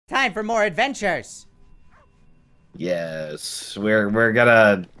Time for more adventures. Yes, we're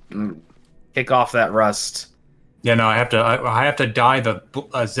gonna kick off that rust. Yeah, no, I have to dye the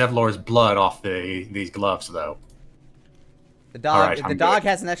Zevlor's blood off these gloves though. The dog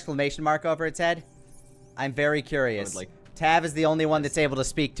has an exclamation mark over its head. I'm very curious. Tav is the only one that's able to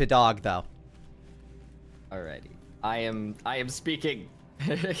speak to dog, though. Alrighty, I am speaking.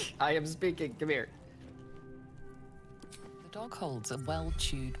 I am speaking. Come here. The dog holds a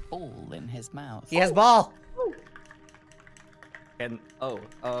well-chewed ball in his mouth. He has ball. And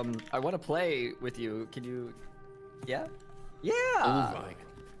I want to play with you. Can you? Yeah. Yeah. All right.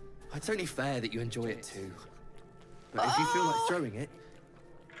 It's only fair that you enjoy it too. But if you feel like throwing it,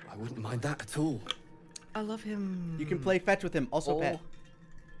 I wouldn't mind that at all. I love him. You can play fetch with him. Also pet.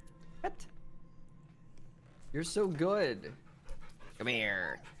 Pet. You're so good. Come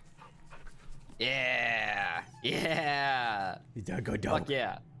here. Yeah. Yeah. Go dog. Fuck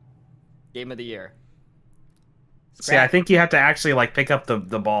yeah. Game of the year. See, I think you have to actually like pick up the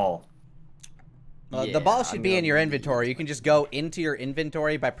ball. The ball should be in your inventory. You can just go into your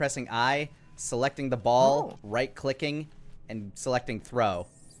inventory by pressing I, selecting the ball, right-clicking, and selecting throw.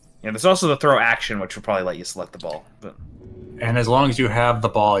 Yeah, there's also the throw action, which will probably let you select the ball. But... And as long as you have the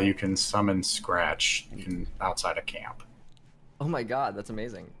ball, you can summon Scratch outside of camp. Oh my god, that's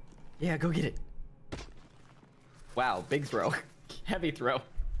amazing. Yeah, go get it. Wow, big throw. Heavy throw.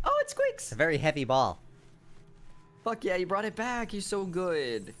 Oh, it squeaks! It's a very heavy ball. Fuck yeah, you brought it back. You're so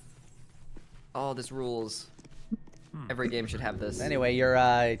good. Oh, this rules. Every game should have this. Anyway,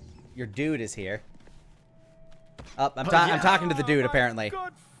 your dude is here. Oh, I'm talking to the dude, apparently.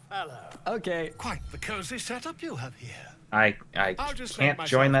 Good fellow. Okay. Quite the cozy setup you have here. I can't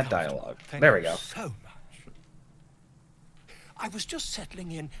join that dialogue. There we go. So much. I was just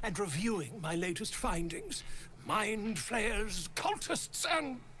settling in and reviewing my latest findings. Mind flayers, cultists,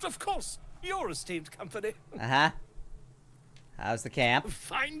 and, of course, your esteemed company. Uh-huh. How's the camp?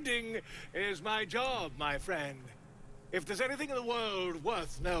 Finding is my job, my friend. If there's anything in the world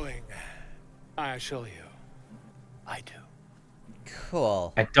worth knowing, I assure you, I do.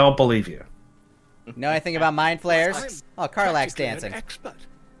 Cool. I don't believe you. Know anything about mind flares? Oh, Karlak's Practically dancing. an expert.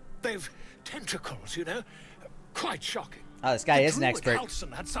 They've tentacles, you know. Quite shocking. Oh, this guy is an expert.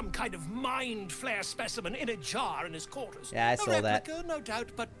 Halson had some kind of mind flare specimen in a jar in his quarters. Yeah, I saw that. A replica, no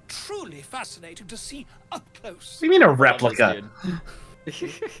doubt, but truly fascinating to see up close. What do you mean a replica?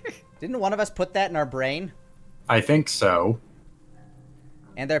 Didn't one of us put that in our brain? I think so.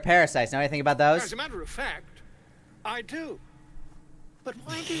 And they're parasites. Know anything about those? As a matter of fact, I do. But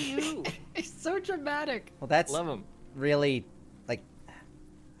why do you? He's so dramatic. Well, that's Love him. really, like,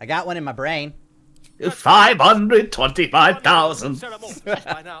 I got one in my brain. 525,000.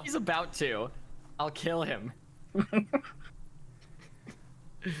 He's about to. I'll kill him.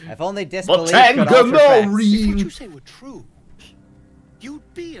 If only disbelief could alter facts. If what you say were true,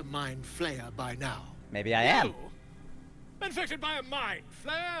 you'd be a mind flayer by now. Maybe I am. You? Infected by a mind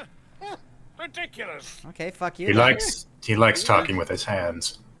flare? Ridiculous. Okay, fuck you. He likes talking with his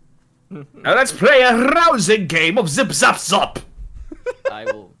hands. Now let's play a rousing game of zip zap zop. I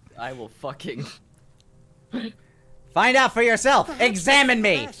will fucking find out for yourself. Examine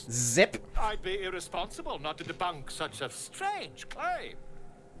me. Zip. I'd be irresponsible not to debunk such a strange claim.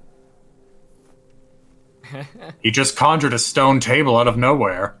 He just conjured a stone table out of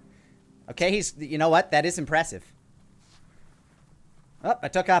nowhere. Okay, you know what? That is impressive. Oh, I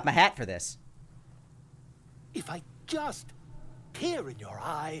took off my hat for this. If I just peer in your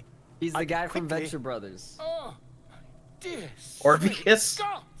eye... He's the guy from Venture Brothers. Oh, dear Orpheus?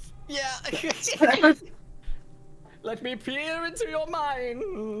 God. Yeah. Let me peer into your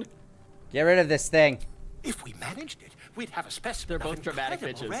mind. Get rid of this thing. If we managed it, we'd have a specimen. They're both of dramatic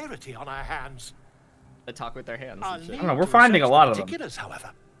incredible bitches. rarity on our hands. They talk with their hands. I'll and shit. need I don't know, we're to finding a research lot the of them. particulars, however.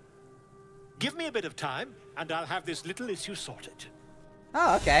 Give me a bit of time, and I'll have this little issue sorted.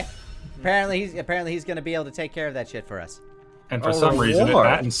 Oh, okay. Apparently he's gonna be able to take care of that shit for us. And for some reason,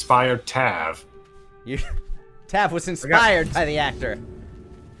 that inspired Tav. Tav was inspired by the actor.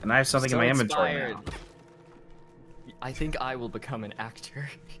 And I have something in my inventory now. I think I will become an actor.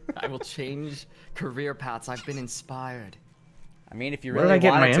 I will change career paths. I've been inspired. I mean, if you Where really did I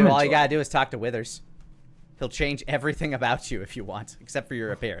get wanted my to, all inventory? you gotta do is talk to Withers. He'll change everything about you if you want, except for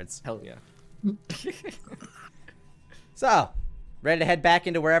your appearance. Hell yeah. So, ready to head back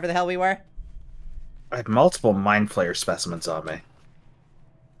into wherever the hell we were? I have multiple mind flayer specimens on me.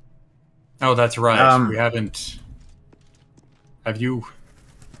 Oh, that's right. We haven't... Have you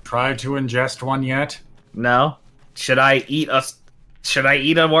tried to ingest one yet? No. Should I eat a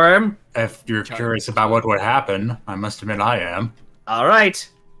worm? If you're curious about what would happen, I must admit I am. All right.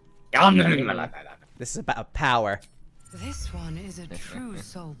 This is about power. This one is a true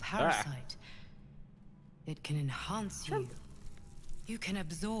soul parasite. It can enhance you. You can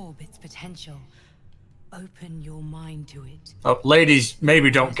absorb its potential. Open your mind to it. Oh, ladies,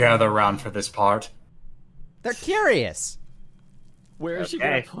 maybe don't gather around for this part. They're curious. Where is she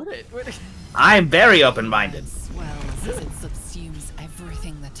gonna put it? I'm very open-minded. Swells as it subsumes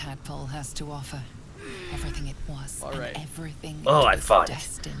everything the tadpole has to offer. Everything it was, and everything I it is fought it.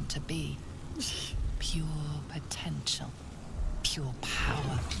 destined to be. Pure potential. Pure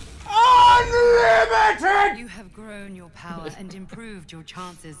power. Unlimited! You have grown your power and improved your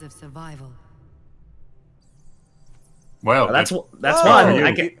chances of survival. Well, that's Whoa.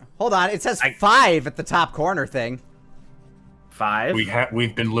 one. Hold on, it says 5 at the top corner thing. 5.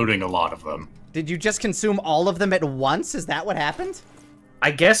 We've been looting a lot of them. Did you just consume all of them at once? Is that what happened?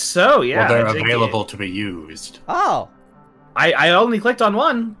 I guess so. Yeah. Well, they're available to be used. Oh. I only clicked on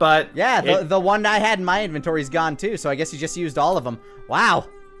one, but yeah, the one I had in my inventory is gone too. So I guess you just used all of them. Wow.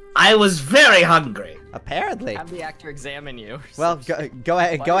 I was very hungry. Apparently. Have the actor examine you. Well, go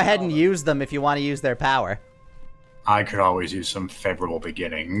ahead and use them if you want to use their power. I could always use some favorable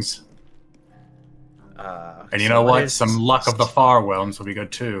beginnings. And you so know what what? is- Some luck of the far realms will be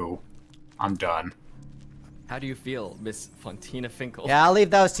good too. I'm done. How do you feel, Miss Fontina Finkel? Yeah, I'll leave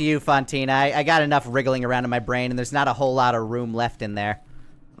those to you, Fontina. I got enough wriggling around in my brain, and there's not a whole lot of room left in there.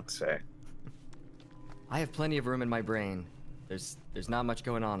 Let's see. I have plenty of room in my brain. There's not much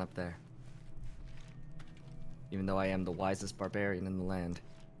going on up there. Even though I am the wisest barbarian in the land.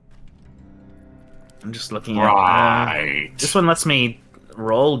 I'm just looking Right. at this one lets me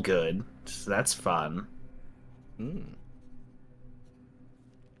roll good, so that's fun. Hmm.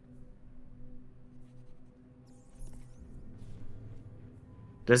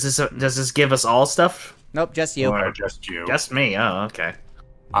 Does this give us all stuff? Nope, just you. Or just you. Just me. Oh, okay.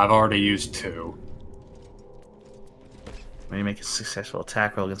 I've already used 2. When you make a successful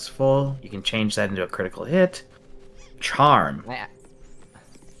attack roll against full, you can change that into a critical hit. Charm.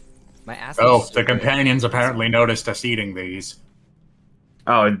 My ass. Oh, the companions apparently noticed us eating these.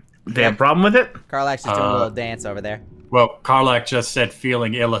 Oh, they have a problem with it? Carlax is doing a little dance over there. Well, Karlak just said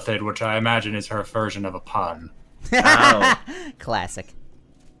feeling illithid, which I imagine is her version of a pun. Oh. Classic.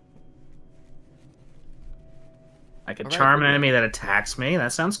 I can charm an enemy that attacks me.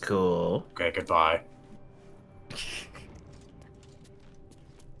 That sounds cool. Okay, goodbye.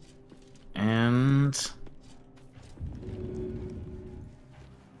 And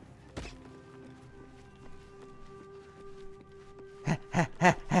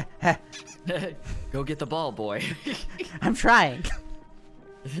Go get the ball, boy. I'm trying.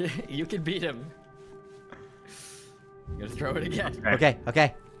 You can beat him. I'm gonna throw it again. Okay.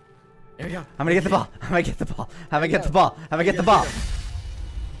 There we go. I'm gonna get the ball. I'm gonna get the ball. I'm gonna get the ball. I'm gonna get the ball.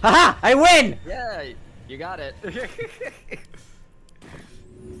 Haha! I win! Yeah, you got it.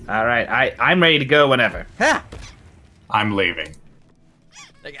 all right, I'm ready to go whenever. Ha! I'm leaving.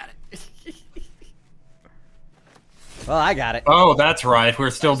 I got it. Well, I got it. Oh, that's right. We're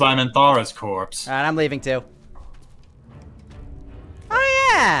still by Minthara's corpse. Alright, I'm leaving too. Oh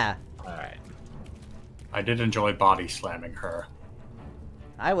yeah! All right. I did enjoy body slamming her.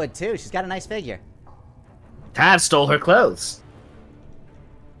 I would too. She's got a nice figure. Tad stole her clothes.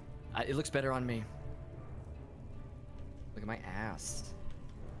 It looks better on me. Look at my ass.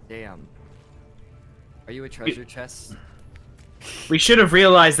 Damn. Are you a treasure chest? We should have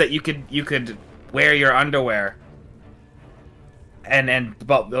realized that you could wear your underwear.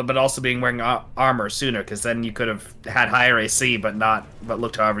 But also being wearing armor sooner, because then you could have had higher AC, but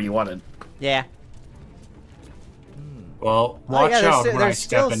looked however you wanted. Yeah. Well, Oh, watch yeah, out when I there's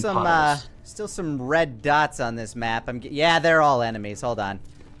step still in some puddles. still some red dots on this map. Yeah, they're all enemies. Hold on.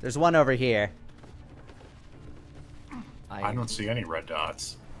 There's one over here. I don't see any red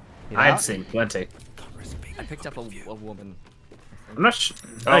dots. You I've know? seen plenty. I picked up a woman. I'm not sure.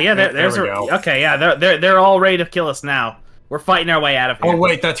 Oh, Oh yeah, there there's we a. go. Okay, yeah, they're all ready to kill us now. We're fighting our way out of here. Oh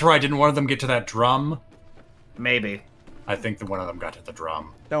wait, that's right. Didn't one of them get to that drum? Maybe. I think that one of them got to the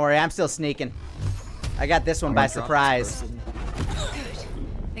drum. Don't worry, I'm still sneaking. I got this one by surprise.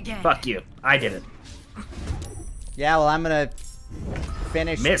 Again. Fuck you. I did it. Yeah, well, I'm gonna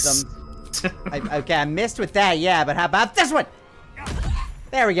finish Miss. them. Okay, I missed with that, yeah, but how about this one?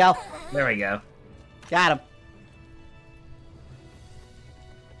 There we go. There we go. Got him.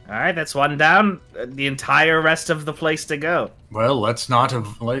 All right, that's one down. The entire rest of the place to go. Well, let's not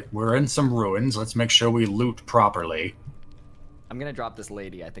have. We're in some ruins. Let's make sure we loot properly. I'm gonna drop this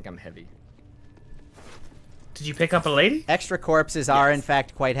lady. I think I'm heavy. Did you pick up a lady? Extra corpses are, in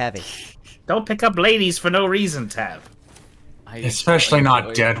fact, quite heavy. Don't pick up ladies for no reason, Tav. Especially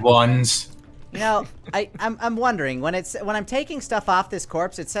not dead ones. You know, I'm wondering when I'm taking stuff off this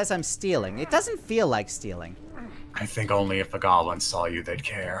corpse, it says I'm stealing. It doesn't feel like stealing. I think only if the goblins saw you, they'd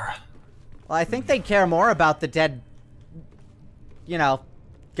care. Well, I think they'd care more about the dead, you know,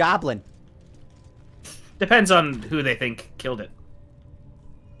 goblin. Depends on who they think killed it.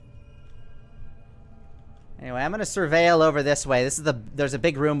 Anyway, I'm gonna surveil over this way. There's a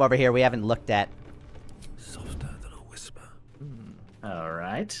big room over here we haven't looked at. Softer than a whisper. All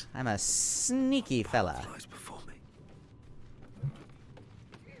right. I'm a sneaky fella. Lies before me.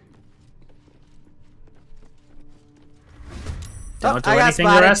 Don't do I got anything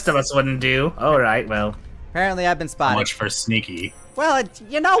the spotted. rest of us wouldn't do. All right, well. Apparently, I've been How spotted. much for sneaky? Well,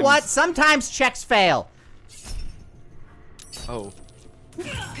 you know what? Sometimes checks fail. Oh. Good.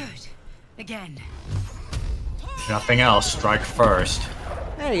 Again. Nothing else. Strike first.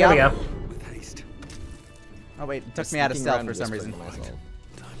 There you There go. we go. With haste. Oh wait, it took me out of Sneaking stealth around for some whispering reason. to myself.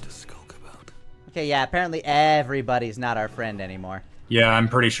 Time to skulk about. Okay, yeah. Apparently, everybody's not our friend anymore. Yeah, I'm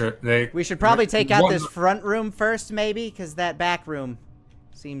pretty sure they. We should probably take out one- this front room first, maybe, because that back room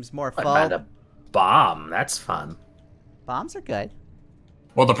seems more I full. found a bomb. That's fun. Bombs are good.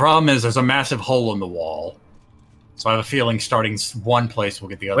 Well, the problem is there's a massive hole in the wall. So I have a feeling starting one place will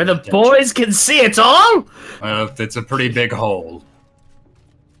get the other. Where the attention. boys can see it all? It's a pretty big hole.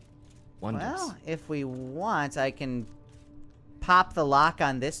 Wonders. Well, if we want, I can pop the lock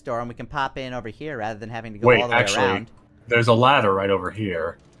on this door, and we can pop in over here rather than having to go Wait, all the way actually, around. there's a ladder right over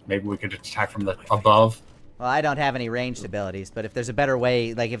here. Maybe we could attack from the above. Well, I don't have any ranged abilities, but if there's a better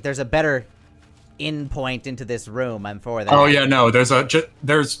way, like if there's a better in point into this room, I'm for that. Oh yeah, no. There's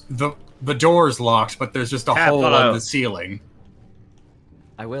the door's locked, but there's just a hole follow. in the ceiling.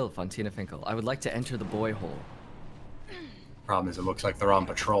 I will, Fontina Finkel. I would like to enter the boy hole. Problem is, it looks like they're on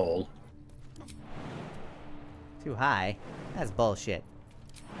patrol. Too high. That's bullshit.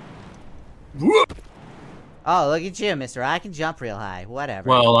 Whoop! Oh, look at you, mister. I can jump real high. Whatever.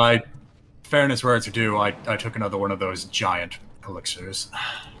 Well, fairness where it's due, I took another one of those giant elixirs.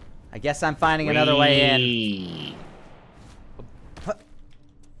 I guess I'm finding another way in.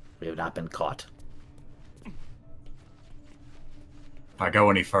 We have not been caught. If I go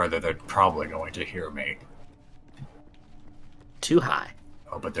any further, they're probably going to hear me. Too high.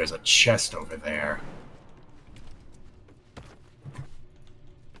 Oh, but there's a chest over there.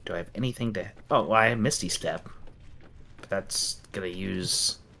 Do I have anything to... Oh, well, I have Misty Step. But that's gonna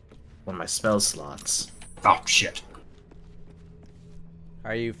use one of my spell slots. Oh, shit.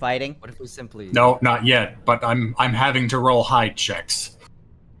 Are you fighting? What if we simply... No, not yet, but I'm having to roll hide checks.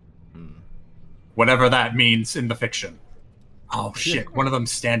 Whatever that means in the fiction. Oh, shit. One of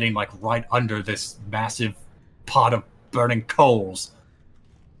them's standing, like, right under this massive pot of burning coals.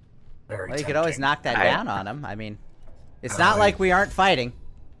 Very Well, you could always tempting. knock that down on him. I mean, it's not like we aren't fighting.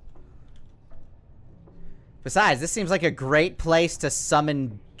 Besides, this seems like a great place to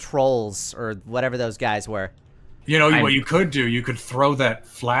summon trolls or whatever those guys were. You know, what you could do, you could throw that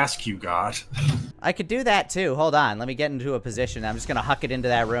flask you got. I could do that too. Hold on. Let me get into a position. I'm just going to huck it into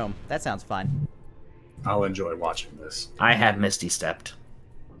that room. That sounds fun. I'll enjoy watching this. I have Misty Stepped.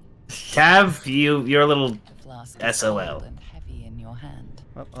 Tav, you're a little The flask is SOL. cold and heavy in your hand.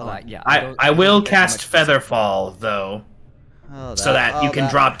 Oh, hold on. yeah. I will don't get how cast much- Featherfall, though, Hold so on. that you Hold can on.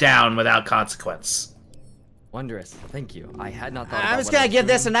 drop down without consequence. Wondrous. Thank you. I had not thought I'm about just what I going to was give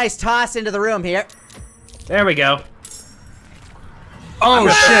this a doing. nice toss into the room here. There we go. Oh,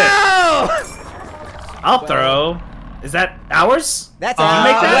 shit! Oh! I'll throw. Is that ours? That's make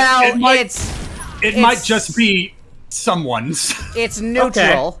that? well, It might- it's It might just be someone's. it's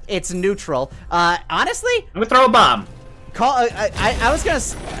neutral. It's neutral. Honestly, I'm gonna throw a bomb. call. I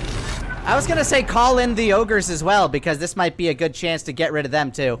was gonna say call in the ogres as well because this might be a good chance to get rid of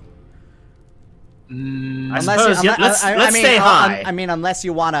them too. I suppose. Let's stay high. I mean, unless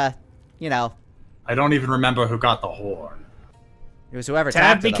you wanna, you know, I don't even remember who got the horn. it was whoever. Tav,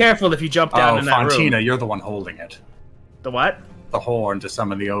 talked to be them. careful if you jump down Oh, in that Fontina, room. you're the one holding it. The what? The horn to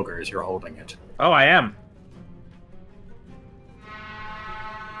summon the ogres, you're holding it. Oh, I am.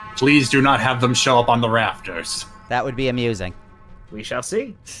 Please do not have them show up on the rafters. That would be amusing. We shall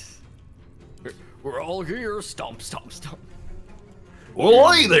see. We're all here. Stomp, stomp, stomp.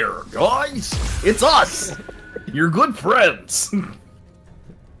 Well, hey there, guys. It's us. You're good friends.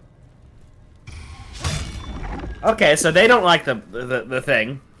 Okay, so they don't like the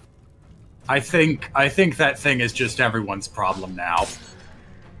thing. I think that thing is just everyone's problem now.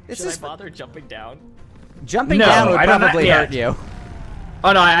 This Should is I bother jumping down? jumping No, down would I don't probably yet. hurt you.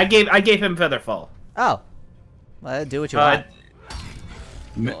 Oh no, I gave him Featherfall. Oh, well, do what you want.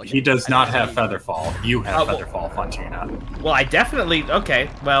 He does not have Featherfall. You have Featherfall, Fontina. Well, I definitely... Okay,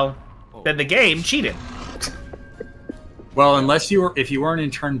 well, then the game cheated. Well, if you weren't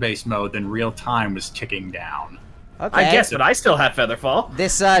in turn-based mode, then real time was ticking down. Okay. I guess, but I still have Featherfall.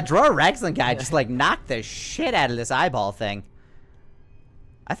 This Drawer Raglan guy just like knocked the shit out of this eyeball thing.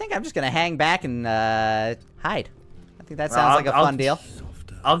 I think I'm just gonna hang back and hide. I think that sounds like a fun deal.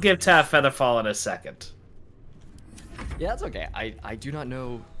 I'll give Tav Featherfall in a second. Yeah, that's okay. I do not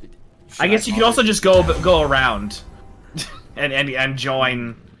know. I guess you could also just go around and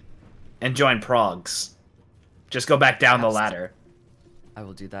join Progs. Just go back down the ladder. I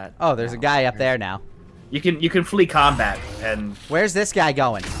will do that. Oh, there's a guy up there now. You can flee combat and. Where's this guy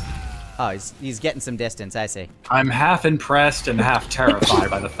going? Oh, he's getting some distance. I see. I'm half impressed and half terrified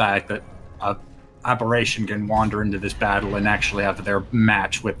by the fact that Aberration can wander into this battle and actually have their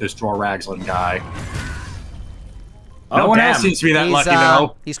match with this Drawer Raglan guy. No one else seems to be that lucky,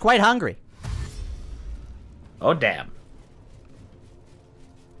 though. He's quite hungry. Oh, damn.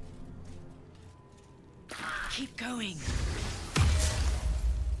 Keep going.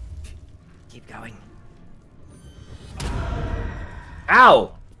 Keep going.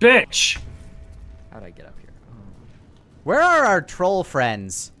 Ow! Bitch! How'd I get up here? Oh. Where are our troll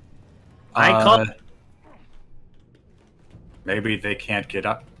friends? Maybe they can't get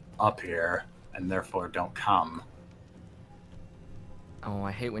up here, and therefore don't come. Oh,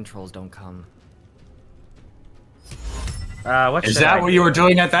 I hate when trolls don't come. Is that what you were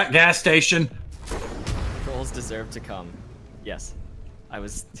doing at that gas station? Trolls deserve to come. Yes. I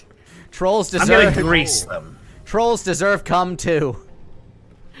was... Trolls deserve... I'm gonna grease them. Trolls deserve come too.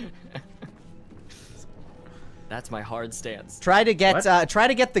 That's my hard stance. Try to get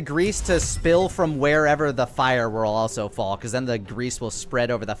the grease to spill from wherever the fire will also fall, because then the grease will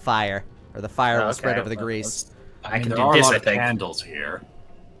spread over the fire, or the fire will spread over the grease. I can there do are this, a lot I of think. candles here.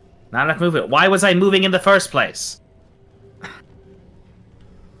 Not enough movement. Why was I moving in the first place?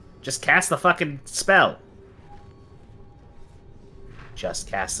 Just cast the fucking spell. Just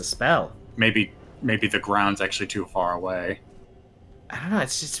cast the spell. Maybe the ground's actually too far away. I don't know,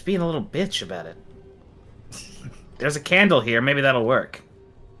 it's just being a little bitch about it. There's a candle here, maybe that'll work.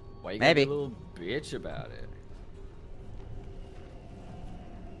 Why you gotta be a little bitch about it?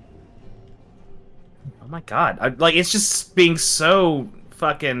 Oh my god. Like, it's just being so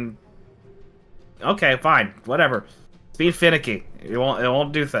fucking... Okay, fine. Whatever. It's being finicky. It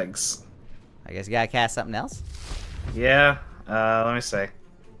won't do things. I guess you gotta cast something else? Yeah. Let me see.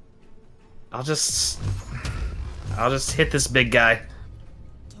 I'll just hit this big guy.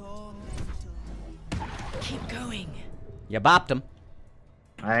 Keep going. You bopped him.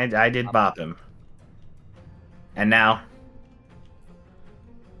 I did bop him. And now...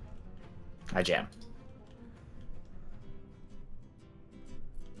 I jam.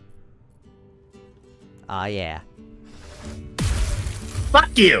 Aw, yeah.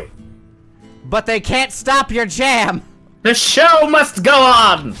 Fuck you! But they can't stop your jam! The show must go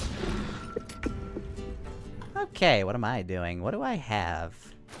on! Okay, what am I doing? What do I have?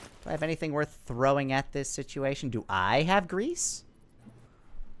 Do I have anything worth throwing at this situation? Do I have grease?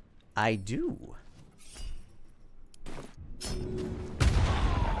 I do.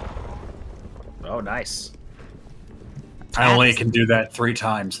 Oh, nice. I only can do that 3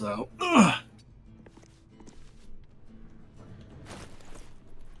 times, though. Ugh.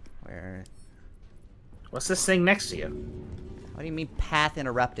 Where? What's this thing next to you? What do you mean path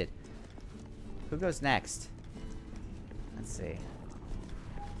interrupted? Who goes next? Let's see.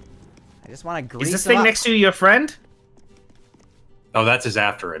 I just want to grease Is this them thing up. next to your friend? Oh, that's his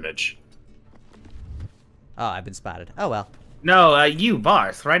after image. Oh, I've been spotted. Oh well. No, you,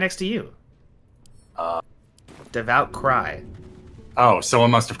 Barth, right next to you. Devout Cry. Oh,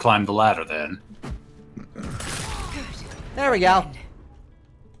 someone must have climbed the ladder then. There we go.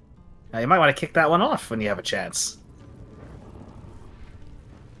 Now, you might want to kick that one off when you have a chance.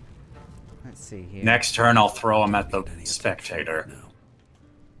 Let's see here. Next turn, I'll throw him at the spectator.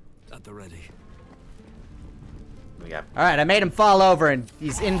 At the ready. We got... All right, I made him fall over, and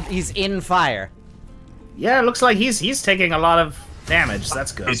he's in fire. Yeah, it looks like he's taking a lot of damage. So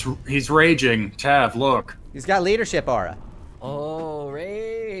that's good. He's raging. Tav, look. He's got leadership aura. Oh,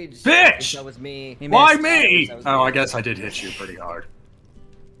 rage! Bitch! That was me. He Why missed. me? That was Oh, me. I guess I did hit you pretty hard.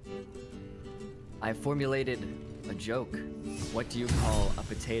 I formulated a joke. What do you call a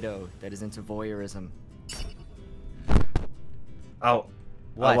potato that is into voyeurism? Oh,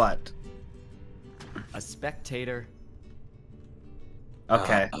 What? What? A spectator.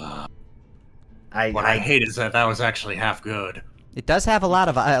 Okay. What I hate is that was actually half good. It does have a lot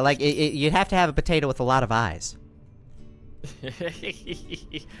of like you'd have to have a potato with a lot of eyes.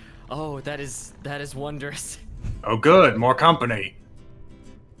 Oh, that is wondrous. Oh, good. More company.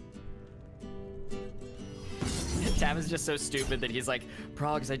 Tam is just so stupid that he's like,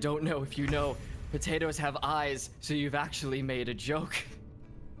 Progs, I don't know if you know, potatoes have eyes, so you've actually made a joke.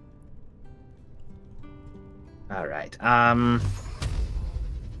 All right. Alright,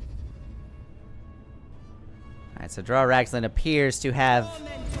 so Draw Raglan appears to have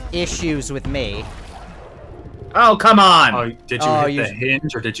issues with me. Oh, come on! Oh, did you hit the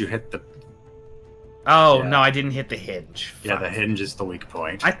hinge or did you hit the... Oh, Yeah. no, I didn't hit the hinge. Yeah, Fuck. the hinge is the weak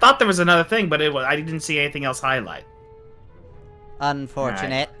point. I thought there was another thing, but I didn't see anything else highlight.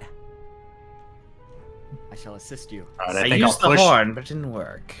 Unfortunate. I shall assist you. Alright, I I think used I'll the push... horn, but it didn't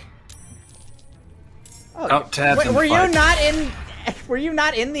work. Oh, Tab's in Were the you fight. not in? Were you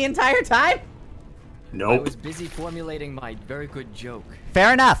not in the entire time? I Nope. was busy formulating my very good joke.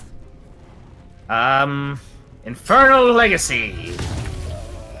 Fair enough. Infernal Legacy.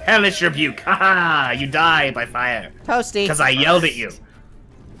 Hellish Rebuke. Haha, you die by fire. Toasty. Because I yelled at you.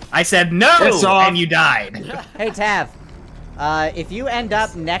 I said no, Piss off. and you died. Hey, Tav. If you end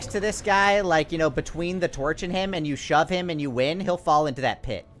up next to this guy, like, you know, between the torch and him, and you shove him and you win, he'll fall into that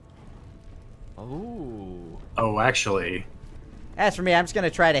pit. Oh. Oh, actually... As for me, I'm just gonna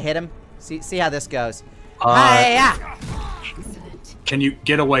try to hit him. See how this goes. Excellent. Excellent. Can you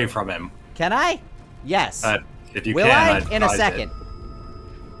get away from him? Can I? Yes. If you Will can, I? I'd In a advise it. second.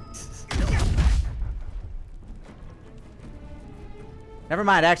 Never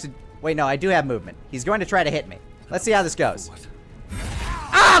mind, actually... Wait, no, I do have movement. He's going to try to hit me. Let's see how this goes.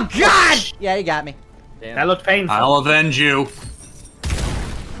 Oh, God! Yeah, he got me. Damn. That looked painful. I'll avenge you.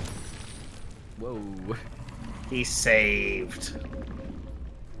 Whoa. He saved.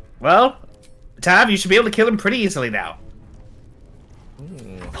 Well, Tav, you should be able to kill him pretty easily now.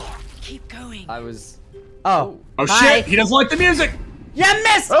 Keep going. I was... Oh. Oh, Hi. shit! He doesn't like the music! You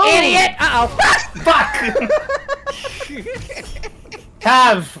missed, Oh. idiot! Uh-oh. Fuck!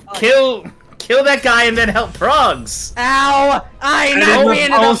 Tav, kill that guy and then help Progs. Ow! I knocked didn't me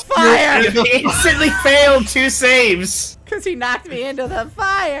into the almost do fire! it. You instantly failed 2 saves. Because he knocked me into the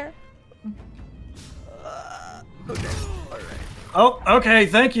fire. Oh, okay,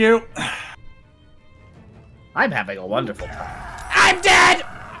 thank you. I'm having a wonderful time. I'm dead!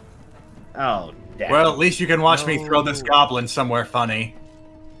 Oh, damn. Well, at least you can watch me throw this goblin somewhere funny.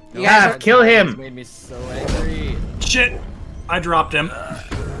 You guys Tav, kill It's him. made me so angry. Shit! I dropped him.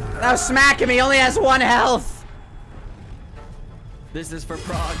 now smacking me only has 1 health. This is for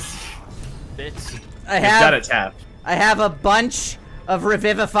Progs. Bitch. I You've got have it, Tav. I have a bunch of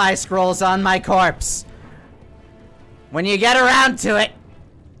revivify scrolls on my corpse. When you get around to it,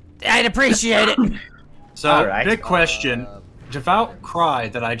 I'd appreciate it. So, Alright. big question. Devout Cry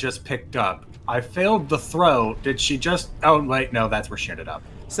that I just picked up. I failed the throw. Did she just... Oh, wait, no, that's where she ended up.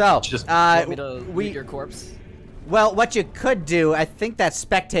 So, Just- Want me to loot your corpse? well, what you could do, I think that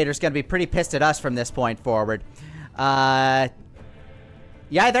spectator's gonna be pretty pissed at us from this point forward.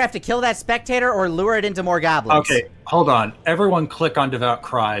 You either have to kill that spectator or lure it into more goblins. Okay, hold on. Everyone click on Devout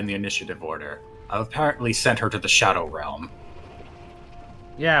Cry in the initiative order. I've apparently sent her to the Shadow Realm.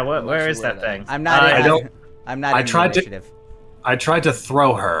 Yeah, where not is sure that where thing? I'm not. I don't- I'm not. I in the tried to- initiative. I tried to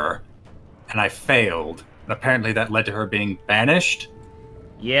throw her, and I failed. And apparently that led to her being banished.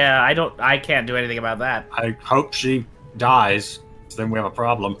 Yeah, I can't do anything about that. I hope she dies, so then we have a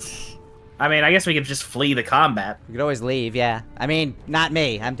problem. I mean, I guess we could just flee the combat. You could always leave. Yeah. I mean, not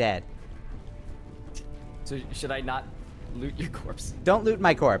me. I'm dead. So should I not loot your corpse? Don't loot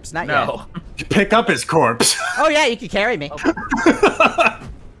my corpse. Not No. Pick up his corpse. yet. Oh yeah, you could carry me. I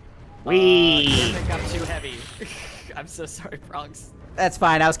We. think I'm too heavy. I'm so sorry, Progs. That's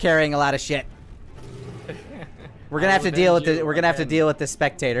fine. I was carrying a lot of shit. We're gonna have to deal with the. We're gonna have to deal with the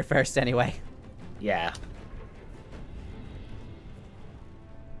spectator first, anyway. Yeah.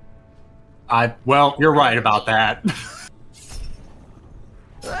 Well, you're right about that.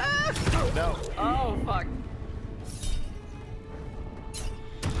 Oh no! Oh fuck!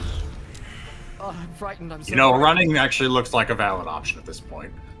 Oh, I'm frightened. I'm so. You know, frightened. running actually looks like a valid option at this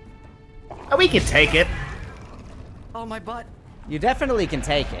point. Oh, we can take it. Oh my butt! You definitely can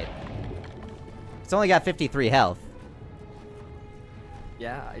take it. It's only got 53 health.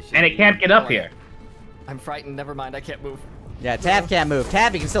 Yeah, I should. And it can't get up here. I'm frightened. Never mind. I can't move. Yeah, Tav can't move.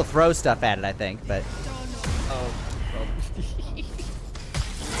 Tav, you can still throw stuff at it, I think, but. Oh. Well.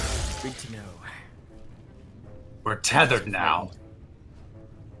 Good to know. We're tethered now.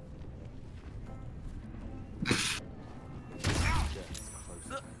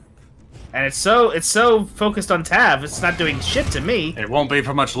 And it's so focused on Tav, it's not doing shit to me. It won't be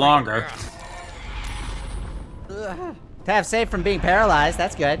for much longer. Tav saved from being paralyzed.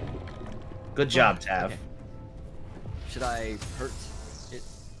 That's good. Good job, Tav. Okay. Should I hurt it?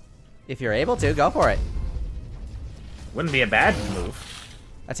 If you're able to, go for it. Wouldn't be a bad move.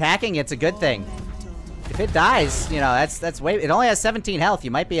 Attacking, it's a good thing. If it dies, you know, that's way. It only has 17 health.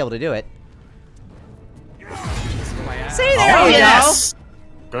 You might be able to do it. See, there you go.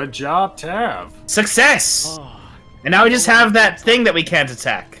 Good job, Tav. Success! And now we just have that thing that we can't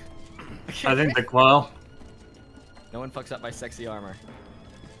attack. I think the well. No one fucks up my sexy armor.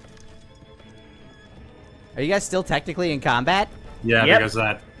 Are you guys still technically in combat? Yeah, Yep. because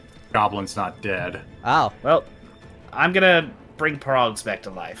that goblin's not dead. Oh, Well, I'm gonna bring Progs back to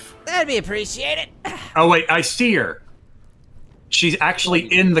life. that'd be appreciated. Oh wait, I see her. She's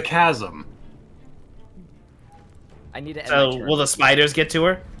actually in the chasm. I need to end So, my turn. will the spiders get to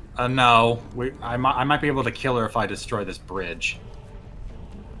her? No, I might be able to kill her if I destroy this bridge.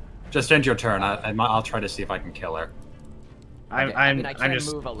 Just end your turn. I'll try to see if I can kill her. Okay, I mean, I I'm can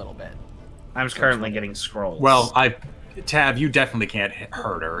just move a little bit. I'm just currently getting scrolls. Well, Tav, you definitely can't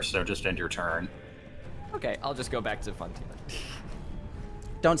hurt her, so just end your turn. Okay, I'll just go back to Fontina.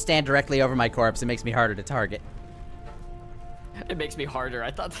 Don't stand directly over my corpse. It makes me harder to target. It makes me harder. I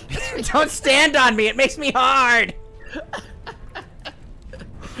thought. Don't stand on me. It makes me hard.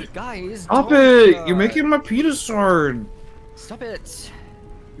 Guys, stop don't, it! You're making my Peter sword. Stop it!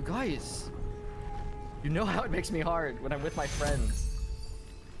 You guys. You know how it makes me hard when I'm with my friends.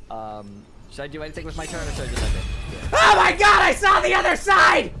 Should I do anything with my turn or should I just end it? Yeah. Oh my god! I saw the other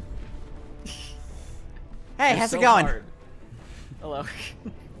side. Hey, You're how's so it going? hard. Hello.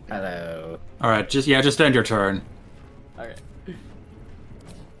 Hello. All right, just end your turn. Alright.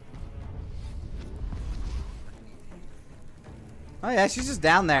 Oh yeah, she's just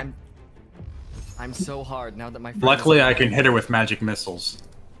down there. I'm so hard now that my friend Luckily, is I can hit her with magic missiles.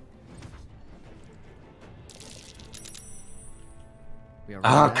 We are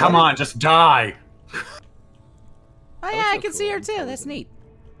Ah, running come out. on, just die. Oh yeah, I can see her too. That's neat.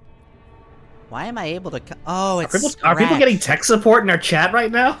 Why am I able to? Oh, it's Are people Scratch. getting tech support in our chat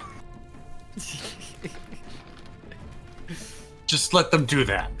right now? Just let them do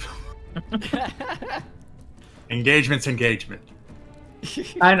that. Engagement's engagement.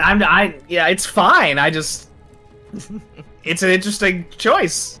 Yeah, it's fine. It's an interesting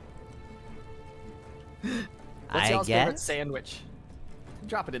choice. What's I y'all's favorite guess. sandwich?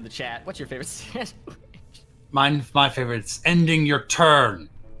 Drop it in the chat. What's your favorite sandwich? My favorite's ending your turn.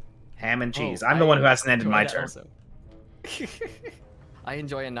 Ham and cheese. I'm the one who hasn't ended enjoy my that turn. also. I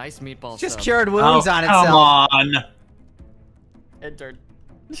enjoy a nice meatball Just sub. cured wounds on Come itself. on. Entered.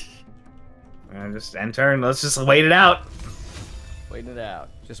 Just end turn. Let's just wait it out. Waiting it out.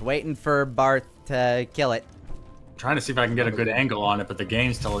 Just waiting for Barth to kill it. Trying to see if I can get a good angle on it, but the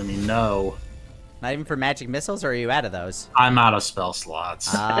game's telling me no. Not even for magic missiles, or are you out of those? I'm out of spell slots.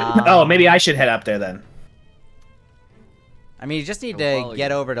 Oh, maybe I should head up there then. I mean, you just need I'll to follow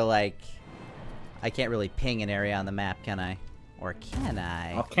get you. over to, like... I can't really ping an area on the map, can I? Or can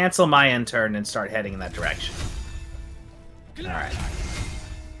I? I'll cancel my end turn and start heading in that direction. Alright.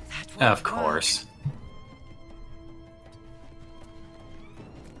 Of course.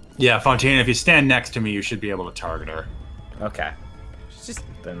 Yeah, Fontaine, if you stand next to me, you should be able to target her. Okay. She's just...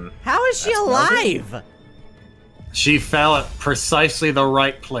 Then How is she That's alive? She fell at precisely the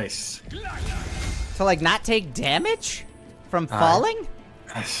right place. To, like, not take damage? From falling?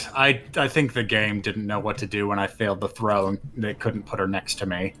 I think the game didn't know what to do when I failed the throw and they couldn't put her next to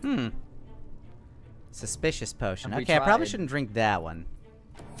me. Suspicious potion. Have we Okay, I probably tried? shouldn't drink that one.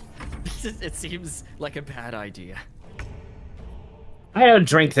 It seems like a bad idea. I don't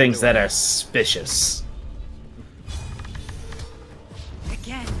drink things that are suspicious.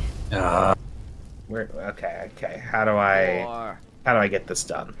 Again. Okay. How do I get this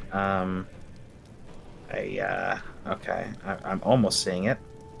done? Okay. I'm almost seeing it.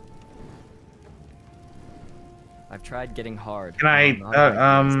 I've tried getting hard. Can I?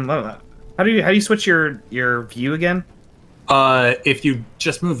 How do you switch your view again? If you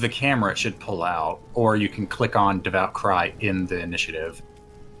just move the camera, it should pull out, or you can click on Devout Cry in the initiative.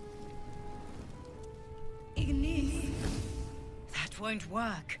 Ignis. That won't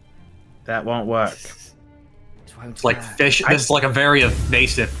work. That won't work. It's like fish. This is like a very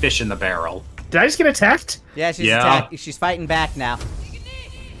evasive fish in the barrel. Did I just get attacked? Yeah, she's she's fighting back now.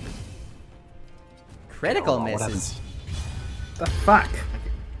 Critical Oh, what misses. The fuck?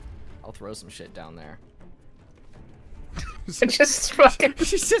 I'll throw some shit down there. Just fucking.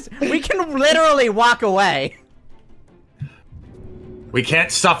 She's just... We can literally walk away. We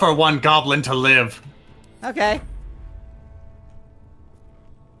can't suffer one goblin to live. Okay.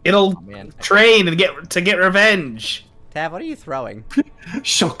 It'll man. train and get revenge. Tav, what are you throwing?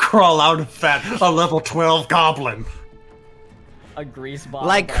 She'll crawl out of that a level 12 goblin. A grease bomb.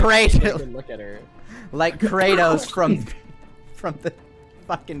 Like but I can't Kratos. even look at her. Like Kratos from the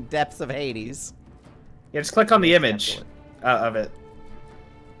fucking depths of Hades. Yeah, just click on the image of it.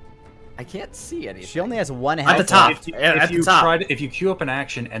 I can't see anything. She only has one health. At the top. If you queue up an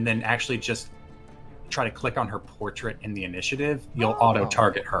action and then actually just try to click on her portrait in the initiative, you'll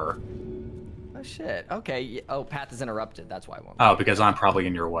auto-target her. Oh shit. Okay. Oh, path is interrupted. That's why I won't. Oh, because I'm probably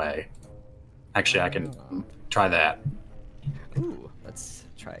in your way. Actually, I can try that. Ooh, let's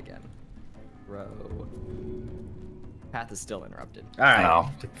try again. Row. Path is still interrupted. All right. No,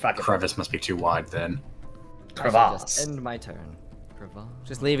 the crevice must be too wide then. I shall just end my turn. Crevasse.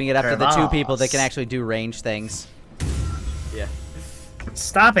 Just leaving it up to the two people that can actually do range things. Yeah.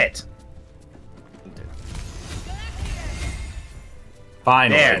 Stop it.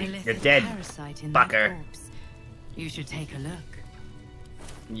 Finally. There, Illithid you're dead, parasite in that fucker. corpse. You should take a look.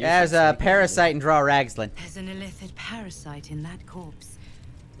 There's a parasite and draw Ragslin. There's an illithid parasite in that corpse.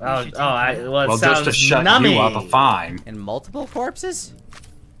 Well, it Well, sounds just to shut nummy. you up, fine. And multiple corpses?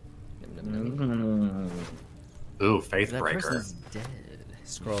 Ooh, Faith That Breaker. person's dead.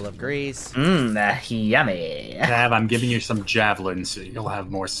 Scroll of Grease. Yummy. Tab, I'm giving you some javelins so you'll have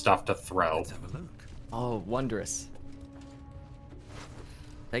more stuff to throw. Oh, wondrous.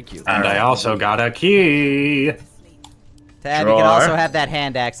 Thank you. And I also got a key. Tab, you can Drawer. also have that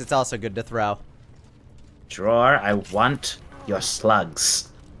hand axe. It's also good to throw. Drawer, I want your slugs.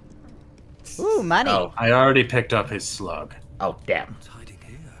 Ooh, money. Oh, I already picked up his slug. Oh, damn.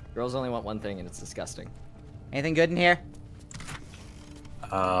 Girls only want one thing, and it's disgusting. Anything good in here?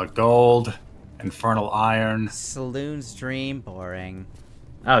 Gold, infernal iron. Saloon's Dream, boring.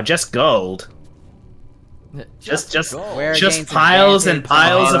 Oh, just gold. Just gold. Where just gains piles and advantage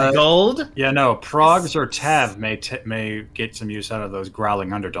piles on- of gold? Yeah, no, Progs or Tav may get some use out of those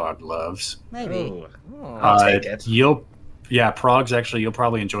growling underdog gloves. Maybe. Ooh, I'll take it. Progs actually, you'll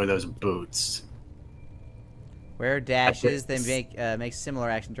probably enjoy those boots. Where dashes, they make similar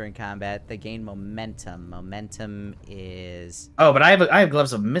action during combat. They gain momentum. Momentum is Oh, but I have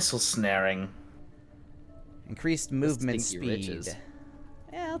gloves of missile snaring. increased movement stinky speed. riches.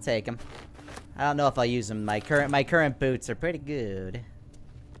 Yeah, I'll take them. I don't know if I'll use them. My current boots are pretty good.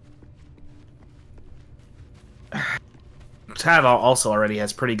 Tav also already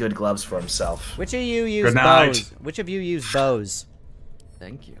has pretty good gloves for himself. Which of you use Good night. bows? Which of you use bows?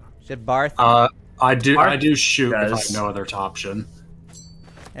 Thank you. Should Barth? I do shoot if I does. have no other option.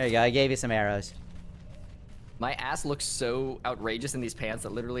 There you go. I gave you some arrows. My ass looks so outrageous in these pants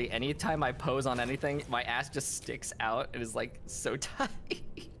that literally anytime I pose on anything, my ass just sticks out. It is like so tight.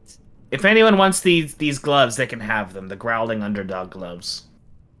 If anyone wants these gloves, they can have them. The growling underdog gloves.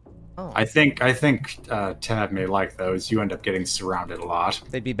 Oh. I think Tav may like those. You end up getting surrounded a lot.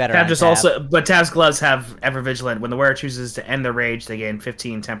 They'd be better. Tav on just Tab. but Tav's gloves have ever vigilant. When the wearer chooses to end their rage, they gain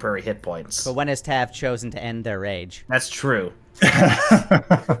 15 temporary hit points. But when has Tav chosen to end their rage? That's true.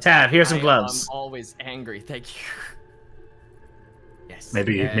 Tav, here's some gloves. I'm always angry. Thank you. Yes.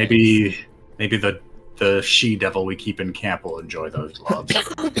 Maybe yes. maybe the she devil we keep in camp will enjoy those gloves.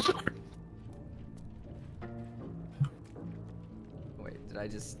 Wait, did I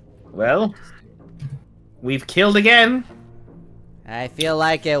just? Well, we've killed again. I feel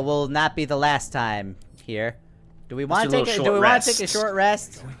like it will not be the last time here. Do we want to Just a take little do we short want to rest. take a short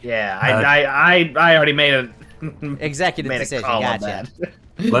rest? Yeah, I already made a Executive made a decision. call on Gotcha. that.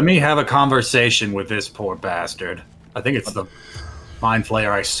 Let me have a conversation with this poor bastard. I think it's the mind flayer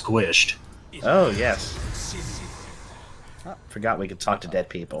I squished. Oh yes. Forgot we could talk to dead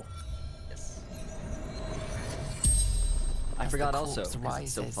people. I As forgot the also. corpse 'cause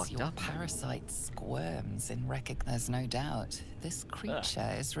it's so rises, fucked your up. parasite squirms in there's no doubt. This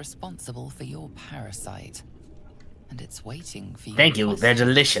creature is responsible for your parasite. And it's waiting for you. Thank you. They're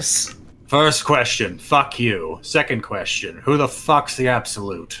delicious. First question, fuck you. Second question, who the fuck's the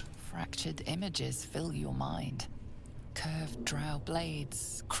Absolute? Fractured images fill your mind. Curved drow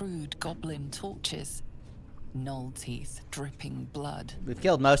blades, crude goblin torches, gnoll teeth dripping blood. We've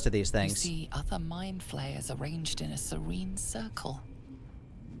killed most of these You things. see other mind flayers arranged in a serene circle.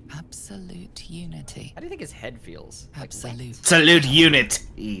 Absolute unity. How do you think his head feels? Like, Absolute. Salute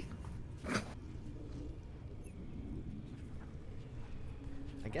unity.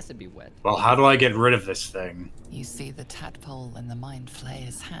 I guess it'd be wet. Well, how do I get rid of this thing? You see the tadpole in the mind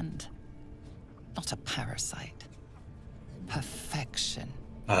flayer's hand. Not a parasite. Perfection.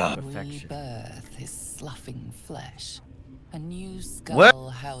 Perfection. Rebirth is sloughing flesh. A new skull What?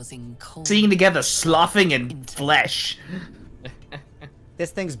 housing cold. Seeing together sloughing and flesh.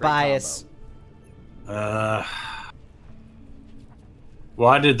 This thing's Great bias.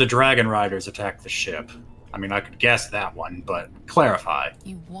 Why did the Dragon Riders attack the ship? I mean, I could guess that one, but clarify.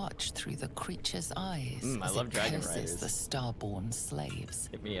 You watch through the creature's eyes I as love it Dragon curses Riders. the starborn slaves.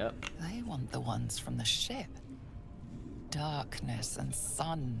 Hit me up. They want the ones from the ship. Darkness and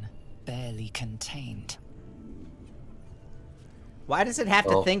sun, barely contained. Why does it have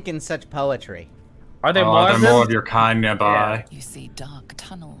to think in such poetry? Are there Are more there of more them? of your kind nearby? You see dark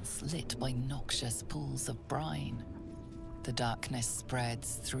tunnels lit by noxious pools of brine. The darkness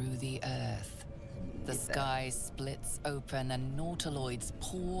spreads through the earth. The sky splits open and nautiloids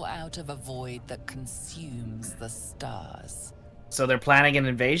pour out of a void that consumes the stars. So they're planning an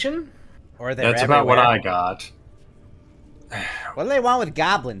invasion? Or they're That's about what everywhere. I got. What do they want with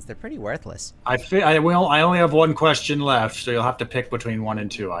goblins? They're pretty worthless. I only have one question left, so you'll have to pick between 1 and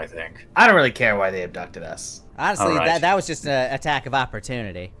 2, I think. I don't really care why they abducted us. Honestly, All right. that was just an attack of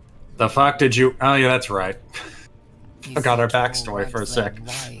opportunity. The fuck did you... Oh, yeah, that's right. You Forgot see our tall backstory for a webs sec.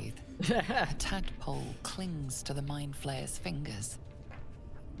 that writhe. A tadpole clings to the Mind Flayer's fingers.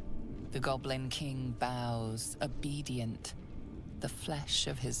 The Goblin King bows, obedient. The flesh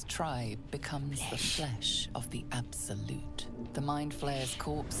of his tribe becomes the flesh of the Absolute. The Mind Flayer's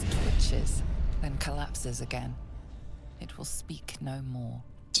corpse twitches, then collapses again. It will speak no more.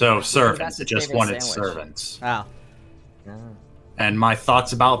 So, servants. its It just favorite wanted sandwich. servants. Oh. And my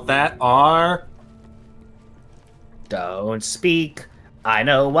thoughts about that are... Don't speak. I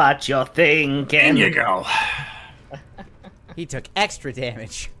know what you're thinking. In you go. He took extra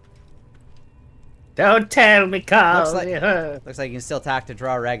damage. Don't tell me, cause Looks like- it hurt. Looks like you can still talk to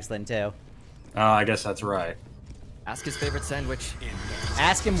Draw Regslin, too. Oh, I guess that's right. Ask his favorite sandwich.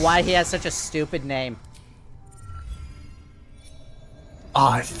 Ask him why he has such a stupid name.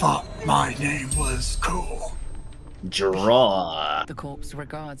 I thought my name was cool. Draw. The corpse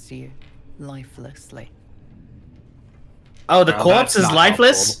regards you, lifelessly. Oh, the Well, corpse that's is not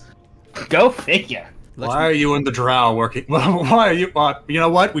lifeless? Go figure. Why are you and the drow working? Well, why are you? You know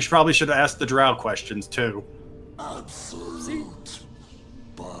what? We probably should have asked the drow questions too. Absolute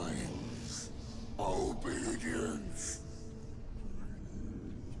binds obedience.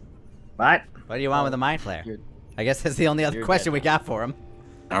 What? What do you want with a Mind Flayer? I guess that's the only other You're question dead we got for him.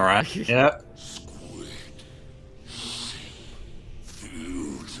 All right. Yeah. Squid.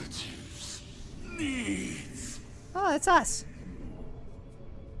 Fugitives. Needs. Oh, that's us.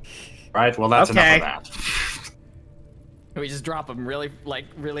 Right. Well, that's Okay. enough of that. We just drop him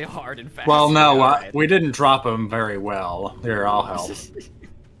really hard and fast. Well, no, Alright. we didn't drop him very well. Here, I'll help.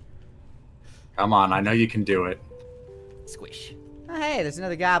 Come on, I know you can do it. Squish. Oh, hey, there's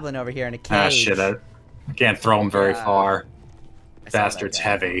another goblin over here in a cage. Ah, shit. I can't throw him very far. I saw that Bastard's guy.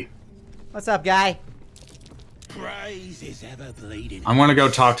 heavy. What's up, guy? Praise is ever bleeding. I'm gonna go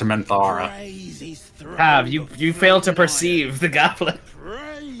talk to Menthara. Praise is throne Have you of failed to Fire. perceive the goblin?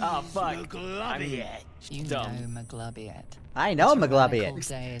 Praise Oh, fuck. Maglabiet. You Dumb. know Maglabiet. I know The tyrannical Maglabiet.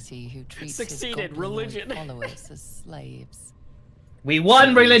 deity who treats Succeeded, his religion. goblinoid followers as slaves. We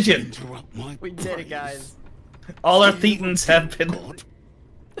won religion. Interrupt my We did it, praise. guys. All our thetans have been. God,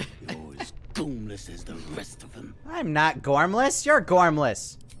 you're as gormless as the rest of them. I'm not Gormless. You're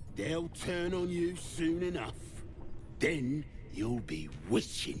Gormless. They'll turn on you soon enough. Then you'll be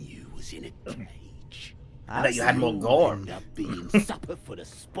wishing you was in a cage. I thought you had more You'll gore. end up being supper for the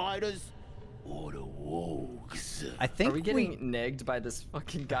spiders or the wargs. I think Are we getting negged by this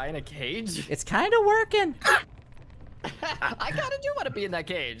fucking guy in a cage? It's kind of working. I kinda do want to be in that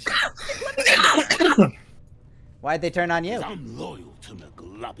cage. Why'd they turn on you? I'm loyal to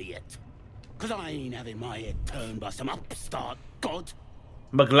Maglabiet. Cause I ain't having my head turned by some upstart god.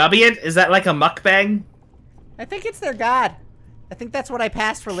 Maglabiet? Is that like a mukbang? I think it's their god. I think that's what I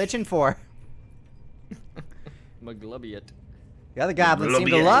passed religion for. Maglubiet. The other goblins seem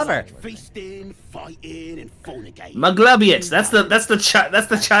to Maglabiet. love her. Feasting, fighting, and fornicating. Maglabiet. That's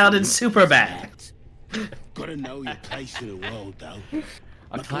the child in Superbad. Gotta know your place in the world, though.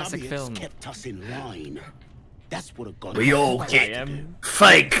 A classic Maglabiet's film. kept us in line. That's what a god. We all has get to do.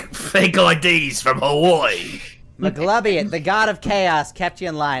 fake IDs from Hawaii. Maglabiet, the god of chaos, kept you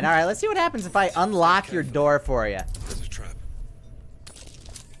in line. All right, let's see what happens if I unlock your door for you. There's a trap.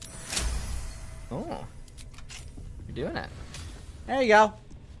 Oh. You're doing it. There you go.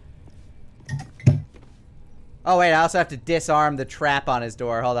 Oh, wait, I also have to disarm the trap on his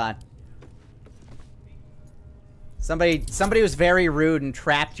door. Hold on. Somebody was very rude and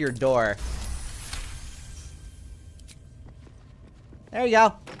trapped your door. There you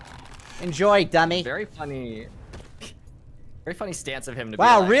go. Enjoy, dummy. Very funny stance of him to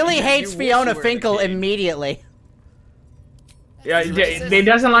Wow, be like, really "You hates wish Fiona you were in a Finkel cage." immediately. Yeah, they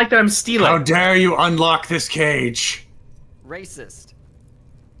doesn't like that I'm How stealing. dare you unlock this cage? Racist.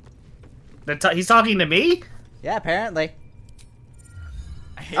 He's talking to me? Yeah, apparently.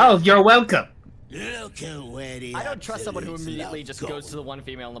 Oh, you're welcome. Look at where the I don't trust someone who absolute immediately love just goes to the one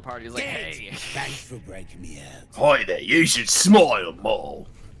female in the party. He's like, hey. Thanks for breaking me out. Hi there, you should smile more.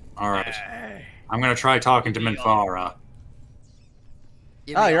 Alright. I'm gonna try talking to Minthara.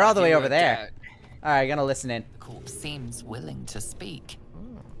 Oh, you're all the way over there. Alright, gonna listen in. The corpse seems willing to speak,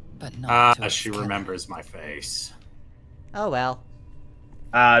 but not to She its killer. remembers my face. Oh well.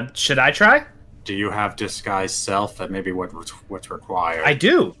 Should I try? Do you have disguised self? That may be what's required. I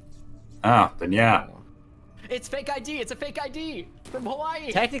do. Oh, then yeah. It's fake ID. It's a fake ID from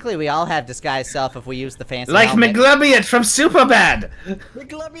Hawaii. Technically, we all have disguised self if we use the fancy Like helmet. McGlubbiot from Superbad.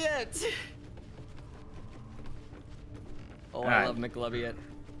 McGlubbiot. Oh, I Alright. love McGlubbiot.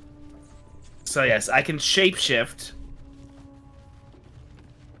 So yes, I can shapeshift.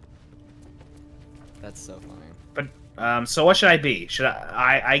 That's so funny. But so what should I be? Should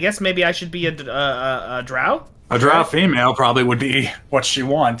I guess maybe I should be a drow? A drow female probably would be what she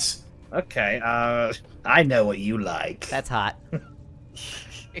wants. Okay. I know what you like. That's hot.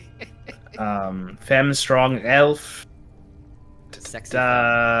 Femme strong elf. Sexy.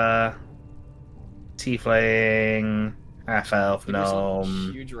 Tiefling. Half elf. Give yourself a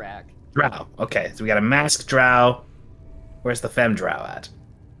Gnome. Huge rack. Drow. Okay, so we got a masked drow. Where's the femme drow at?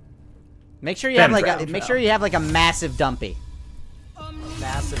 Make sure you have like Femme a massive dumpy.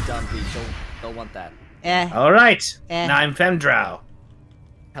 Massive dumpy. They'll want that. All right. Eh. Now I'm femme drow.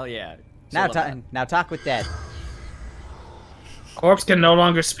 Hell yeah. Now talk with dead. Corpse can no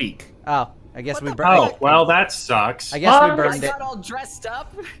longer speak. Oh, I guess What we the burned. Oh, well, that sucks. I guess we I burned it. got all dressed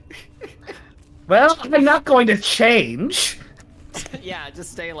up. Well, I'm not going to change. Yeah,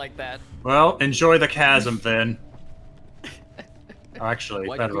 just stay like that. Well, enjoy the chasm then. Actually,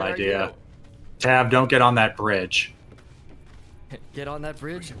 What better good are idea. you? Tab, don't get on that bridge. Get on that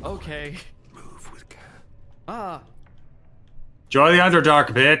bridge? Okay. Move with care. Ah. Enjoy the Underdark,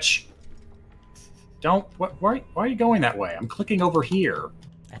 bitch. Don't. Why are you going that way? I'm clicking over here.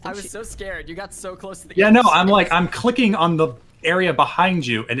 I was so scared. You got so close to the Yeah, no, I'm clicking on the area behind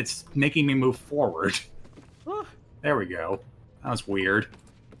you, and it's making me move forward. There we go. That was weird.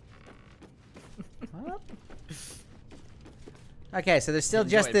 Okay, so there's still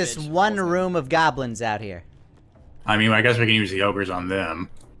Enjoy just it, this bitch. one room of goblins out here. I mean, I guess we can use the ogres on them.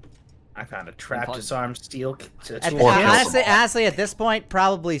 I found a trap Fun. disarm steel. Honestly, at this point,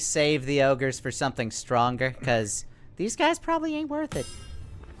 probably save the ogres for something stronger, because these guys probably ain't worth it.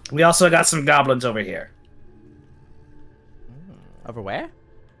 We also got some goblins over here. Over where?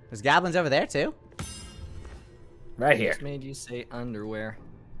 There's goblins over there, too? Right here. Just made you say underwear.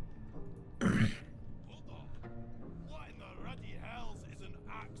 What in the ruddy hells is an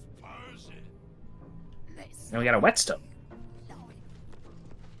axe Persian? And we got a whetstone.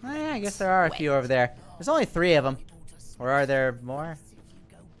 Oh, yeah, I guess there are a few over there. There's only 3 of them. Or are there more?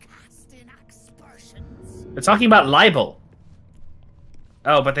 They're talking about libel.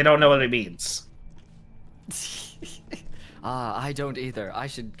 Oh, but they don't know what it means. I don't either. I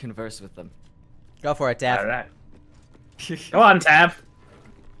should converse with them. Go for it, Tab. All right. Go on, Tab.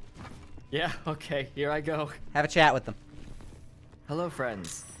 Yeah, okay, here I go. Have a chat with them. Hello,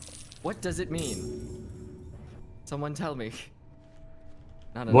 friends. What does it mean? Someone tell me.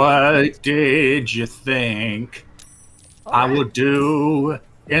 Not enough. What did you think I would do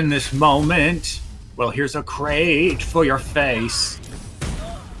in this moment? Well, here's a crate for your face.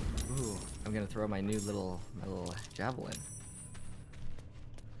 Ooh, I'm gonna throw my new little javelin.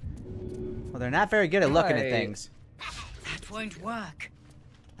 Well, they're not very good at looking at Right. things. That won't work.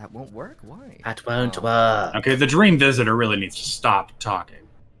 That won't work? Why? That won't work. Okay, the dream visitor really needs to stop talking.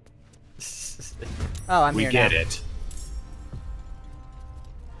 Oh, I'm We here get now. it.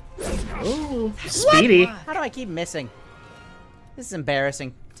 Ooh, speedy. How do I keep missing? This is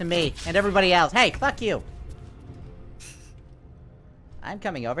embarrassing to me and everybody else. Hey, fuck you. I'm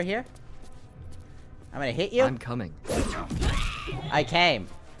coming over here. I'm gonna hit you. I'm coming. I came.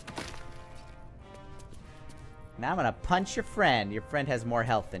 Now I'm gonna punch your friend. Your friend has more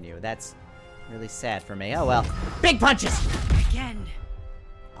health than you. That's really sad for me. Oh well. Big punches! Again.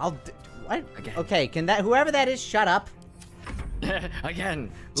 What? Again. Okay, can that whoever that is shut up?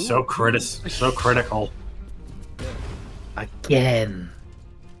 Again. Ooh. So critical. Again.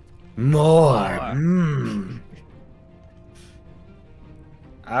 More.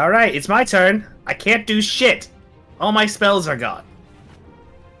 All right, it's my turn. I can't do shit. All my spells are gone.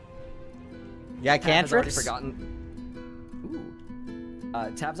 Yeah, Tab has already cantrips? forgotten.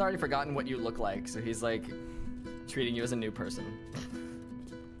 Ooh. Tab's already forgotten what you look like, so he's like treating you as a new person.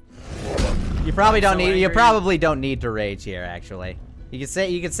 You probably don't So need. You angry. probably don't need to rage here, actually. You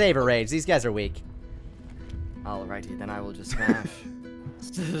can save a rage. These guys are weak. Alrighty, then I will just smash.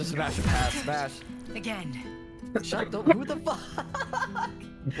 Smash a pass, smash. Again. Shut the who the fuck?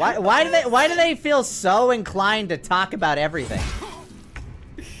 Why do they feel so inclined to talk about everything?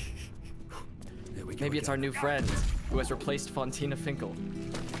 Maybe it's our new friend who has replaced Fontina Finkel.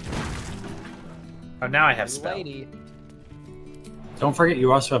 Oh, now I have spell. Lady. Don't forget,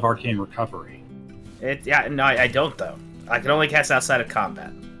 you also have arcane recovery. Yeah, no, I don't though. I can only cast outside of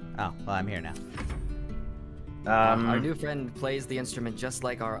combat. Oh, well, I'm here now. Our new friend plays the instrument just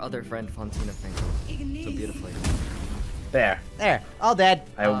like our other friend Fontina Finkel. So beautifully. There. There, all dead.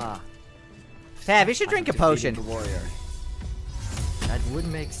 Ah, Tab, you should drink a potion. the warrior. That would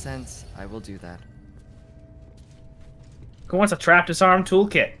make sense. I will do that. Who wants a trap disarm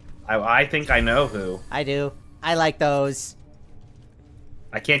toolkit? I think I know who. I do. I like those.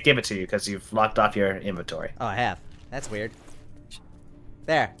 I can't give it to you because you've locked off your inventory. Oh, I have. That's weird.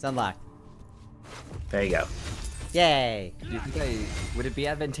 There, it's unlocked. There you go. Yay. Do you think would it be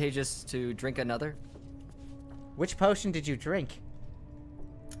advantageous to drink another? Which potion did you drink?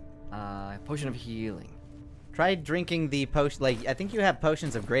 Potion of healing. Try drinking the potion. Like, I think you have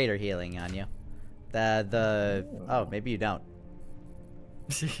potions of greater healing on you. Oh, maybe you don't.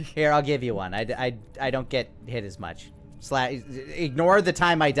 Here, I'll give you one. I don't get hit as much. Ignore the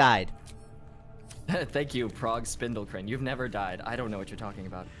time I died. Thank you, Progs Spindlecrane. You've never died. I don't know what you're talking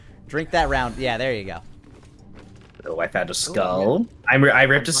about. Drink that round. Yeah, there you go. Oh, I found a skull. I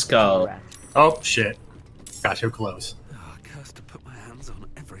ripped a skull. Oh, shit. Got too close. Oh, cursed to put my hands on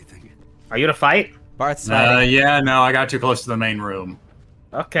everything. Are you to fight? Barth's fighting. Yeah, no, I got too close to the main room.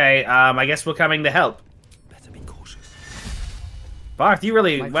 Okay, I guess we're coming to help. Better be cautious. Barth, you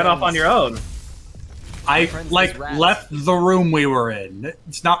really went off on your own. I, like, left the room we were in.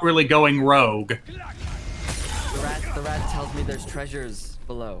 It's not really going rogue. The rat tells me there's treasures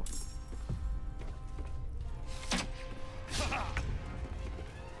below.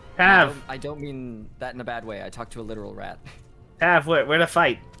 Tav, I don't mean that in a bad way. I talked to a literal rat. Tav, where to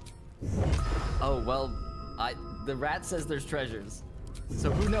fight? Oh, well, the rat says there's treasures.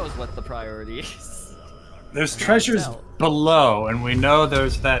 So who knows what the priority is? There's treasures below, and we know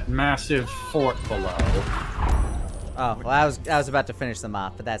there's that massive fort below. Oh, well, I was about to finish them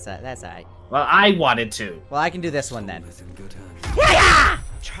off, but that's alright. Well, I wanted to. Well, I can do this one then.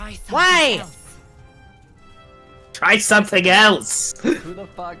 Try something Why? else. Try something else. Who the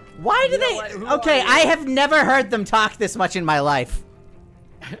fuck? Why do You know they? what? Who Okay, are you? I have never heard them talk this much in my life.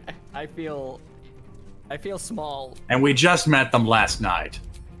 I feel small. And we just met them last night.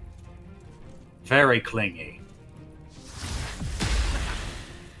 Very clingy.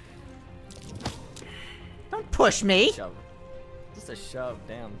 Don't push me. Shove. Just a shove,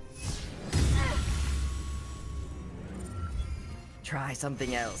 damn. Try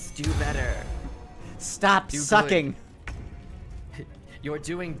something else. Do better. Stop Do sucking. You're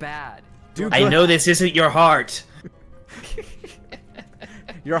doing bad. I know this isn't your heart.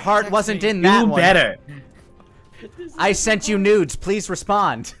 Your heart wasn't in that Do one. better. I sent you nudes. Please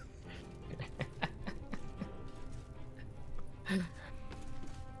respond.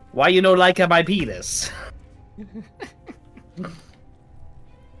 Why you no like my penis?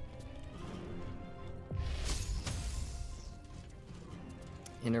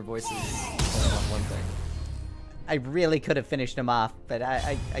 Inner voices telling off one thing. I really could have finished him off, but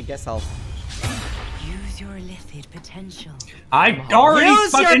I guess I'll Use your illithid potential. I already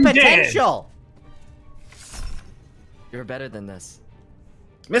use your fucking did! potential. You're better than this.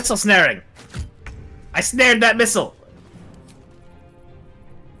 Missile snaring. I snared that missile.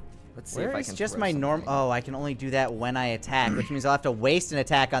 Let's see Where if I is can just throw my something. Oh, I can only do that when I attack, which means I'll have to waste an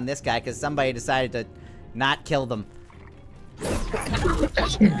attack on this guy because somebody decided to not kill them.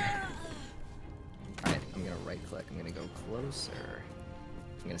 Alright, I'm gonna right click. I'm gonna go closer.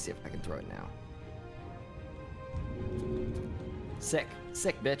 I'm gonna see if I can throw it now. Sick.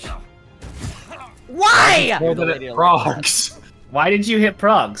 Sick, bitch. Why? Throw that at Progs. Why did you hit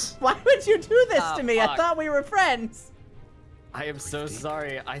Progs? Why would you do this Ah, to me? I fuck. thought we were friends. I am so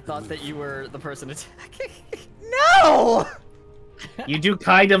sorry. I thought that you were the person attacking. No! You do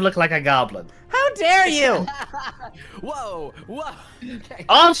kind of look like a goblin. How dare you? Whoa! Whoa! Okay.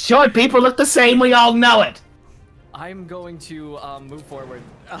 All short people look the same. We all know it. I'm going to move forward.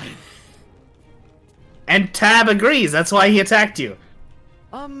 And Tab agrees. That's why he attacked you.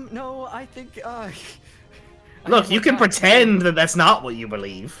 No, I think Look, you can pretend that that's not what you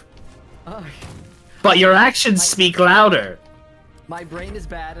believe, Uh, but your actions speak louder. my brain is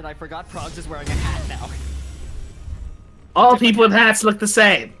bad, and I forgot Progs is wearing a hat now. All people with hats look the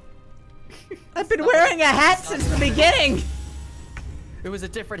same. I've been wearing a hat since the beginning. It was a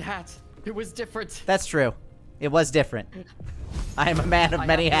different hat. It was different. That's true. It was different. I am a man of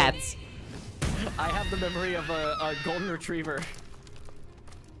many hats. I have the memory of a golden retriever.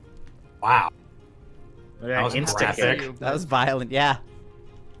 Wow. That was instant graphic. kick. That was violent, yeah.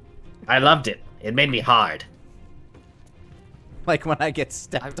 I loved it. It made me hard. Like when I get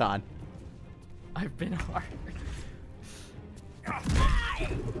stepped on. I've been hard.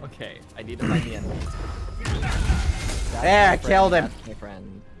 Okay, I need to find the enemy. There, I killed him. That's my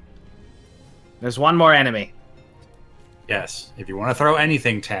friend. There's one more enemy. Yes. If you want to throw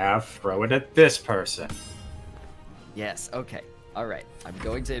anything, Tav, throw it at this person. Yes, okay. Alright, I'm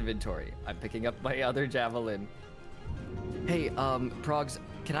going to inventory. I'm picking up my other javelin. Hey, Progs,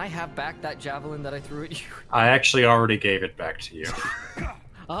 can I have back that javelin that I threw at you? I actually already gave it back to you.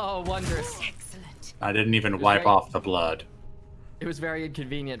 Oh, wondrous. Excellent. I didn't even wipe off the blood. It was very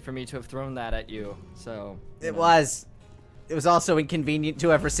inconvenient for me to have thrown that at you, so... It was. It was also inconvenient to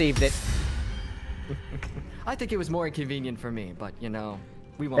have received it. I think it was more inconvenient for me, but, you know,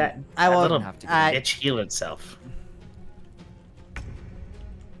 we won't... That won't little have to go. bitch heal itself.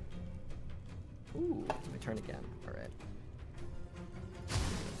 Ooh, it's my turn again. Alright.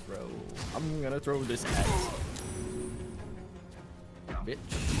 I'm gonna throw this at bitch.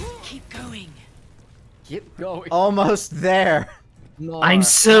 Keep going. Keep going. Almost there. More. I'm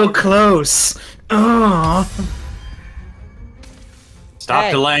so close. Oh. Stop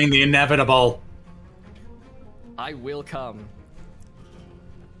Hey. delaying the inevitable. I will come.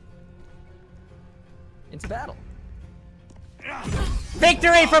 Into battle.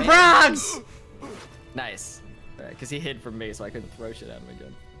 Victory for Progs! Nice. Alright, because he hid from me, so I couldn't throw shit at him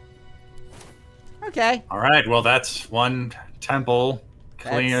again. Okay. All right, well, that's one temple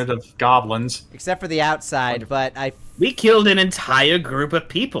cleared of goblins. Except for the outside, but We killed an entire group of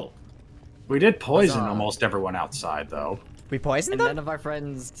people. We did poison Huzzah. almost everyone outside, though. we poisoned And them? none of our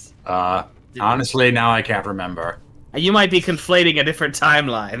friends... Honestly, now I can't remember. You might be conflating a different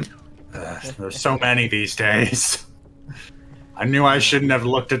timeline. There's so many these days. I knew I shouldn't have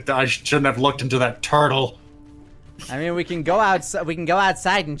looked into that turtle. I mean, we can go outside. We can go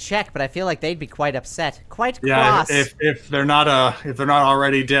outside and check, but I feel like they'd be quite upset, quite Yeah, cross. if they're not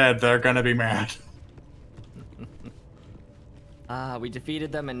already dead, they're gonna be mad. We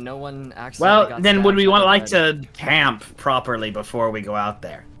defeated them and no one actually Well, then would we like to camp properly before we go out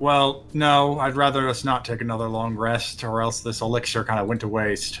there? Well, no, I'd rather us not take another long rest, or else this elixir kind of went to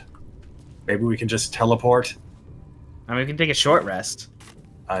waste. Maybe we can just teleport. I mean, we can take a short rest.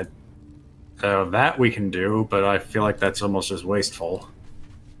 That we can do, but I feel like that's almost as wasteful.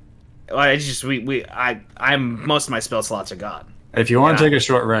 Well, it's just I'm most of my spell slots are gone. If you want to take a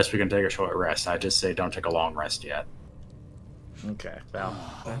short rest, we can take a short rest. I just say don't take a long rest yet. Okay, well,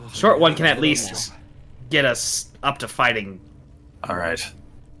 short one can at least get us up to fighting. All right.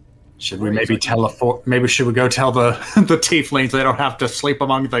 Should we maybe teleport? Maybe should we go tell the the tieflings they don't have to sleep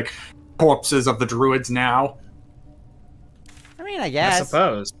among the corpses of the druids now? I mean, I guess. I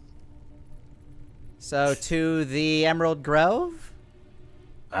suppose. So to the Emerald Grove.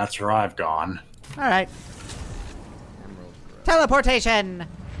 That's where I've gone. All right. Teleportation.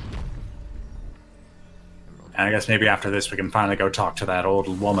 And I guess maybe after this we can finally go talk to that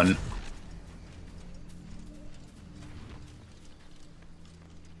old woman.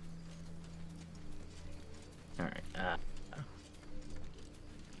 All right.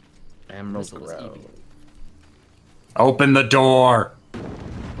 Emerald Grove. Open the door.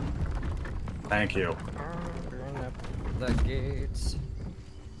 Thank you. The gates.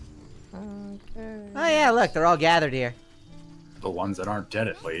 Oh yeah, look, they're all gathered here. The ones that aren't dead,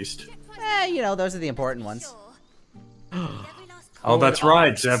 at least. You know, those are the important ones. Oh, that's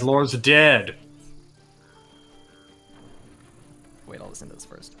right. Zevlor's dead. Wait, I'll listen to this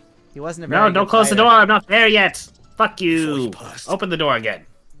first. He wasn't a very No, good don't close the fighter. door. I'm not there yet. Fuck you. Open the door again.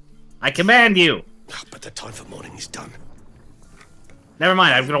 I command you. But the time for mourning is done. Never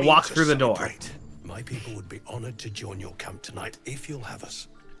mind. I'm gonna We walk to through the door. celebrate. My people would be honored to join your camp tonight if you'll have us.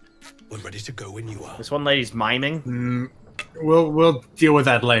 We're ready to go when you are. This one lady's miming. We'll deal with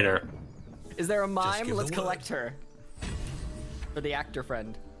that later. Is there a mime? give Let's the collect her. For the actor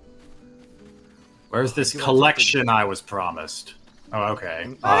friend. Where's this You want collection I was promised? Oh,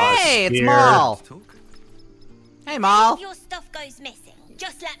 okay. Hey, it's spear. Maul. Hey, Maul. If your stuff goes missing,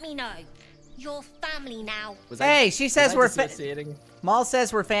 just let me know. You're family now. Hey, she says we're dissociating? Maul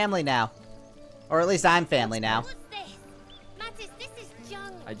says we're family now. Or at least I'm family now. What's this? Mattis, this is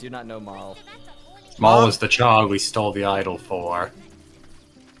junk. I do not know Maul. Maul was the child we stole the idol for.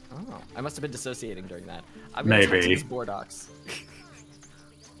 Oh, I must have been dissociating during that. I'm gonna talk to Maybe. these Bordox.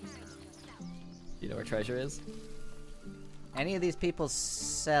 You know where treasure is? any of these people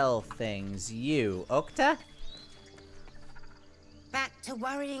sell things? You, Okta? Back to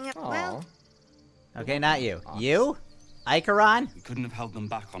worrying. Aw. Well, Okay, not you. You? Icaron? We couldn't have held them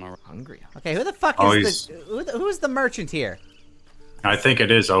back on our Hungry. Okay, who the fuck Oh, is who's the merchant here? I think it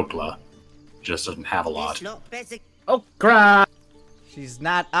is Okla. Just doesn't have a lot. this lot better. Oh, crap! She's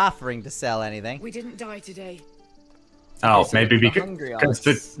not offering to sell anything. We didn't die today. Oh, so maybe the because hungry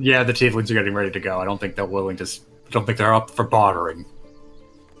the tieflings are getting ready to go. I don't think they're willing to. I don't think they're up for bartering.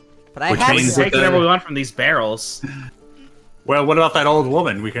 But I Which have We means can that take whatever we want from these barrels. Well, what about that old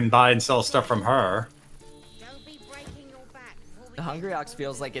woman? We can buy and sell stuff from her. Don't be breaking your back before we The hungry ox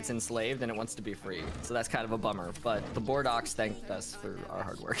feels like it's enslaved and it wants to be free, so that's kind of a bummer. But the bored ox thanked us for our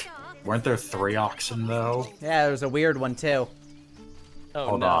hard work. Weren't there 3 oxen though? Yeah, there was a weird one too. Oh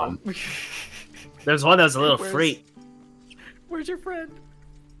Hold no. on. There's one that was a little Where's- freak. Where's your friend?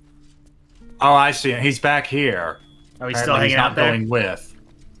 Oh, I see. He's back here. Oh, he's still Apparently hanging out not there? going with.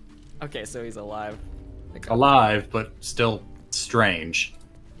 Okay, so he's alive. Like, Alive, but still strange.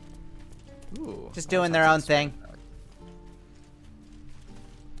 ooh, Just I doing wish their I own could thing.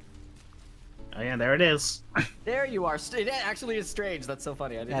 Oh yeah, there it is. There you are. It actually is strange. That's so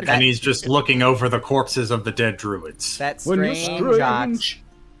funny. I didn't. Yeah, And he's just looking over the corpses of the dead druids. That When you're strange ox. strange.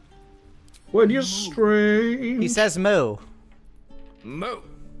 When you're strange. He says moo. Moo.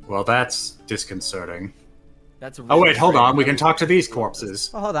 Well, that's disconcerting. That's. Oh really wait, hold strange. on. We can talk to these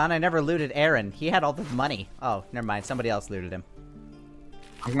corpses. Oh, hold on, I never looted Aaron. He had all the money. Oh, never mind. Somebody else looted him.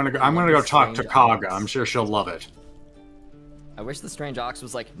 I'm gonna go talk to Strange Kaga. ox. I'm sure she'll love it. I wish the strange ox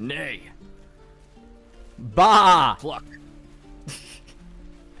was like, nay, Bah! pluck.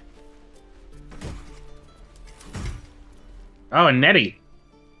 Oh, and Nettie.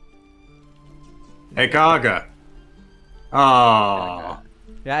 Hey, Kaga. Oh,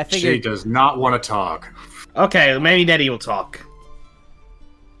 Yeah, I she figured. does not want to talk. Okay, maybe Nettie will talk.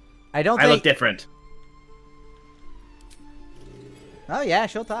 I don't I look think. different. Oh yeah,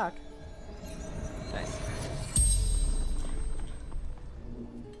 she'll talk. Nice.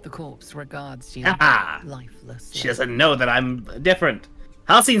 The corpse regards you Haha. lifeless. She doesn't know that I'm different.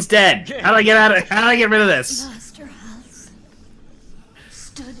 Halcyon's dead. How do I get out of? How do I get rid of this? Master Halcyon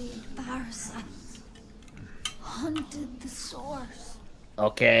studied parasites, hunted the source,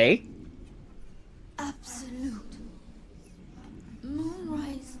 Okay. absolute.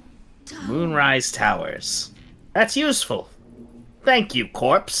 Moonrise Tower. Moonrise Towers. That's useful. Thank you,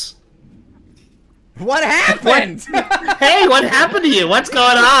 corpse. What happened? Hey, what happened to you? What's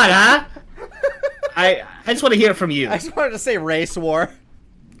going on, huh? I just want to hear from you. I just wanted to say race war.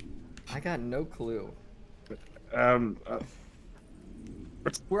 I got no clue. Um,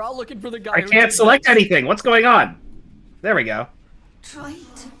 We're all looking for the guy. I who can't did select this. anything. What's going on? There we go. Tried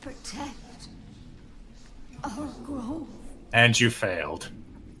to protect our grove. And you failed.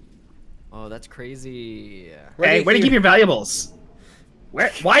 Oh, that's crazy. Hey, where do you keep your valuables? Where?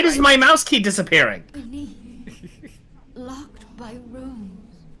 Why does my mouse keep disappearing? Beneath, locked by rooms.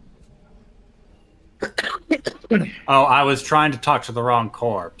 Oh, I was trying to talk to the wrong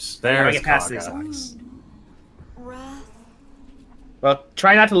corpse. How do I There's get past these Kaga. locks? Wrath. Well,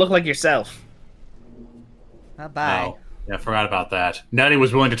 try not to look like yourself. Bye. Oh, yeah, I forgot about that. Nettie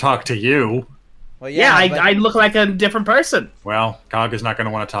was willing to talk to you. Well, Yeah, but- I look like a different person. Well, Kaga's not going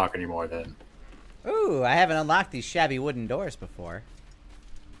to want to talk anymore then. Ooh, I haven't unlocked these shabby wooden doors before.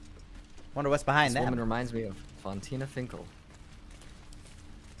 Wonder what's behind This woman them. reminds me of Fontina Finkel.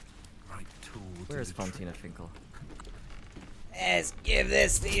 right tool. to Where is the trick. Fontina Finkel? Let's give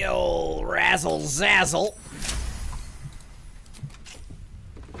this the old razzle zazzle.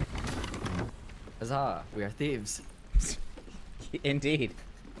 Huzzah! We are thieves. Indeed.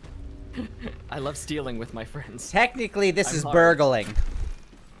 I love stealing with my friends. Technically, this I'm is hard. burgling.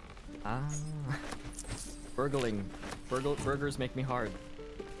 Ah, burgling. Burgers make me hard.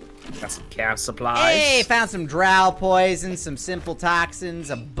 Got some camp supplies. Hey, found some drow poison, some simple toxins,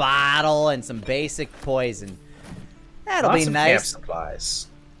 a bottle, and some basic poison. That'll Lots be of camp nice. supplies.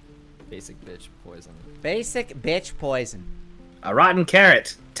 Basic bitch poison. Basic bitch poison. A rotten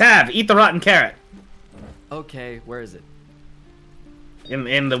carrot. Tab, eat the rotten carrot. Okay, where is it? In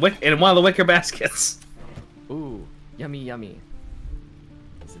one of the wicker baskets. Ooh, yummy, yummy.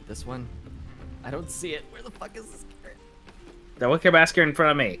 Is it this one? I don't see it. Where the fuck is this carrot? The wicker basket in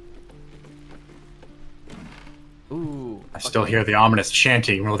front of me. Ooh. I still hear the ominous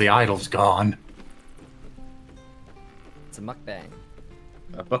chanting while the idol's gone. It's a mukbang.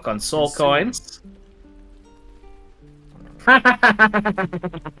 A book on soul Consumer. coins.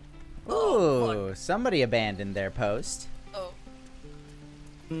 Ooh, somebody abandoned their post. Oh.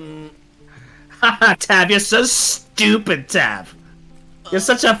 Haha, Tab, you're so stupid. stupid, Tav. You're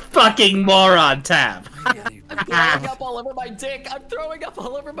such a fucking moron, Tav. I'm throwing up all over my dick. I'm throwing up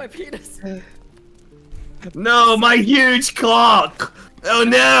all over my penis. No, my huge clock. Oh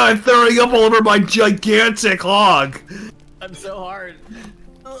no, I'm throwing up all over my gigantic hog. I'm so hard.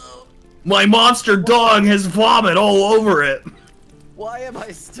 My monster dog has vomit all over it. Why am I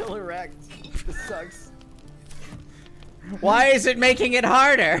still erect? This sucks. Why is it making it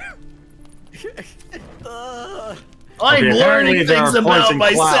harder? I'm learning things about clouds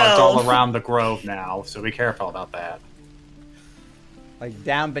myself. all around the grove now, so be careful about that. Like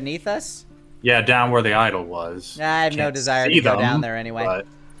down beneath us? Yeah, down where the idol was. I have no Can't desire see to go them, down there anyway. but-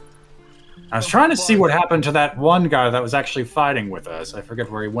 I was trying to see what happened to that one guy that was actually fighting with us. I forget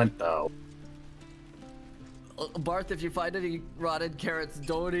where he went, though. Barth, if you find any rotted carrots,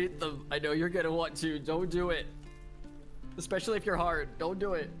 don't eat them. I know you're gonna want to. Don't do it. Especially if you're hard. Don't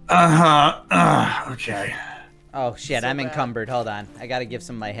do it. Okay. Oh shit, So I'm bad. encumbered. Hold on. I gotta give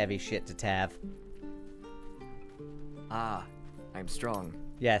some of my heavy shit to Tav. Ah, I'm strong.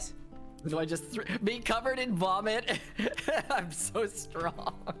 Yes. Do I just be covered in vomit? I'm so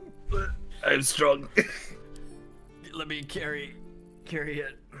strong. I'm strong. Let me carry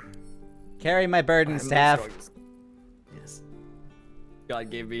it. Carry my burdens, I'm the Tav. strongest. Yes. God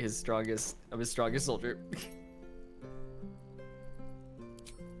gave me his strongest. I'm his strongest soldier.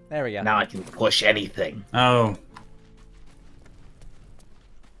 There we go. Now I can push anything. Oh.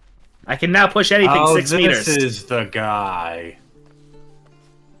 I can now push anything 6 meters. This is the guy.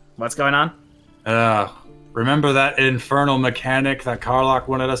 What's going on? Remember that infernal mechanic that Karlach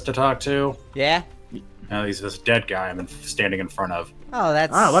wanted us to talk to? Yeah? No, he's this dead guy I'm standing in front of. Oh,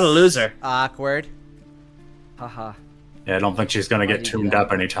 that's Ah, what a loser. awkward. Haha. Yeah, I don't think she's gonna Why get do you do tuned that?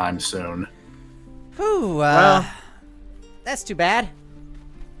 up anytime soon. Whew, Well. that's too bad.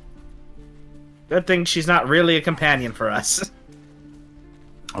 Good thing she's not really a companion for us.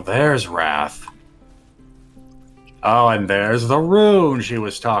 Oh, there's Wrath. Oh, and there's the rune she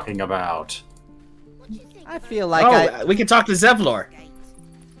was talking about. I feel like we can talk to Zevlor.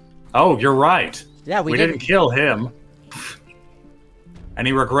 Oh, you're right. Yeah, we didn't kill him.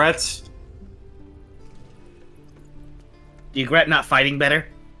 Any regrets? Do you regret not fighting better?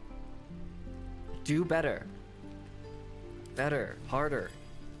 Do better. Better. Harder.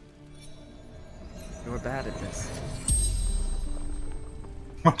 You're bad at this.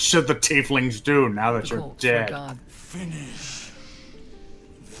 What should the tieflings do now that you're Cult for dead? God. Finish.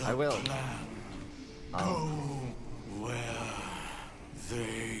 I will. Go where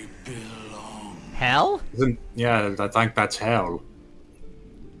they belong. Hell? Yeah, I think that's hell.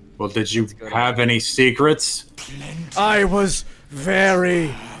 Well, did you go to have any secrets? I was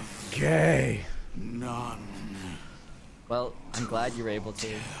very gay. None. Well, I'm glad you were able to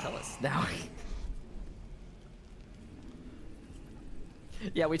tell us now.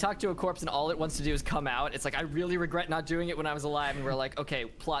 Yeah, we talked to a corpse and all it wants to do is come out. It's like, I really regret not doing it when I was alive. And we're like, okay,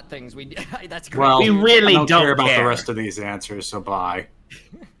 plot things. That's great. Well, We really I don't care about the care. rest of these answers, so bye.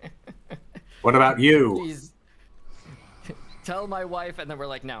 What about you? Please tell my wife, and then we're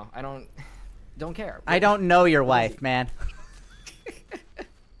like, no, I don't care. I don't know your wife, man.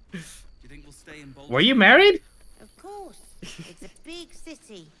 Were you married? Of course. It's a big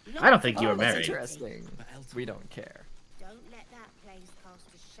city. I don't think you Oh, were that's married. interesting. We don't care. Don't let that place cast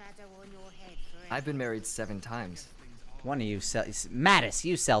a shadow on your head forever. I've been married 7 times. One of you sell... Mattis,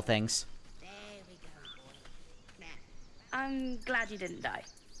 you sell things. There we go, boy. I'm glad you didn't die.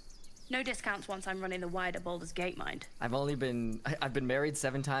 No discounts once I'm running the wider Baldur's Gate mind. I've been married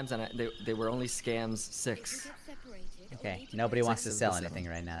 7 times, and they were only scams 6. Okay, nobody wants to sell anything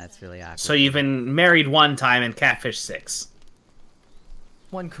right now. That's really awkward. So you've been married 1 time and catfish 6.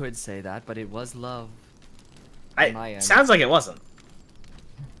 One could say that, but it was love. On my end. Sounds like it wasn't.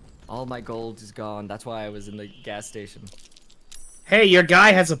 All my gold is gone. That's why I was in the gas station. Hey, your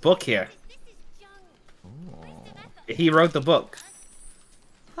guy has a book here. He wrote the book.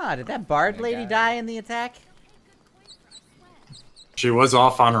 Huh, did that bard lady die in the attack? She was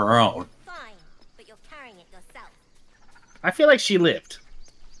off on her own. Fine, but you're carrying it yourself. I feel like she lived.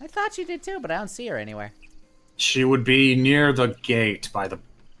 I thought she did too, but I don't see her anywhere. She would be near the gate by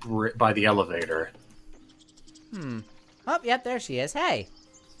the elevator. Oh, yep, there she is. Hey.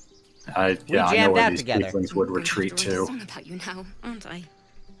 Yeah, I know jammed where out these together. tieflings would retreat I'm to. a song about you now, aren't I?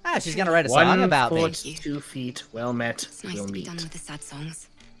 Ah, she's gonna write a song about me. 1 foot, 2 feet. Well met. It's nice We'll to be meet. done with the sad songs.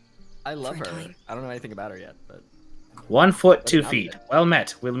 I love For a her. time. I don't know anything about her yet, but 1 foot, 2 What an feet. outfit. Well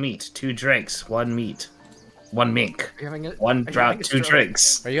met. We'll meet. 2 drinks. 1 meat. 1 mink. are you having a 1 are you having drought. a 2 stroke?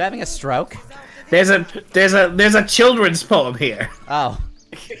 drinks. Are you having a stroke? There's a children's poem here. Oh.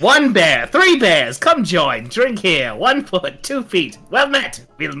 1 bear, 3 bears, come join. Drink here. 1 foot, 2 feet. Well met.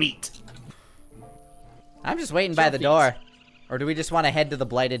 We'll meet. I'm just waiting by the door. Or do we just want to head to the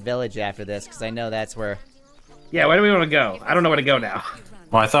Blighted Village after this? Because I know that's where... Yeah, where do we want to go? I don't know where to go now.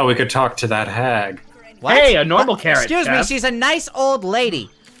 Well, I thought we could talk to that hag. What? Hey, a normal carrot. Excuse me, she's a nice old lady.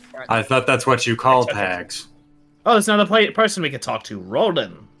 I thought that's what you called hags. Oh, there's another person we could talk to.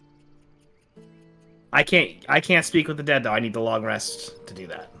 Roland. I can't speak with the dead though. I need the long rest to do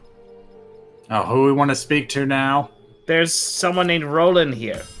that. Oh, who we want to speak to now? There's someone named Roland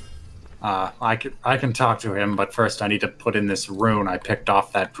here. I can talk to him, but first I need to put in this rune I picked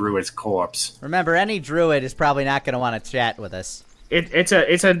off that druid's corpse. Remember, any druid is probably not going to want to chat with us. It's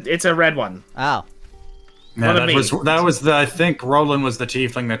a red one. Oh. Yeah, that was I think Roland was the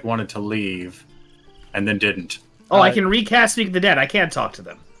tiefling that wanted to leave, and then didn't. Oh, I can recast Speak of the Dead. I can't talk to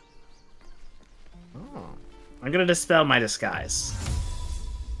them. Oh. I'm gonna dispel my disguise.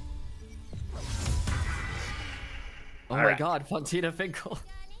 Oh my god, Fontina Finkel.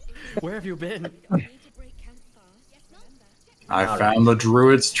 Where have you been? I found the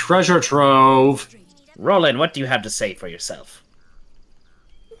druid's treasure trove. Roland, what do you have to say for yourself?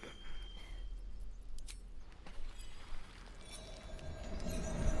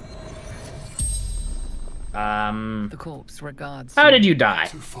 The corpse regards. How did you die?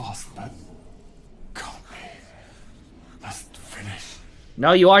 Too fast, man. Can't be. Must finish.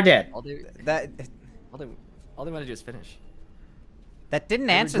 No, you are dead. All they want to do is finish. That didn't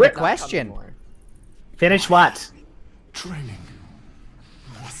answer the question. Finish what? Training.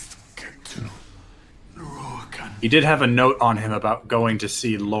 Must get to Lorokan. He did have a note on him about going to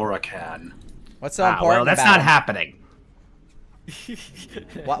see Lorokan. What's so important well, that's about not him? happening.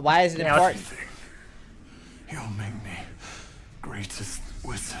 Why is it important? You'll make me greatest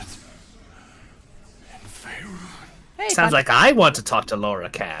wizard in Faerun. Hey, Sounds like I want to talk to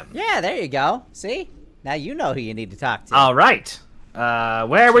Lorokan. Yeah, there you go. See? Now you know who you need to talk to. All right.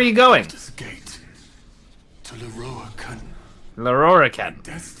 Where were you going? This gate to Lorokan. Lorokan.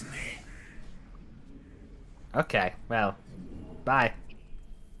 Destiny. Okay, well, bye.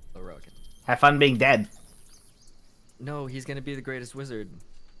 Lorokan. Have fun being dead. No, he's gonna be the greatest wizard.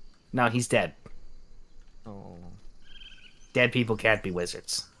 No, he's dead. Oh. Dead people can't be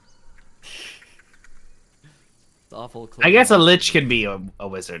wizards. It's awful. I guess a lich can be a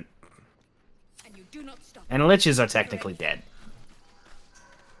wizard. And liches are technically dead.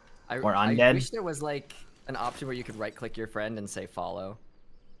 Or undead. I wish there was like an option where you could right-click your friend and say follow.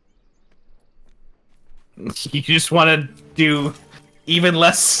 You just want to do even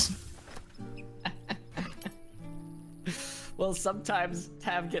less. Well, sometimes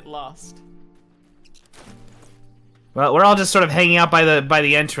tab get lost. Well, we're all just sort of hanging out by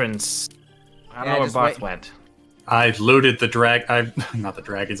the entrance. I don't know where Barth went. I looted the not the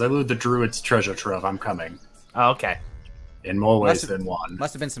dragons. I looted the druid's treasure trove. I'm coming. Oh, okay. In more ways than one.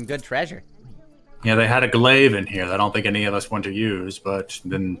 Must have been some good treasure. Yeah, they had a glaive in here that I don't think any of us want to use, but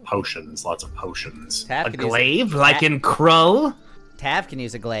then potions, lots of potions. Tav A glaive, like in Krull? Tav can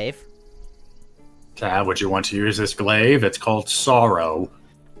use a glaive. Tav, would you want to use this glaive? It's called Sorrow.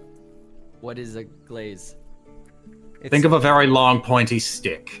 What is a glaze? Think of a very long, pointy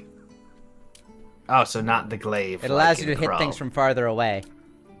stick. Oh, so not the glaive. It allows you to hit things from farther away.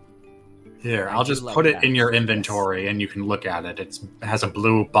 Here, I'll just put it in your inventory and you can look at it. It has a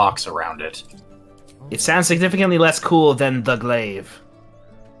blue box around it. It sounds significantly less cool than the glaive.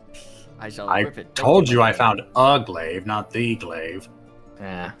 I told you I found a glaive, not the glaive.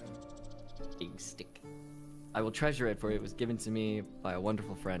 Yeah. Big stick. I will treasure it, for it was given to me by a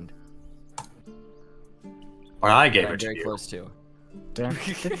wonderful friend. Well, I gave I'm it to very you. close to.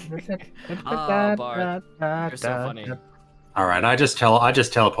 Ah, Bart. You're so funny. Alright, I just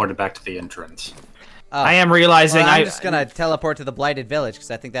teleported back to the entrance. Oh. I am realizing I'm just gonna teleport to the Blighted Village,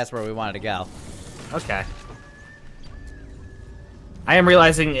 because I think that's where we wanted to go. Okay. I am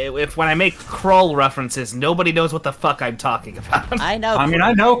realizing if when I make Krull references, nobody knows what the fuck I'm talking about. I know. I mean,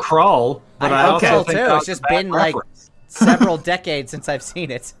 I know Krull, but I also Krull think too. It's just been like several decades since I've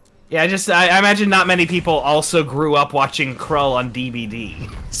seen it. Yeah, I imagine not many people also grew up watching Krull on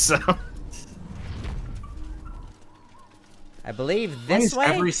DVD, so... I believe Why this is way?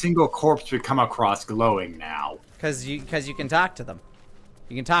 every single corpse we come across glowing now? Because you can talk to them.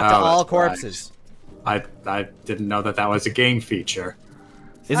 You can talk to all corpses. Right. I didn't know that was a game feature.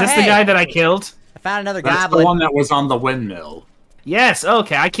 Is this the guy that I killed? I found another That's goblin. the one that was on the windmill. Yes,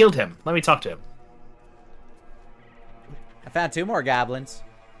 okay, I killed him. Let me talk to him. I found 2 more goblins.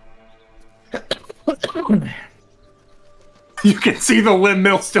 You can see the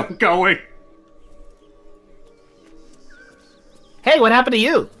windmill still going. Hey, what happened to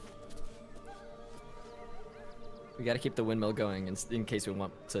you? We gotta keep the windmill going in case we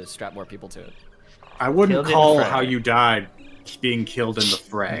want to strap more people to it. I wouldn't Killed in call the fray. how you died being killed in the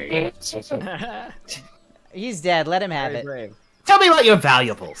fray. He's dead. Let him have Very it. brave. Tell me about your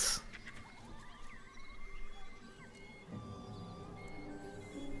valuables.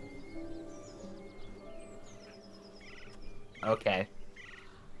 Okay.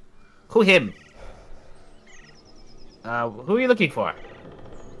 Who him? Who are you looking for?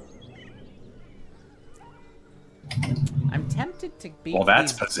 I'm tempted to beat Well,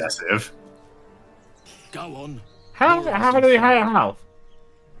 that's these... possessive. Go on. How?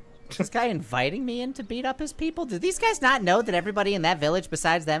 This guy inviting me in to beat up his people? Do these guys not know that everybody in that village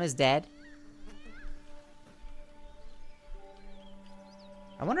besides them is dead?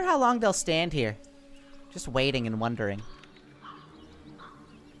 I wonder how long they'll stand here. Just waiting and wondering.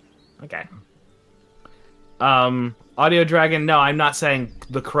 Okay. Audio Dragon, no, I'm not saying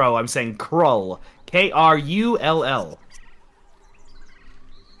the crow, I'm saying Krull. Krull.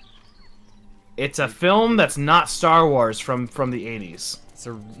 It's a film that's not Star Wars from the 80s.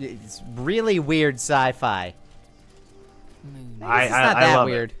 It's really weird sci-fi. It's not I that love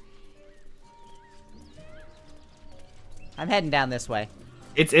weird. it. I'm heading down this way.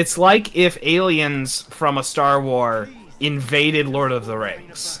 It's like if aliens from a Star War invaded Lord of the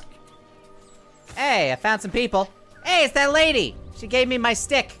Rings. Hey, I found some people. Hey, it's that lady. She gave me my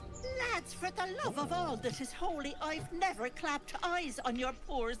stick. Lads, for the love of all that is holy, I've never clapped eyes on your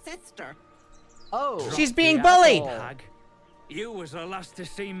poor sister. Oh, she's being bullied. Hag. You was the last to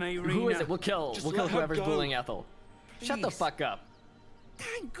see me, Rena. Who is it? We'll kill Just we'll kill let her whoever's go. bullying Ethel. Shut the fuck up.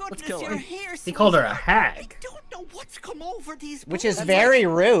 Thank Let's goodness kill you're her. here. He called her a sweetheart. hag. I don't know what's come over these. Which is boys. very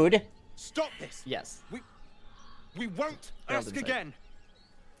rude. Stop this. Yes. We won't Well ask done, again.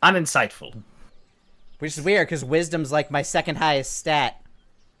 Uninsightful. Which is weird, because wisdom's like my second highest stat.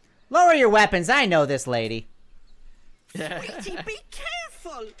 Lower your weapons. I know this lady. Sweetie, be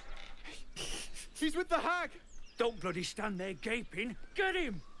careful. He's with the hag. Don't bloody stand there gaping. Get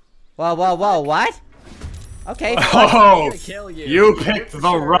him. Whoa, whoa, whoa, what? Okay, Oh, gonna kill you. you picked the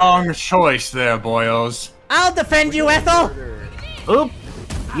wrong choice there, boyos. I'll defend you, Ethel! Oop!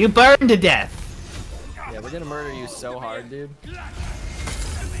 You burned to death. Yeah, we're gonna murder you so hard, dude.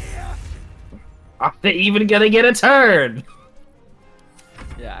 Are they even gonna get a turn?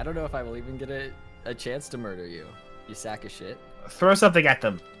 Yeah, I don't know if I will even get a chance to murder you. You sack of shit. Throw something at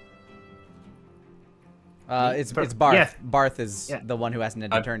them. It's Barth. Yeah. Barth is Yeah. the one who hasn't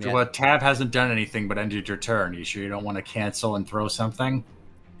ended turn yet. Well, Tab hasn't done anything but ended your turn. You sure you don't want to cancel and throw something?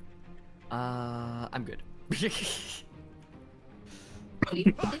 I'm good.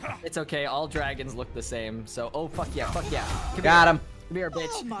 It's okay, all dragons look the same, so oh fuck yeah, fuck yeah. Got him. Come here, bitch.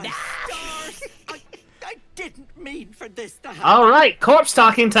 Oh my stars! I didn't mean for this to happen. All right, corpse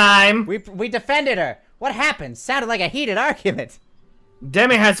talking time. We defended her. What happened? Sounded like a heated argument.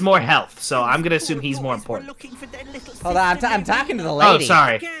 Demi has more health, so I'm gonna assume he's more important. Hold on, I'm talking to the Oh, lady.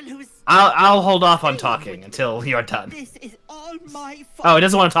 sorry. I'll hold off on talking until you're done. This is all my fault. Oh, he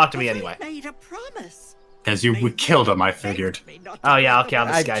doesn't want to talk to me But I anyway. made a promise. Because you killed him, I figured. Oh yeah, okay, I'll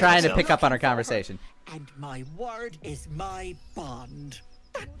I'm disguise trying myself. to pick up on our conversation. And my word is my bond.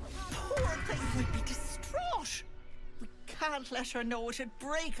 That poor thing would be distraught. We can't let her know. It'd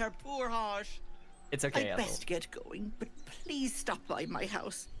break her poor heart. It's okay, I'd Ethel. best get going, but please stop by my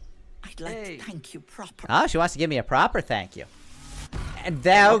house. I'd like to thank you properly. Oh, she wants to give me a proper thank you. And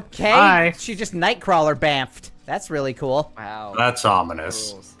okay, Bye. she just Nightcrawler bamfed. That's really cool. Wow. That's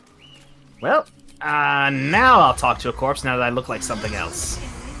ominous. Rules. Well, now I'll talk to a corpse now that I look like something else.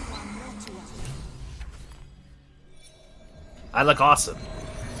 I look awesome.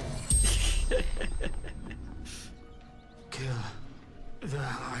 Kill the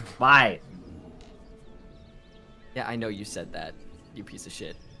hag. Bye. Yeah, I know you said that, you piece of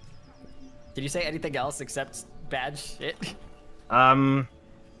shit. Did you say anything else except bad shit? How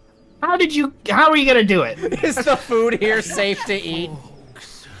are you gonna do it? Is the food here safe to eat?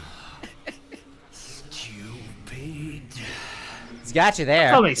 Stupid. It's got you there.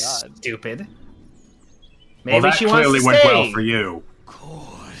 Tell me stupid. Maybe Well, that she wants clearly to went stay. well for you.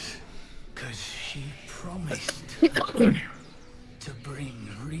 Cause she promised to bring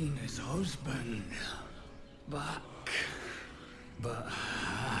Rena's husband back. But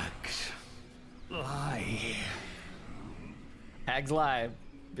hags lie. Hags lie.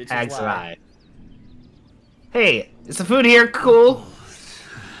 Bitches Hags lie. lie. Hey, is the food here cool?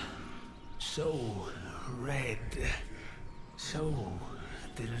 So red. So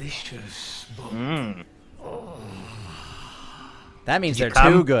delicious. But Mmm. That means Did they're you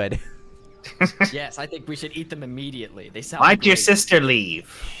too come? good. Yes, I think we should eat them immediately. They sound Why'd your great. sister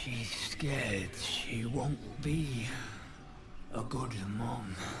leave? She's scared she won't be a good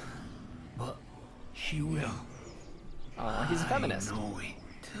mom. But she will. Oh, he's a feminist. I know it.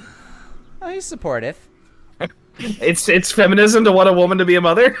 Oh, he's supportive. It's feminism to want a woman to be a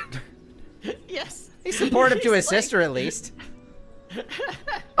mother? Yes. He's supportive to his sister, at least.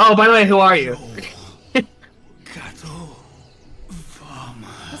 Oh, by the way, who are you? Cattle farmer.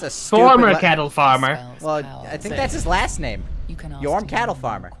 That's a stupid Former cattle farmer. Well, I think that's his last name. You can ask Yorm me Cattle more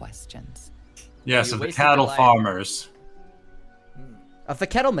Farmer. questions. Yes, You of the wasted cattle your life. farmers. Of the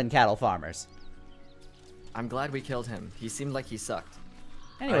Kettleman cattle farmers. I'm glad we killed him. He seemed like he sucked.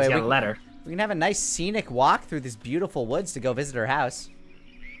 Anyway, He's got a letter. we can have a nice scenic walk through this beautiful woods to go visit her house.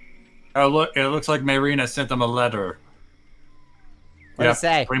 Oh, look! It looks like Marina sent them a letter. What did it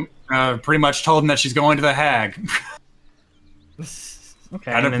say? Pretty much told them that she's going to the hag.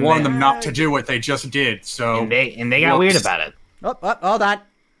 Okay. And have warned them not to do what they just did. So And they got weird about it. Oh, hold on.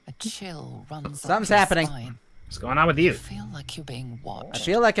 A chill runs Something's up your happening. spine. What's going on with you? You feel like you're being I watched.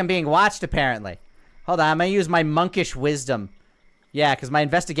 feel like I'm being watched, apparently. Hold on, I'm gonna use my monkish wisdom. Yeah, because my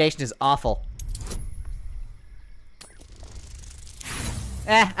investigation is awful.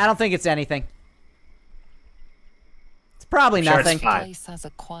 I don't think it's anything. It's probably Sure, it's nothing. fine. The place has a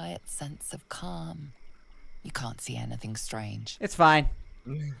quiet sense of calm. You can't see anything strange. It's fine.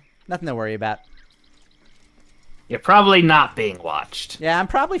 Nothing to worry about. You're probably not being watched. Yeah, I'm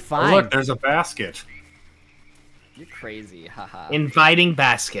probably Oh, fine. look, there's a basket. You're crazy, haha. Inviting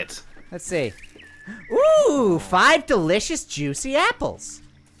basket. Let's see. Ooh, 5 delicious, juicy apples.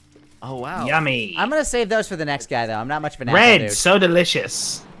 Oh wow. Yummy. I'm gonna save those for the next guy, though. I'm not much of an apple Red, dude. so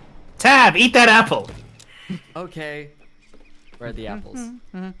delicious. Tab, eat that apple. Okay. Where are the apples?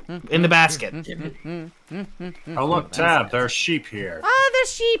 In the basket. Oh, look, Tab, there's sheep here. Ah,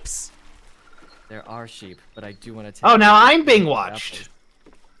 there's sheeps. There are sheep, but I do want to take. Oh, now the I'm being apples. watched.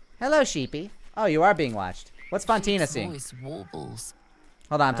 Hello, sheepy. Oh, you are being watched. What's Fontina Sheep's seeing? voice warbles.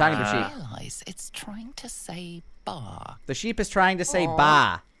 Hold on, I'm talking to I sheep. realize it's trying to say bar. The sheep is trying to say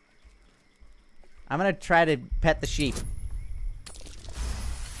ba. I'm gonna try to pet the sheep.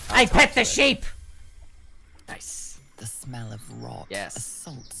 I pet the sheep! Nice. The smell of rot Yes.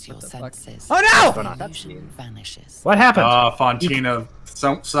 assaults your What the fuck? senses. Oh no! Going on? The illusion vanishes. What happened? Fontina,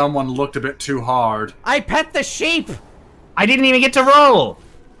 someone looked a bit too hard. I pet the sheep! I didn't even get to roll.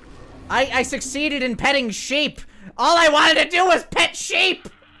 I succeeded in petting sheep! All I wanted to do was pet sheep!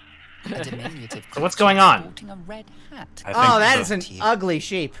 A diminutive So what's going on? sporting a red hat. I Oh, that the, is an ugly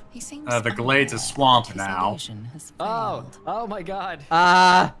sheep. He seems the glade's a unaware swamp that his now. illusion has Oh, failed. oh my god.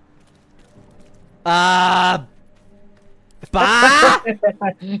 Ba?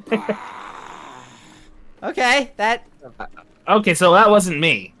 Okay, that... Okay, so that wasn't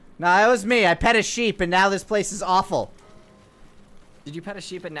me. No, it was me. I pet a sheep and now this place is awful. Did you pet a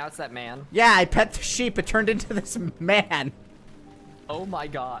sheep and now it's that man? Yeah, I pet the sheep. It turned into this man. Oh my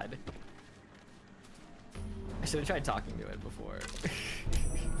god. I should have tried talking to it before.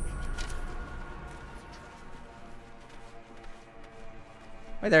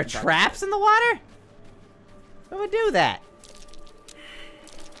 Wait, there are traps in the water? Who would do that?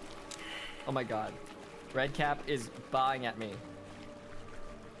 Oh my god. Redcap is buying at me.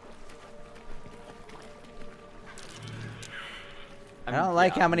 I don't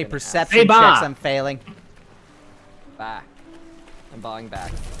like how many I'm gonna perception Hey, Ba! checks I'm failing. Back. I'm buying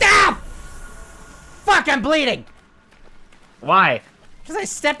back. Ah! Fuck, I'm bleeding! Why? Because I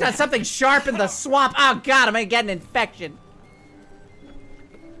stepped on something sharp in the swamp. Oh god, I'm gonna get an infection.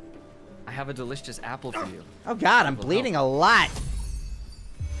 I have a delicious apple for you. Oh god, I'm bleeding a lot.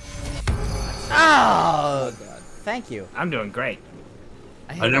 Oh, thank you. I'm doing great.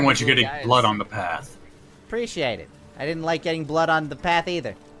 I didn't want you getting blood on the path. Appreciate it. I didn't like getting blood on the path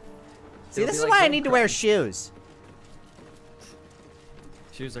either. See, It'll this be is like why I bone need to wear crunch. shoes.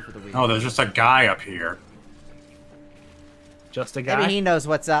 Shoes are for the weak. Oh, there's just a guy up here. Just a guy. Maybe he knows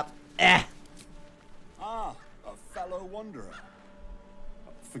what's up. Eh. Ah, a fellow wanderer.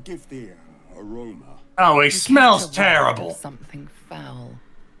 Forgive the aroma. Oh, he smells Catch a whiff of terrible. Something foul,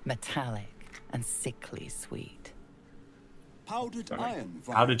 metallic, and sickly sweet. Powdered iron.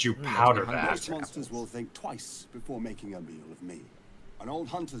 How did you powder that? Most monsters will think twice before making a meal of me. An old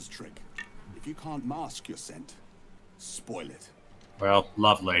hunter's trick. If you can't mask your scent, spoil it. Well,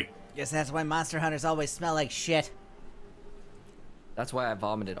 lovely. Guess that's why monster hunters always smell like shit. That's why I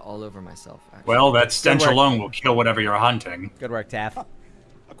vomited all over myself. Actually. Well, that stench work. alone will kill whatever you're hunting. Good work, Taff. A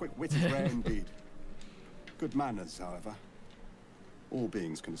quick wit is rare indeed. Good manners, however. All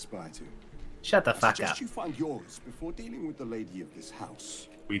beings can aspire to. Shut the I fuck suggest up. you find yours before dealing with the lady of this house.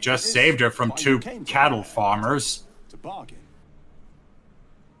 We just saved her from 2 cattle farmers. To bargain.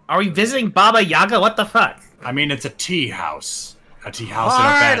 Are we visiting Baba Yaga? What the fuck? I mean, it's a tea house. A tea house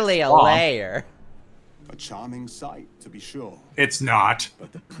Hardly in a a bad swamp. lair. A charming sight, to be sure. It's not.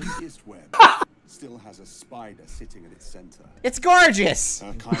 But the prettiest web still has a spider sitting at its center. It's gorgeous.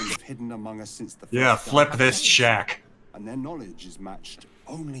 Her kind of hidden among us since the Yeah, first flip dawn. this shack. And their knowledge is matched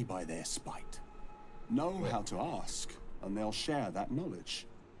only by their spite. Know how to ask, and they'll share that knowledge.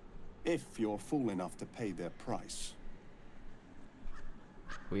 If you're fool enough to pay their price.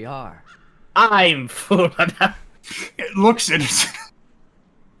 We are. I'm fool enough. It looks innocent.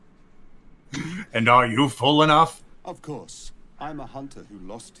 And are you full enough? Of course. I'm a hunter who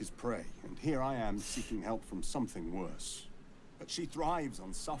lost his prey, and here I am seeking help from something worse. But she thrives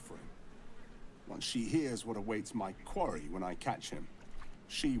on suffering. Once she hears what awaits my quarry when I catch him,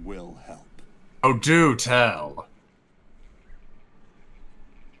 she will help. Oh, do tell.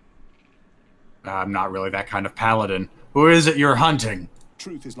 I'm not really that kind of paladin. Who is it you're hunting?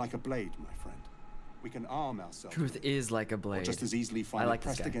 Truth is like a blade, my friend. We can arm ourselves. Truth is like a Or blade. just as easily find like it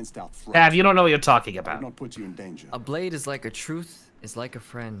this pressed guy. against our throat. Tav, you don't know what you're talking I would about. not put you in danger. A blade is like a truth, is like a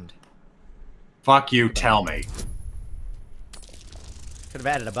friend. Fuck you, tell me. Could have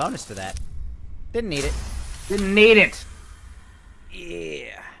added a bonus to that. Didn't need it. Didn't need it.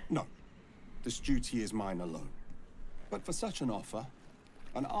 Yeah. No. This duty is mine alone. But for such an offer,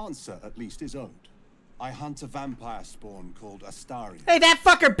 an answer at least is owed. I hunt a vampire spawn called Astarion. Hey, that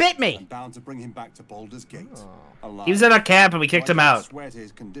fucker bit me! I'm bound to bring him back to Baldur's Gate. Alive. He was in our camp and we kicked him I out. swear to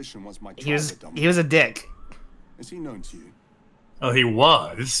his condition once my He was tribe had done he was a dick. Is he known to you? Oh, he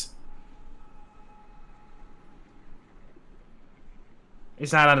was?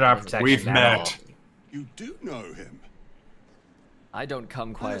 He's not under our protection. We've at met. all. You do know him. I don't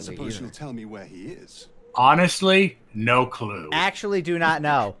come I quietly suppose either. you'll tell me where he is. Honestly, no clue. Actually do not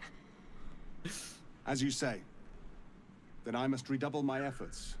know. As you say. Then I must redouble my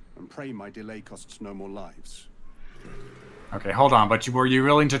efforts and pray my delay costs no more lives. Okay, hold on, but were you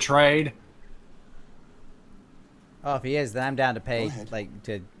willing to trade? Oh, if he is, then I'm down to Go pay, ahead. like,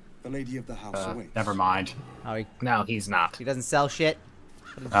 to... The lady of the house awaits. Never mind. Oh, No, he's not. he doesn't sell shit?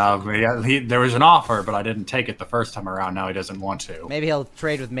 Yeah, there was an offer, but I didn't take it the first time around. Now he doesn't want to. Maybe he'll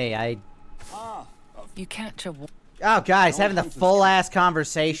trade with me. You catch a Oh, God, he's having the full-ass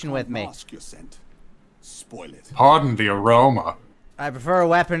conversation with me. Mask your scent. Spoil it. Pardon the aroma. I prefer a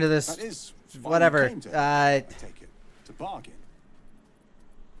weapon to this... That is why you Whatever. came to her, I take it. To bargain.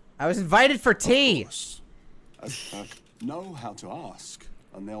 I was invited for tea! Know how to ask,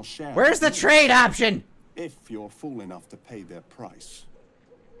 and they'll share. Where's the trade option? If you're fool enough to pay their price.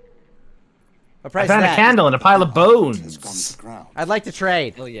 What I price found is a that? candle and a pile of Has gone bones. to ground. I'd like to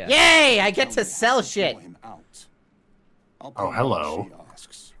trade. Oh, yeah. Yay! I get to sell shit. Draw him out. I'll Oh, pay hello. what she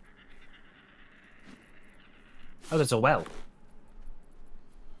asks. Oh, there's a well.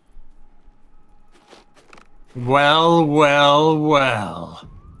 Well, well, well.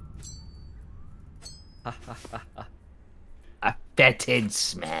 A fetid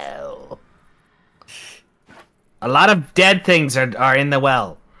smell. A lot of dead things are in the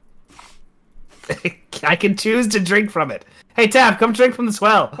well. I can choose to drink from it. Hey, Tav, come drink from this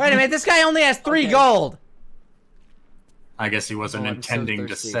well. Wait a minute, this guy only has 3 gold! I guess he wasn't Oh, I'm so intending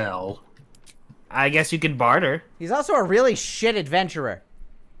to thirsty. sell. I guess you can barter. He's also a really shit adventurer.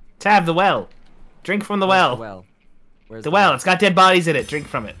 Tav, the well. Drink from the Where's well. the well? Where's The well. It's got dead bodies in it. Drink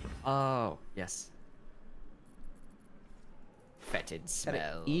from it. Oh, yes. Fetid Gotta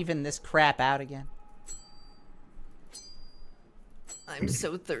smell. even this crap out again. I'm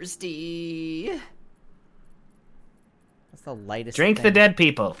so thirsty. That's the lightest Drink thing. the dead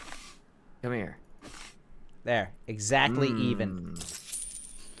people. Come here. There, exactly even.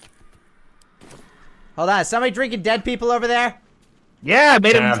 Hold on, is somebody drinking dead people over there? Yeah, it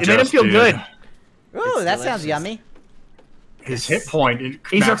made him. Tav It made him just feel did. good. Ooh, It's that sounds delicious. yummy. His hit point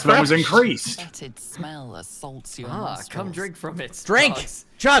He's maximum was refreshed. increased. fetid smell assaults your Ah, nostrils. come drink from it. Drink! Progs.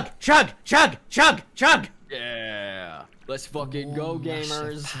 Chug! Chug! Chug! Chug! Chug! Yeah. Let's fucking go, Warm rush of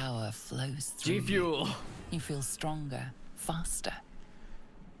gamers. power flows through G you. Fuel. You feel stronger, faster,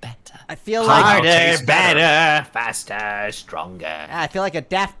 better. I feel like Harder, tastes better. better, faster, stronger. I feel like a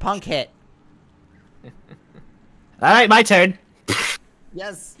Daft Punk hit. All right, my turn.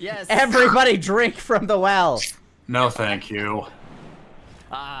 Yes, yes. Everybody drink from the well. No, thank you.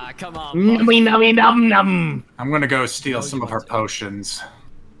 Ah, come on. Nummy, nummy, num, num. I'm gonna go steal some of her potions.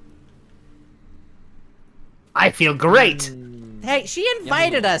 I feel great. Hey, she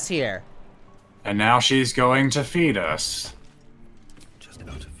invited us here. And now she's going to feed us. Just out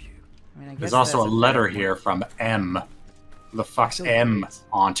of view. I mean, I guess There's also a that's letter here from M. The fuck's M,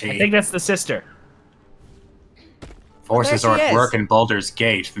 Auntie? I think that's the sister. Forces There are she at is. work in Baldur's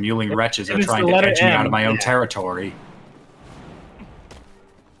Gate. The mewling wretches are it's trying the to letter edge me out M, of my own yeah. territory.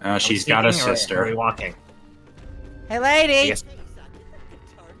 She's got a sister. Are we walking? Hey, lady! Yes.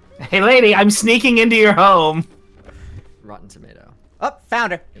 Hey, lady, I'm sneaking into your home. Rotten tomato. Oh,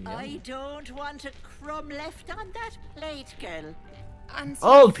 found her. I don't want a crumb left on that plate, girl.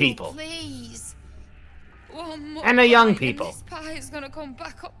 Old people. Please. One more And the young bite people. This pie is gonna come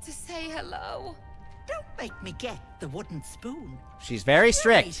back up to say hello. Don't make me get the wooden spoon. She's very You're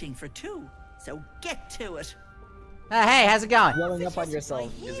strict. waiting for two, so get to it. Hey, how's it going? Yelling up on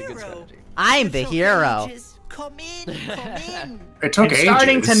yourself is a good strategy. I'm the hero. Ages. Come in, come in. It took I'm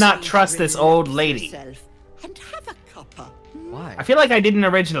starting ages. to not trust this old lady. Yourself and have a cuppa. Why? I feel like I didn't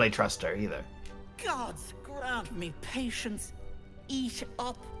originally trust her either. Gods grant me patience. Eat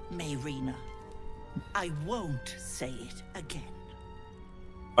up, Mayrina. I won't say it again.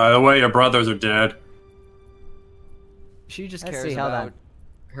 By the way, your brothers are dead. She just Let's cares see, hold about on.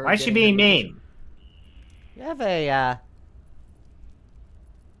 her. Why is she getting being her- mean? You have a,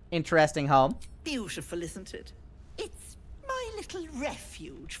 interesting home. Beautiful, isn't it? It's my little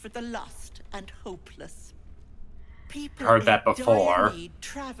refuge for the lost and hopeless. People Heard that in before. dire need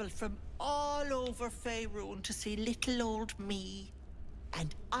travel from all over Faerun to see little old me,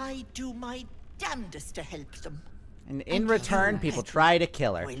 and I do my damnedest to help them. And in return, people try to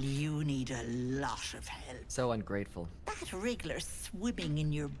kill her. Well, you need a lot of help. So ungrateful. That wriggler swimming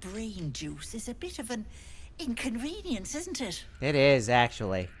in your brain juice is a bit of an inconvenience, isn't it? It is,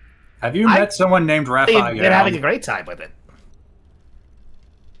 actually. Have you met someone named Raphael? They're having a great time with it.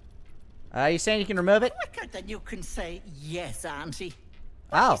 You saying you can remove it? Quicker than you can say yes, Auntie.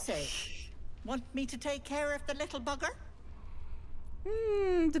 Oh. What do you say? Want me to take care of the little bugger?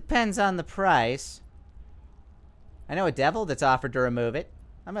 Depends on the price. I know a devil that's offered to remove it.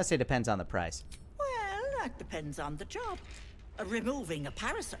 I'm gonna say depends on the price. Well, that depends on the job. Removing a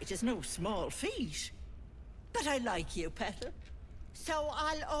parasite is no small feat. But I like you, Petal. So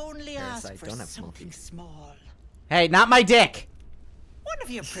I'll only Parasite ask for don't have small something small. Hey, not my dick! One of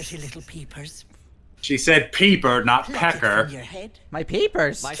your pretty little peepers. She said peeper, not Pluck it pecker. from your head. My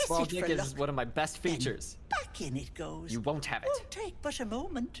peepers! My Kiss small it dick for is luck. one of my best features. Back in it goes. You won't have it. Won't take but a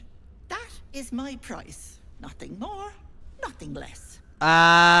moment. That is my price. Nothing more, nothing less.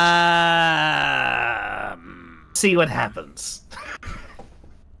 See what happens.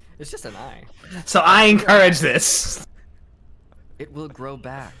 It's just an eye. So I encourage this. It will grow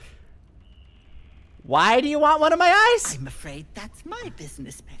back. Why do you want one of my eyes? I'm afraid that's my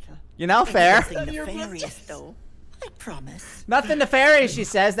business, Petal. You know, fair. Nothing nefarious, though. I promise. Nothing nefarious, she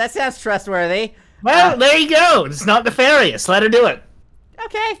says. That sounds trustworthy. Well, there you go. It's not nefarious. Let her do it.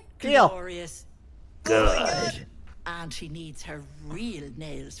 Okay, deal. Glorious. Good. And she needs her real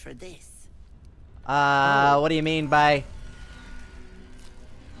nails for this. What do you mean by...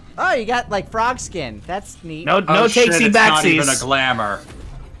 Oh, you got, like, frog skin. That's neat. No, no shit, takesy it's not even a backsies. glamour.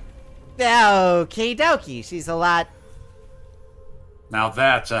 Okie dokie. She's a lot... Now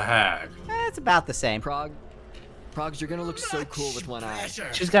that's a hag. It's about the same. Progs, you're gonna look so cool with one eye.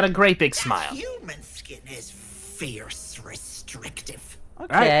 She's got a great big smile. Human skin is fierce restrictive.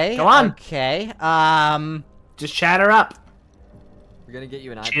 Okay, Alright, go on. Okay, Just chat her up. We're gonna get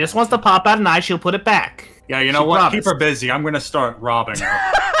you an eye. She just wants to pop out an eye. She'll put it back. Yeah, you know She what? promised. Keep her busy. I'm gonna start robbing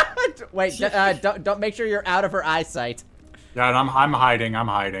her. Wait, don't make sure you're out of her eyesight. Yeah, I'm hiding. I'm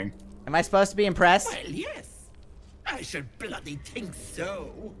hiding. Am I supposed to be impressed? Well, yes. I should bloody think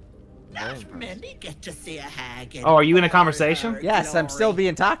so. Not many get to see a hag in Oh, are you in a all conversation? her Yes, I'm still glory.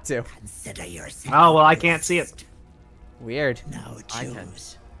 being talked to. Consider yourself Oh, well, I can't see it. Weird. Now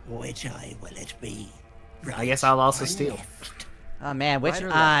choose. Which eye will it be? I guess I'll also or steal. left? Oh man, which Right or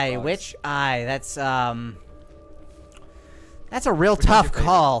left, eye? Progs? Which eye? That's a real tough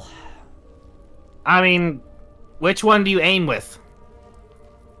call. I mean, which one do you aim with?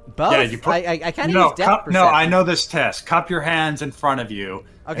 Both. Yeah, you I kind of no, use depth no, I perception. know this test. Cup your hands in front of you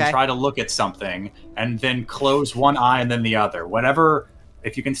Okay. and try to look at something, and then close one eye and then the other. Whatever,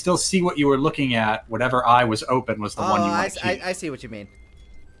 if you can still see what you were looking at, whatever eye was open was the one you want to keep. I see what you mean.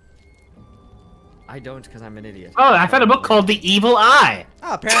 I don't, because I'm an idiot. Oh, I found a book called The Evil Eye.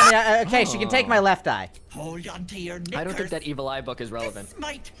 Oh, apparently, okay, she can take my left eye. Hold on to your knickers. I don't think that evil eye book is relevant. This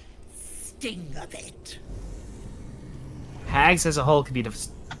might sting a bit. Hags as a whole can be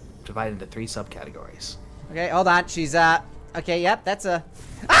divided into 3 subcategories. Okay, hold on. She's okay, yep, that's a.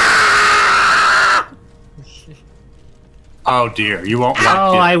 Oh dear, you won't like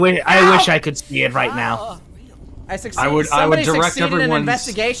Oh, it. I wish I could see it right now. I succeeded. I would Somebody direct succeeded in an everyone's-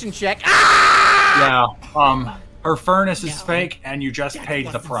 investigation check. Yeah. Her furnace is No, fake, and you just that paid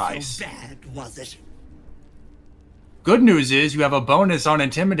the wasn't price. So bad, was it? Good news is you have a bonus on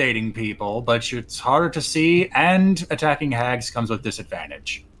intimidating people, but it's harder to see, and attacking hags comes with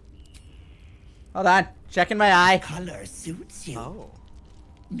disadvantage. Hold on. Checking my eye. Color suits you. Oh.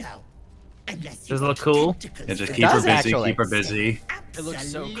 No. Unless Does it look cool? Yeah, just It keep her does, busy, actually. keep her busy. It looks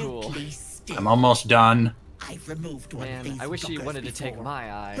so cool. Absolutely still. I'm almost done. I've removed one of Man, these I wish he buggers wanted to take before,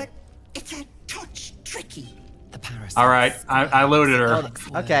 my eye. But it's a touch tricky. The parasite. Alright, I looted her.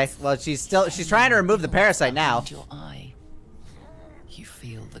 Okay, well she's trying to remove the parasite now. Your eye. You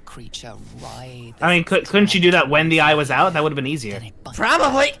feel the creature writhe. I mean, couldn't you do that when the eye was out? That would have been easier.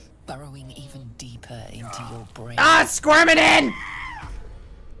 Probably. Burrowing even deeper into your brain. Ah, it's squirming in!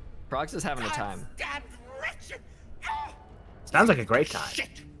 Progs is having a time. Sounds like a great time.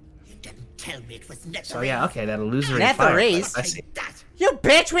 You didn't tell me it was Netherese. So yeah, okay, that illusory fire. Netherese? I see. You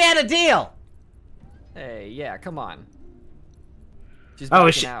bitch, we had a deal! Hey, yeah, come on. She's Oh,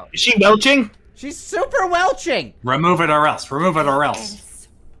 backing out. is she welching? She's super welching! Remove it or else. Remove it or else.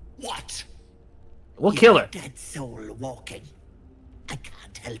 What? We'll kill her. Dead soul walking. I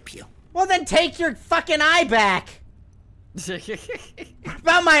can't help you. Well then take your fucking eye back!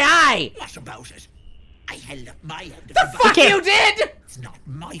 About my eye! What about it? I held up my end of The fuck can't- you did?! It's not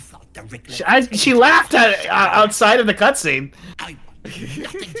my fault the Ricklet. She laughed at outside of the cutscene. I want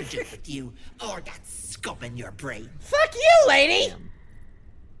nothing to do with you or that scum in your brain. Fuck you, lady!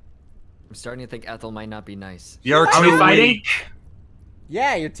 I'm starting to think Ethel might not be nice. You're Are we too fighting? weak.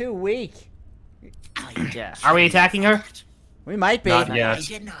 Yeah, you're too weak. Yeah. Are we attacking her? We might be. Not yet. I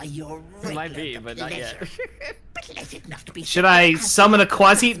deny your It might be, but not yet. But let it not be Should I summon a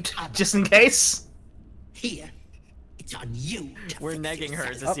quasi just in case? Here, it's on you. We're negging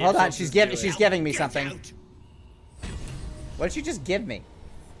her to Oh, see hold if on, she'll she's just do she's it. giving me something. What did you just give me?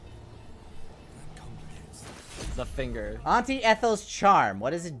 The finger. Auntie Ethel's charm.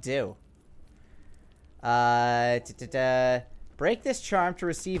 What does it do? Break this charm to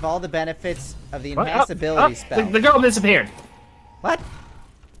receive all the benefits of the invincibility spell. The girl disappeared. What?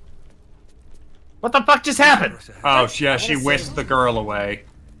 What the fuck just happened? Oh, yeah, she whisked the girl away.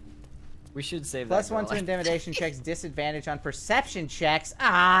 We should save Plus that one girl. to intimidation checks, disadvantage on perception checks.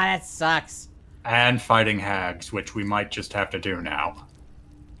 Ah, that sucks. And fighting hags, which we might just have to do now.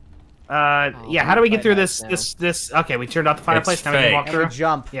 Yeah, how do we get through this, now. this, okay, we turned off the fireplace, now we can fake. walk And we through?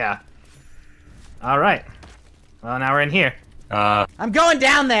 jump. Yeah. Alright. Well, now we're in here. I'm going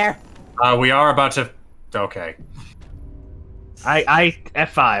down there. We are about to... Okay. I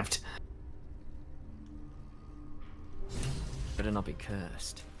F5'd. Better not be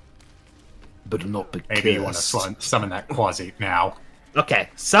cursed. Better not be Maybe you want to summon that quasi now. Okay,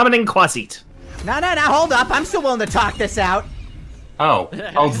 summoning Quasit. No, hold up. I'm still willing to talk this out. Oh.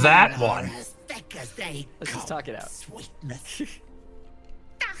 Oh, that one. As thick as they Let's just talk it out. Sweetness.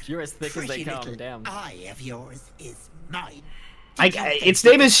 You're as thick as they Pretty come, little damn. eye of yours is mine. Its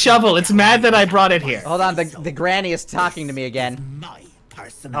name is Shovel. It's mad that I brought it here. Hold on, the granny is talking to me again. My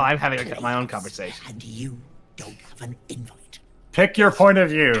personal Oh, I'm having my own conversation. and you don't have an invite. Pick your point of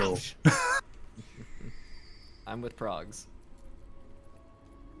view. I'm with Progs.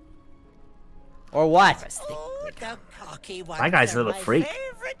 Or what? Oh, the cocky ones My guy's a are little my freak.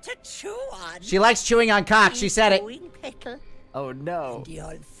 favorite to chew on. She likes chewing on cock. She said it. Going pickle, Oh no. and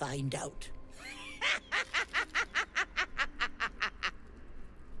you'll find out.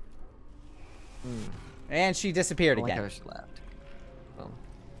 And she disappeared I like how again. she laughed. Well,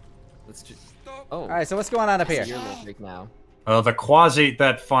 let's just. Oh. Alright, so what's going on up here? You're a little freak now. The quasi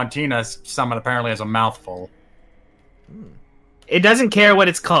that Fontina summoned apparently has a mouthful. It doesn't care what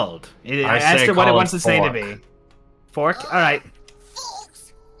it's called. I asked say it what it call wants it to say to fork. be. Fork? Alright.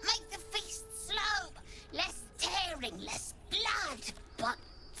 Forks make the feast slow. Less tearing, less blood. But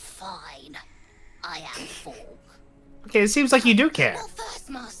fine. I am Fork. Okay, it seems like you do care. Well, first,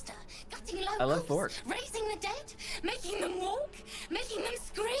 Master. Cutting I locals, love Fork. raising the dead, making them walk, making them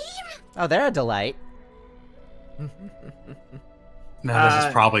scream. Oh, they're a delight. Now, this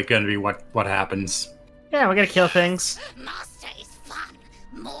is probably going to be what happens. Yeah, we're gonna kill things. Master is fun.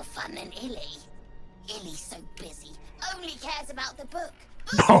 More fun than Illy. Illy's so busy. Only cares about the book.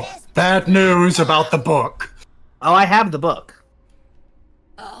 Oh, bad news about the book. Oh, I have the book.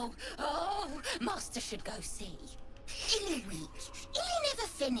 Oh, Master should go see. Illy weak. Illy never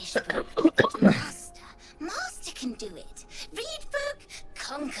finished book. But Master can do it. Read book,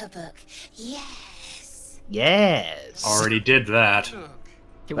 conquer book. Yes. Yes. Already did that.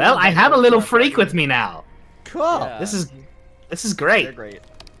 Well, I have a little freak with me now. Cool. Yeah. This is They're great. great.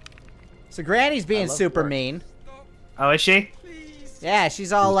 So Granny's being love super Fork. mean. Oh, is she? Yeah,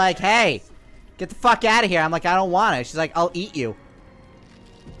 she's all like, hey, Get the fuck out of here. I'm like, I don't want it. She's like, I'll eat you.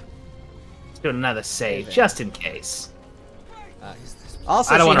 Let's do another save, just in case.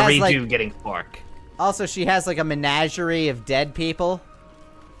 Also, I don't she want to has, redo like, getting pork. Also, she has like a menagerie of dead people.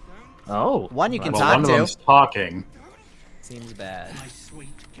 Oh. One you can well, talk one to. of them's talking. Seems bad.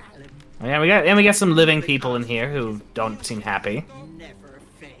 Yeah, we got some living people in here who don't seem happy.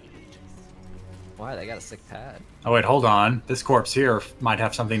 Why? They got a sick pad. Oh wait, hold on. This corpse here might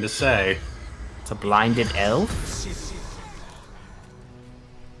have something to say. It's a blinded elf?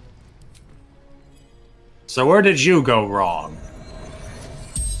 So where did you go wrong?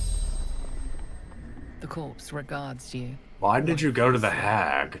 The corpse regards you. Why did you go to the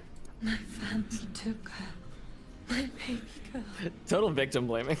hag? My family took her. My baby girl. Total victim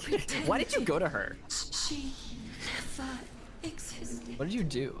blaming. Why did you go to her? She never existed. What did you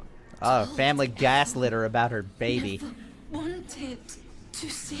do? Oh, family gaslit her about her baby. Never wanted to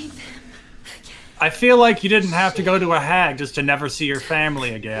see them again. I feel like you didn't have to go to a hag just to never see your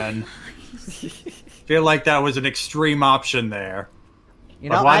family again. Feel like that was an extreme option there. You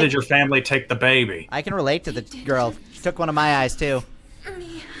but know, why did your family take the baby? I can relate to the girl. She took one of my eyes too.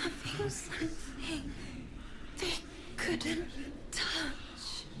 Me having something they couldn't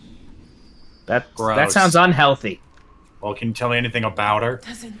touch. That Gross. sounds unhealthy. Well, can you tell me anything about her?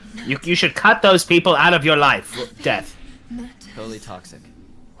 You should cut those people out of your life. Death. Totally toxic.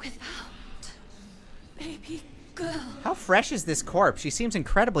 Baby girl. How fresh is this corpse? She seems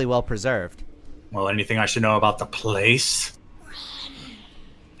incredibly well preserved. Well, anything I should know about the place?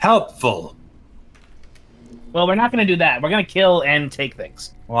 Helpful. Well, we're not going to do that. We're going to kill and take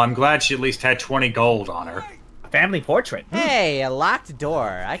things. Well, I'm glad she at least had 20 gold on her. Family portrait. Hey, a locked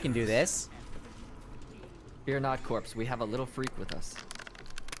door. I can do this. Fear not, corpse. We have a little freak with us.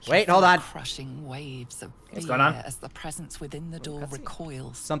 Wait, hold on. Crushing waves of What's fear going on? as the presence within the door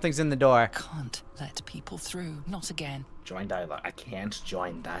recoils. Something's in the door. Can't let people through. Not again. Join dialogue. I can't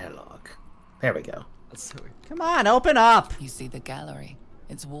join dialogue. There we go. That's so weird. Come on, open up. You see the gallery.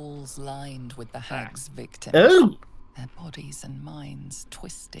 Its walls lined with the hag's victims. Ooh. Their bodies and minds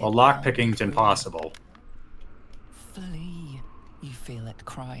twisted. Well, round lockpicking's through. impossible. Flee. You feel it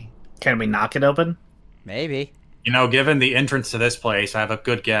cry. Can we knock it open? Maybe. You know, given the entrance to this place, I have a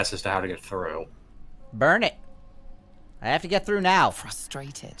good guess as to how to get through. Burn it. I have to get through now.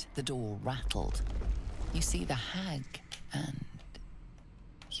 Frustrated, the door rattled. You see the hag and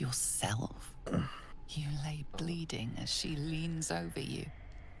yourself. You lay bleeding as she leans over you,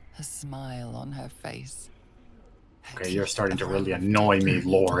 a smile on her face. Okay, you're starting to really annoy me,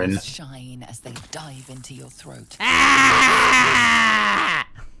 Lauren. Shine as they dive into your throat.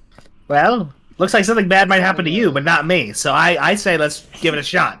 Well, looks like something bad might happen to you, but not me. So I say let's give it a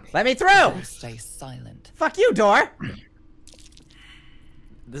shot. Let me through. Stay silent. Fuck you, door.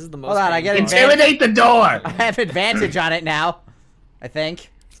 This is the most. Hold on, I get Intimidate the door. I have advantage on it now. I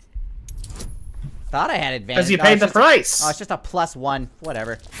think. Thought I had advantage. Because you paid the price. Oh, it's just a +1.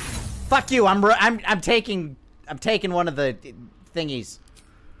 Whatever. Fuck you. I'm taking one of the thingies.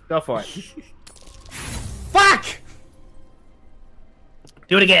 Go for it. Fuck.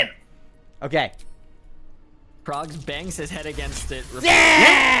 Do it again. Okay. Progs bangs his head against it.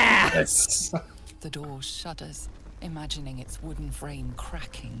 Yes! The door shudders, imagining its wooden frame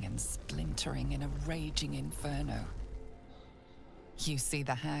cracking and splintering in a raging inferno. You see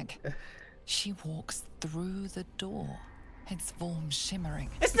the hag. She walks through the door, its form shimmering.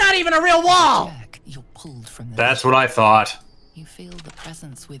 It's not even a real wall! Jerk, you're pulled from the That's what I thought. You feel the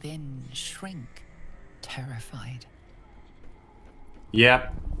presence within shrink, terrified.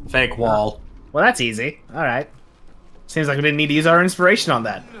 Yep, fake wall. Well, that's easy. All right. Seems like we didn't need to use our inspiration on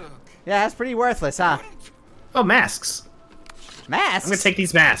that. Yeah, that's pretty worthless, huh? Oh, masks. Masks? I'm gonna take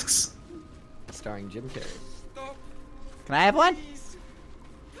these masks. Starring Jim Carrey. Can I have one?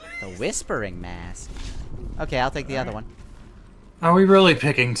 The whispering mask. Okay, I'll take the other one. Are we really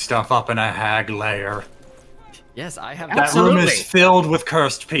picking stuff up in a hag lair? Yes, I have. That room is filled with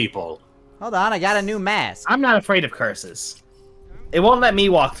cursed people. Hold on, I got a new mask. I'm not afraid of curses. It won't let me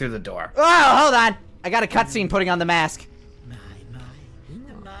walk through the door. Oh, hold on. I got a cutscene putting on the mask.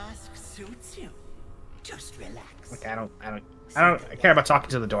 The mask suits you. Just relax. Look, I don't care about talking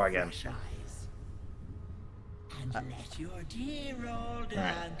to the door again. And let your dear old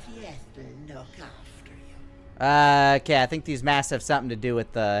Auntie Ethel look after you. Okay, I think these masks have something to do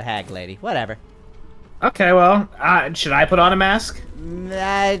with the hag lady. Whatever. Okay, well, should I put on a mask?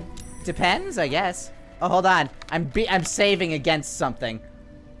 Depends, I guess. Oh, hold on. I'm saving against something.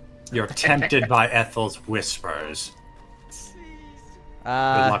 You're tempted by Ethel's whispers. Good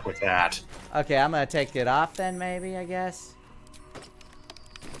luck with that. Okay, I'm gonna take it off then, maybe, I guess.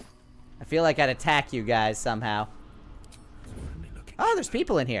 I feel like I'd attack you guys somehow. Oh, there's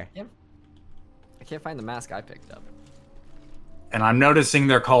people in here. Yep. I can't find the mask I picked up. And I'm noticing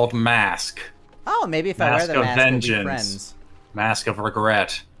they're called mask. Oh, maybe if I wear the mask, we'll be friends. Mask of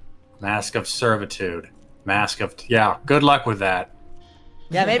regret. Mask of servitude. Mask of... Yeah, good luck with that.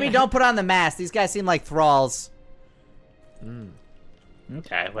 Yeah, maybe don't put on the mask. These guys seem like thralls.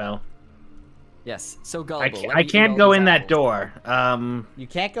 Okay, well. Yes, so gullible. I can't go in that door. You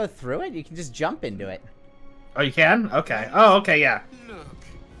can't go through it? You can just jump into it. Oh, you can? Okay. Oh, okay, yeah.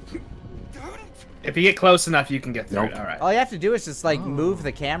 If you get close enough, you can get through it. All right. All you have to do is just, like, move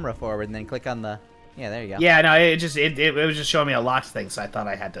the camera forward and then click on the... Yeah, there you go. Yeah, no, it was just showing me a locked thing, so I thought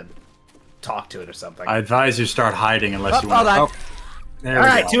I had to talk to it or something. I advise you start hiding unless you want to... Oh, there all we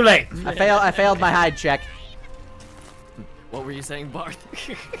right, go. too late. I failed my hide check. What were you saying, Barth?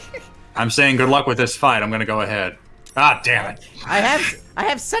 I'm saying good luck with this fight. I'm gonna go ahead. Ah, damn it. I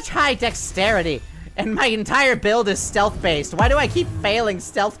have such high dexterity, and my entire build is stealth-based. Why do I keep failing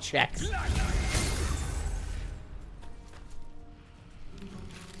stealth checks?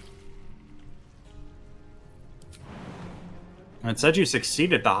 It said you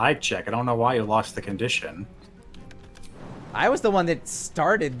succeeded the hide check. I don't know why you lost the condition. I was the one that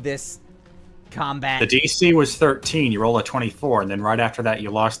started this combat. The DC was 13. You roll a 24, and then right after that, you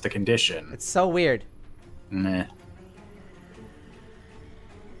lost the condition. It's so weird. Meh.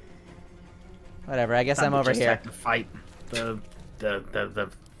 Whatever. I guess I'm over here. Have to fight the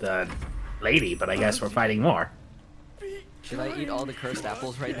lady, but I guess we're fighting more. Should I eat all the cursed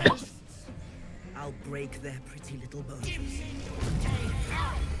apples right now? I'll break their pretty little bones.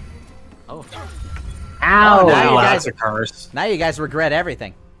 Oh. Ow! That's a curse. Now you guys regret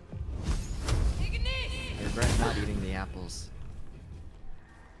everything. I regret not eating the apples.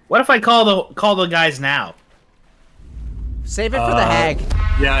 What if I call the guys now? Save it for the hag.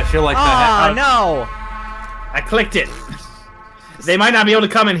 Yeah, I feel like the hag. Oh, no! I clicked it. They might not be able to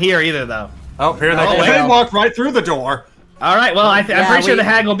come in here either, though. Oh, here they go. They walked right through the door. All right, well, I'm pretty sure the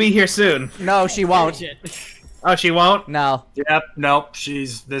hag will be here soon. No, she won't. Oh, she won't? No. Yep, nope.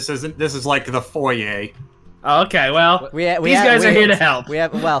 This is like the foyer. Oh, okay, well, these guys are here to help.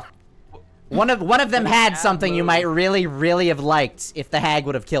 Well, one of them had something you might really, really have liked if the hag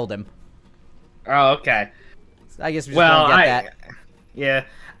would have killed him. Oh, okay. So I guess we just want to get that. Yeah,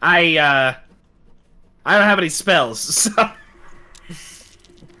 I don't have any spells, so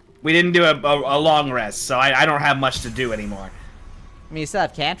we didn't do a long rest, so I don't have much to do anymore. I mean, you still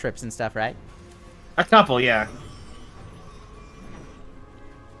have cantrips and stuff, right? A couple, yeah.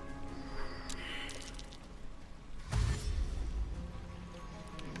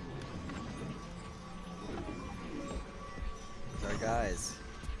 Sorry, guys.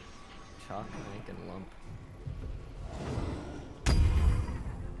 Chalk, Link, and Lump.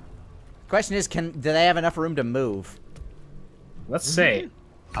 Question is, do they have enough room to move? Let's see.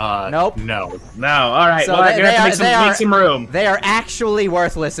 Nope. No. No. All right. So well, I'm gonna have to make some room. They are actually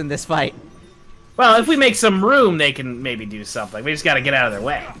worthless in this fight. Well, if we make some room, they can maybe do something. We just got to get out of their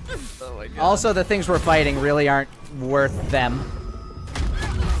way. Oh my god. Also, the things we're fighting really aren't worth them.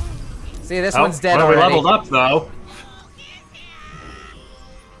 See, this one's dead well, already. We leveled up, though.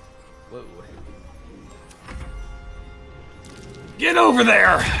 Whoa. Get over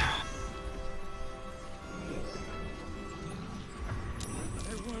there!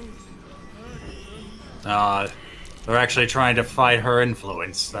 They're actually trying to fight her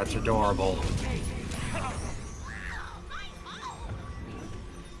influence. That's adorable.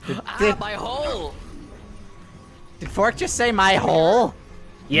 My hole! Did Fork just say my hole?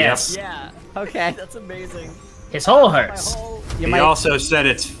 Yes. Yeah. Okay. That's amazing. His hole hurts. He also said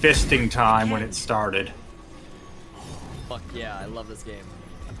it's fisting time when it started. Fuck yeah, I love this game.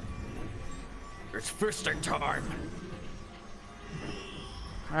 It's fisting time.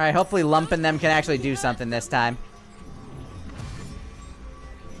 Alright, hopefully Lump and them can actually do something this time.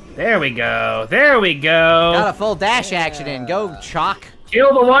 There we go. There we go. Got a full dash action in. Go, Chalk.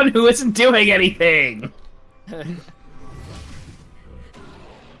 Kill the one who isn't doing anything.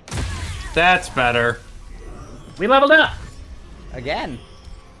 That's better. We leveled up. Again.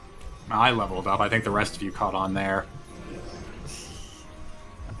 I leveled up. I think the rest of you caught on there.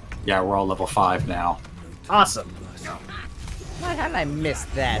 Yeah, we're all level 5 now. Awesome. How did I miss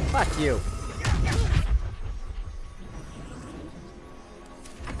that? Fuck you.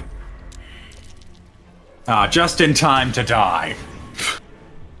 Just in time to die.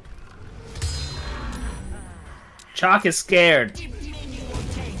 Chalk is scared.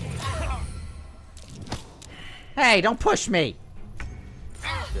 Hey, don't push me.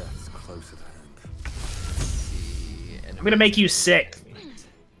 Death's close at hand. I'm gonna make you sick.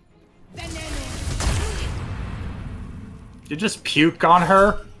 You just puke on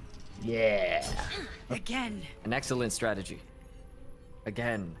her? Yeah. Again. An excellent strategy.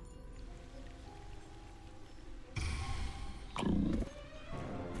 Again.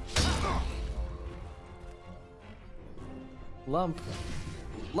 Lump.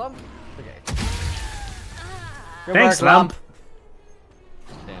 Lump. Okay. Good Thanks, work, Lump.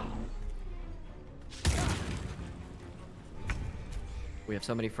 Damn. We have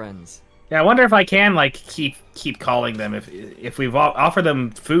so many friends. Yeah, I wonder if I can like keep calling them if we've offered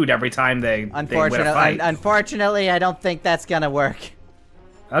them food every time they win a fight. Unfortunately, I don't think that's gonna work.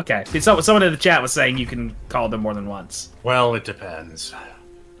 Okay. So, someone in the chat was saying you can call them more than once. Well, it depends.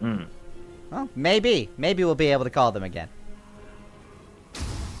 Well, maybe we'll be able to call them again.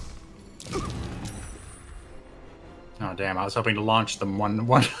 Oh damn! I was hoping to launch them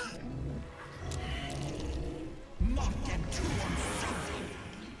one.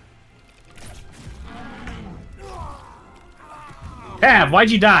 Tav, why'd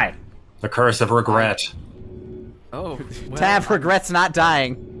you die? The curse of regret. Oh, well, Tav regrets not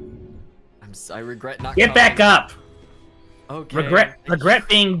dying. I regret not. Get back up. Okay. Regret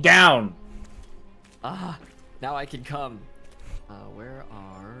being down. Ah, now I can come. Where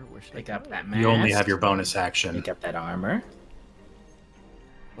should Pick I up go? that mask. You only have your bonus action. Pick up that armor.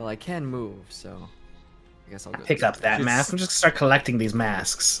 Well, I can move, so I guess I'll go. Pick up that mask. I'm just gonna start collecting these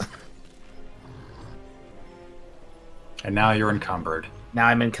masks. And now you're encumbered. Now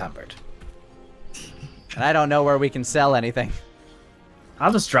I'm encumbered. And I don't know where we can sell anything.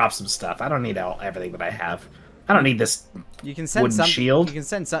 I'll just drop some stuff. I don't need everything that I have. I don't need this You can send wooden some shield. You can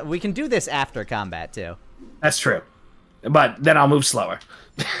send some. We can do this after combat too. That's true. But then I'll move slower.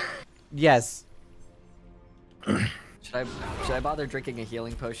 Yes. Should I bother drinking a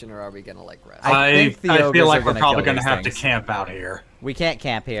healing potion, or are we gonna like rest? I feel like we're probably going gonna have to camp out here. We can't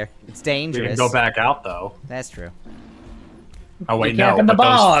camp here. It's We dangerous. can go back out though. That's true. Oh wait, You camp no, in the but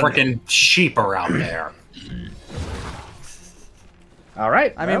those bog. freaking sheep are out there. All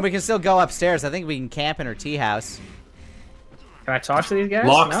right. I mean, we can still go upstairs. I think we can camp in her tea house. Can I talk to these guys?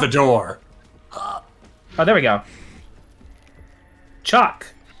 Lock No? the door. Oh, there we go. Chuck.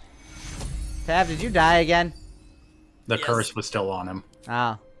 Tav, did you die again? The curse was still on him.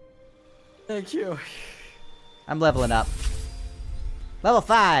 Oh. Thank you. I'm leveling up. Level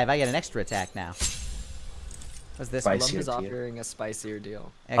 5. I get an extra attack now. What's this one? Lump is offering a spicier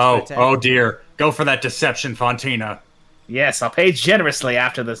deal. Extra attack. Oh dear. Go for that deception, Fontina. Yes, I'll pay generously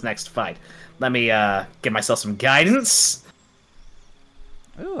after this next fight. Let me give myself some guidance.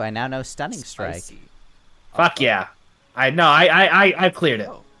 Ooh, I now know Stunning Strike. Spicy. Fuck yeah. I cleared it.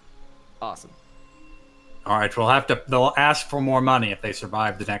 Oh, awesome. Alright, they'll ask for more money if they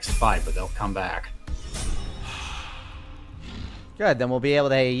survive the next fight, but they'll come back. Good, then we'll be able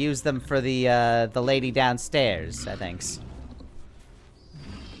to use them for the lady downstairs, I think.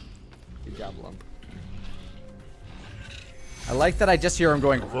 Good job, Lump. I like that I just hear him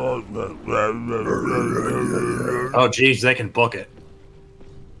going. Oh geez, they can book it.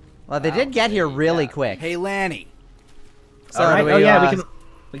 Well, they did get here really quick. Hey, Lanny. So All right. do we, Oh yeah,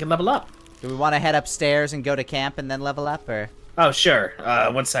 we can level up. Do we want to head upstairs and go to camp and then level up, or? Oh sure.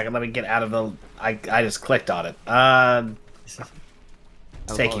 1 second. Let me get out of the. I just clicked on it.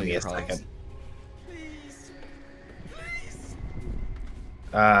 It's taking me a second.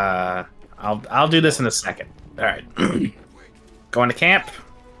 I'll do this in a second. All right. Going to camp.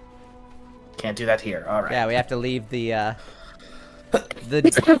 Can't do that here. All right. Yeah, we have to leave the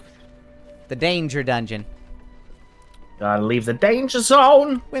the danger dungeon. Gotta leave the danger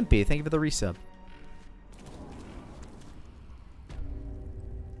zone. Wimpy, thank you for the resub.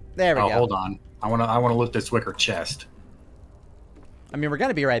 There we go. Hold on. I wanna loot this wicker chest. I mean, we're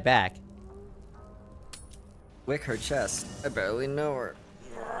gonna be right back. Wick her chest. I barely know her.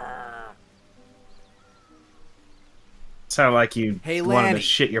 Sound like you Hey, wanted Lanny. to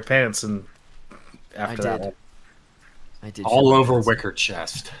shit your pants and after that did. one. I did. All over wicker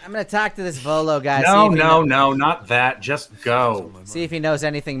chest. I'm gonna talk to this Volo guy. No, not that. Just go. See if he knows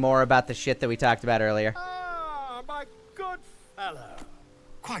anything more about the shit that we talked about earlier. Ah, my good fellow.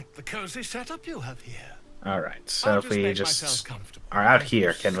 Quite the cozy setup you have here. All right. So I'll if we make just myself comfortable. are out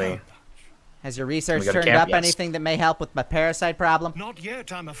here, can we? Has your research We go to turned camp? up Yes. anything that may help with my parasite problem? Not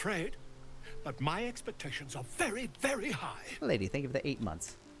yet, I'm afraid. But my expectations are very, very high. Lady, think of the 8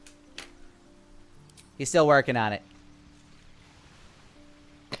 months. He's still working on it.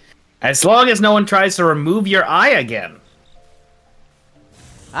 As long as no one tries to remove your eye again.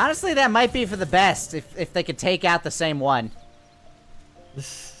 Honestly, that might be for the best if they could take out the same one.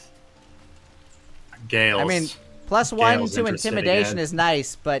 Gales. I mean, +1 Gale's to interested intimidation again. is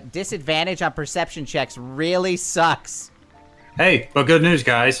nice, but disadvantage on perception checks really sucks. Hey, but good news,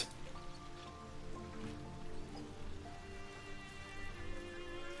 guys.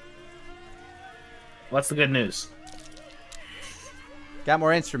 What's the good news? Got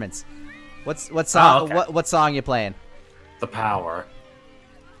more instruments. What song? Oh, okay. What song you playing? The power.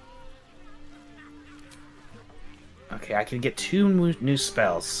 Okay, I can get 2 new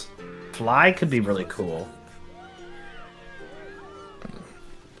spells. Fly could be really cool.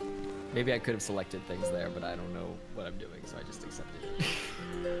 Maybe I could have selected things there, but I don't know what I'm doing, so I just accepted it.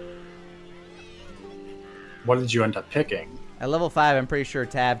 What did you end up picking? At level 5, I'm pretty sure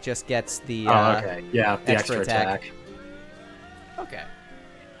Tab just gets the okay. Yeah, the extra attack. Okay.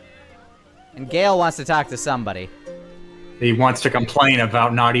 And Gale wants to talk to somebody. He wants to complain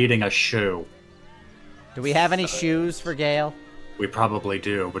about not eating a shoe. Do we have any shoes for Gale? We probably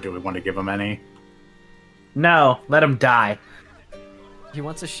do, but do we want to give him any? No, let him die. He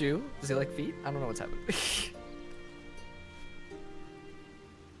wants a shoe? Does he like feet? I don't know what's happening.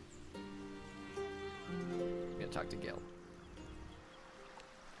 I'm gonna talk to Gale.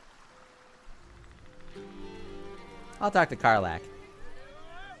 I'll talk to Karlak.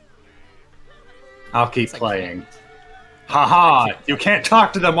 I'll keep playing. Haha! You can't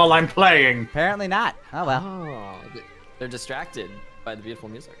talk to them while I'm playing! Apparently not. Oh well. Oh, they're distracted by the beautiful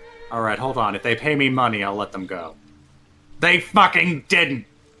music. Alright, hold on. If they pay me money, I'll let them go. They fucking didn't!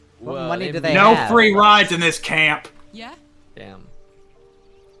 What money do they No have? free rides in this camp! Yeah? Damn.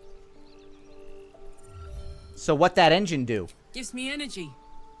 So what that engine do? Gives me energy.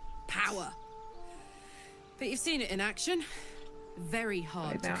 Power. But you've seen it in action. Very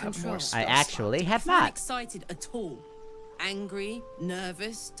hard to control. I actually have Not not. excited at all. Angry,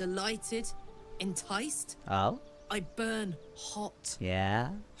 nervous, delighted, enticed. Oh? I burn hot. Yeah?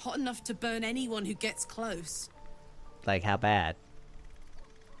 Hot enough to burn anyone who gets close. Like how bad?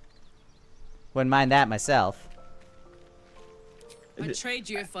 Wouldn't mind that myself. I'd trade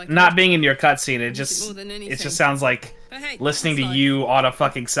you if I could. Not being in your cutscene, More than it anything. just sounds like But hey, listening to that's life. you on a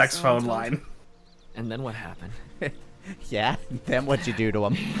fucking sex phone line. And then what happened? Yeah? Then what'd you do to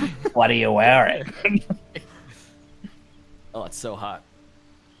him? What are you wearing? Oh, it's so hot.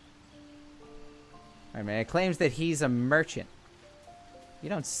 I mean, it claims that he's a merchant. You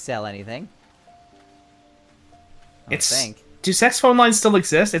don't sell anything. I don't think. Do sex phone lines still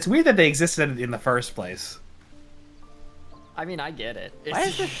exist? It's weird that they existed in the first place. I mean, I get it.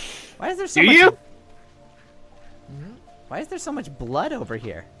 Why is there so Do much... you? Why is there so much blood over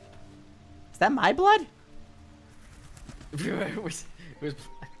here? Is that my blood? It was...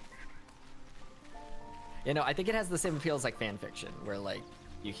 You know, I think it has the same appeal as like fan fiction, where like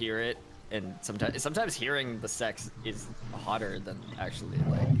you hear it, and sometimes hearing the sex is hotter than actually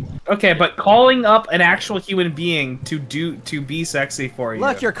like. Okay, but calling up an actual human being to be sexy for you.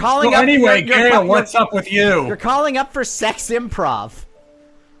 Look, you're calling up. Anyway, Gale, what's up with you? You're calling up for sex improv.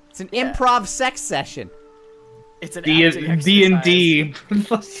 It's an improv sex session. It's an D&D.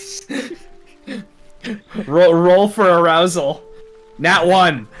 roll for arousal. Nat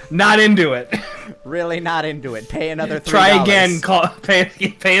 1. Not into it. Really not into it. Pay another $3. Try again.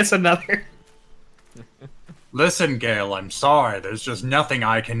 Pay us another. Listen, Gale, I'm sorry. There's just nothing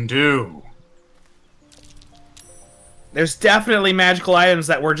I can do. There's definitely magical items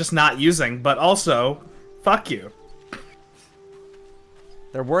that we're just not using, but also, fuck you.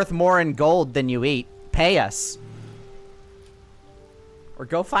 They're worth more in gold than you eat. Pay us. Or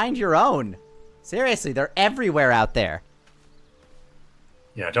go find your own. Seriously, they're everywhere out there.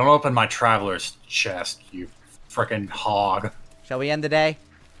 Yeah, don't open my traveler's chest, you frickin' hog. Shall we end the day?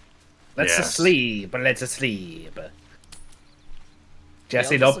 Let's Yes. sleep. Let's sleep.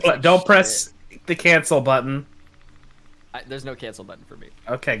 Jesse, Gale just looks like don't press the cancel button. There's no cancel button for me.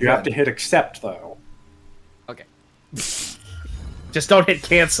 Okay, You good. have to hit accept, though. Okay. Just don't hit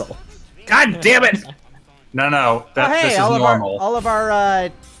cancel. God damn it! No, Oh, hey, this is all normal. of our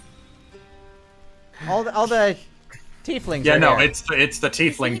all the tieflings. Yeah, are no, here. it's the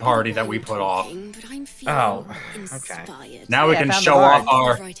tiefling party that we put off. Oh, okay. Now we Hey, I can found show the off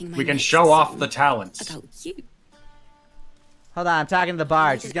bard. we can show off the talents. Hold on, I'm talking to the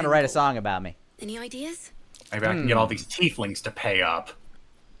bard. She's gonna write a song about me. Any ideas? Maybe I can get all these tieflings to pay up.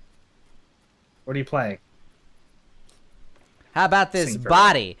 What are you playing? How about this Sing for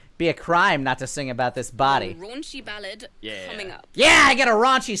body? Be a crime not to sing about this body. Raunchy ballad coming up. Yeah, I get a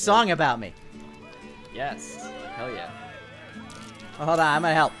raunchy song about me. Yes. Hell yeah. Oh, hold on, I'm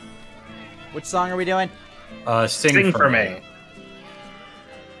gonna help. Which song are we doing? Sing for me.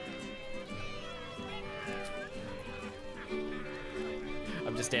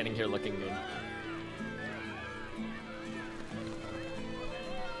 I'm just standing here looking good.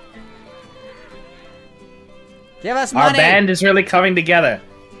 Give us Our money! band is really coming together.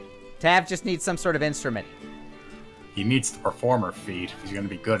 Tav just needs some sort of instrument. He needs the performer feat if he's going to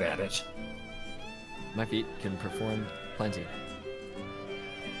be good at it. My feet can perform plenty.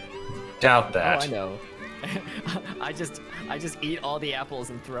 Doubt that. Oh, I know. I just eat all the apples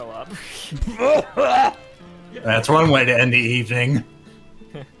and throw up. That's one way to end the evening.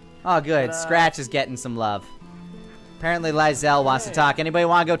 Oh, good. Scratch is getting some love. Apparently, Lizelle wants to talk. Anybody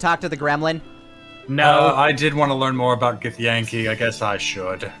want to go talk to the gremlin? No. I did want to learn more about Githyanki. I guess I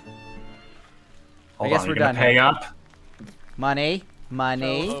should. Hold guess on, we're you gonna done pay here. up? Money.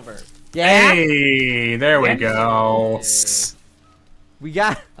 Money. Show over. Yeah. Hey, there we go. We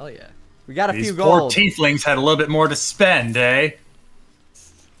got. Hell yeah. We got a These few poor gold. tieflings had a little bit more to spend, eh?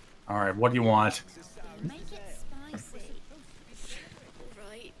 All right, what do you want?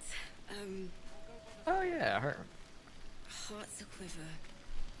 Right. Oh yeah, her. Hearts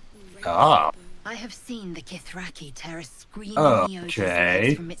aquiver. Ah. I have seen the Kithraki tear a screaming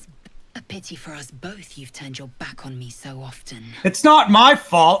Okay. from its. A pity for us both you've turned your back on me so often. It's not my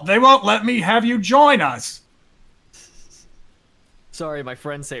fault. They won't let me have you join us. Sorry, my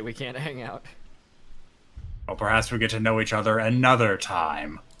friends say we can't hang out. Well, perhaps we get to know each other another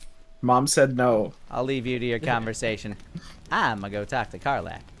time. Mom said no. I'll leave you to your conversation. I'm gonna go talk to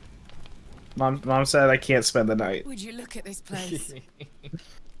Karlak. Mom said I can't spend the night. Would you look at this place?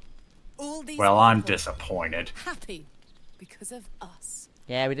 All these Well, I'm people disappointed. happy because of us.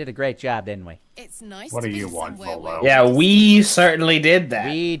 Yeah, we did a great job, didn't we? It's nice. What to do be you want, somewhere Volo? where Yeah, we certainly did that.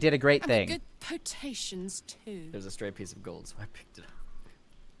 We did a great and thing. good potations too. There's a stray piece of gold, so I picked it up.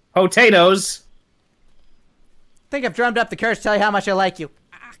 Potatoes. Think I've drummed up the curse. Tell you how much I like you.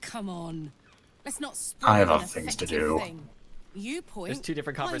 Ah, come on. Let's not. I have spoil other an things to effective do. thing. You point. There's two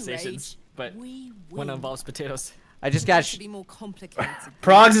different I conversations, rage, but we one win. involves potatoes. I just got. To be more complicated.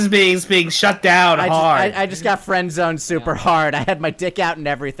 Progs is being shut down hard. I just got friend zoned super hard. I had my dick out and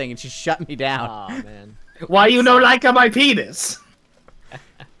everything, and she shut me down. Aw, man. Why you no like my penis?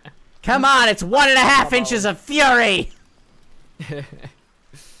 Come on, it's 1.5 inches of fury.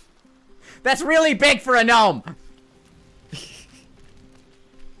 That's really big for a gnome.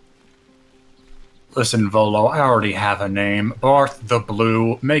 Listen, Volo, I already have a name. Barth the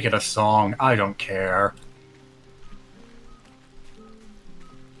Blue. Make it a song. I don't care.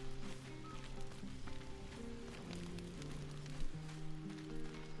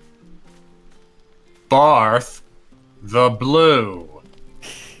 Barth the Blue.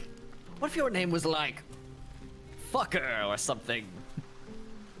 What if your name was like fucker or something?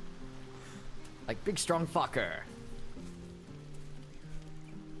 Like big strong fucker.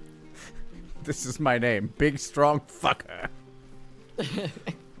 This is my name, big strong fucker.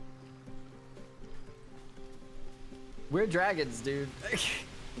 We're dragons, dude.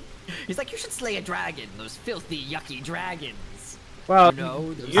 He's like, you should slay a dragon. Those filthy, yucky dragons. Well,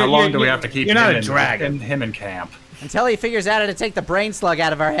 how long do we have to keep you're not him a dragon. him in camp? Until he figures out how to take the brain slug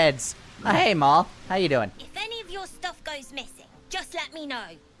out of our heads. Oh, hey, Maul. How you doing? If any of your stuff goes missing, just let me know.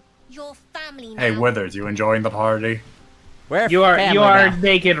 Your family now. Hey, Withers, you enjoying the party? We're You are family now.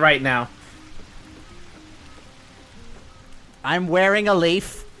 naked right now. I'm wearing a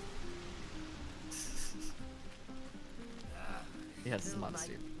leaf. He has his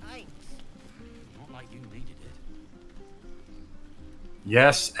modesty. Not like you needed it.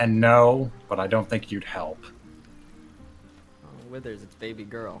 Yes and no, but I don't think you'd help. Oh, Withers, it's baby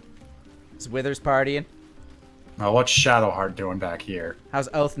girl. Is Withers partying? Now, what's Shadowheart doing back here? How's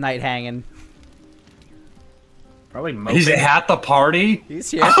Oath Knight hanging? Probably moping. He's at the party? He's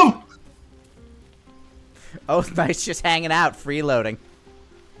here. Oh! Oath Knight's just hanging out, freeloading.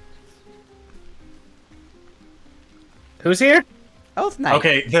 Who's here? Oath Knight.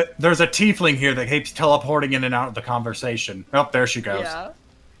 Okay, there's a tiefling here that keeps teleporting in and out of the conversation. Oh, there she goes.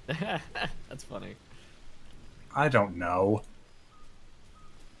 Yeah. That's funny. I don't know.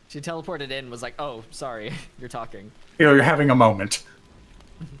 She teleported in, was like, oh, sorry, you're talking. You're having a moment.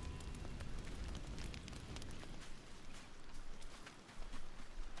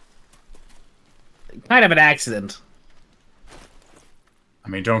 Kind of an accident. I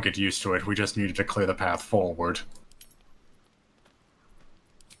mean, don't get used to it. We just needed to clear the path forward.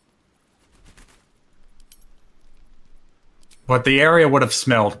 But the area would have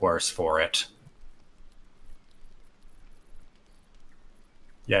smelled worse for it.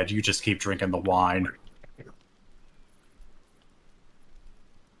 Yeah, you just keep drinking the wine.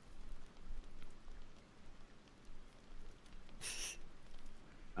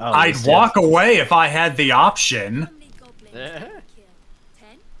 Oh, I'd walk away if I had the option.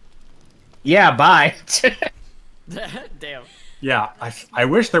 Yeah, bye. Damn. Yeah, I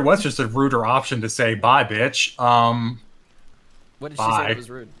wish there was just a ruder option to say bye, bitch. What did she bye. say that was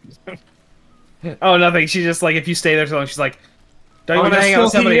rude? Oh, nothing. She's just like, if you stay there too long, she's like, don't you Oh, want to you're hang out with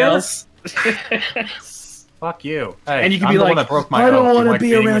still somebody here? else? Fuck you. Hey, And you can I'm be the like, one that broke my I don't oath. want to You like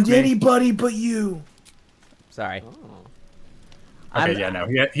be being around with me? anybody but you. Sorry. Okay, yeah, no.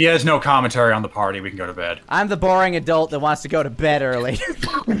 He has no commentary on the party. We can go to bed. I'm the boring adult that wants to go to bed early.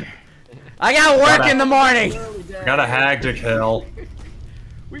 I got work in the morning. Got a hag to kill.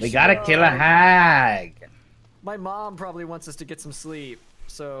 We gotta kill a hag. My mom probably wants us to get some sleep,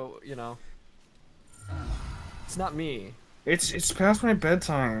 so you know. It's not me. It's past my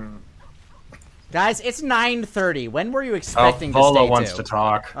bedtime. Guys, it's 9:30. When were you expecting to Polo stay wants to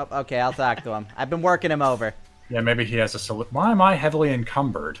talk. Oh, okay, I'll talk to him. I've been working him over. Yeah, maybe he has a Why am I heavily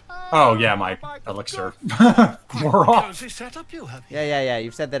encumbered? Oh, yeah, my elixir. We're off. Cozy setup you have. Yeah.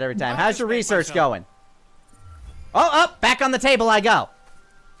 You've said that every time. How's your research going? Oh, back on the table I go.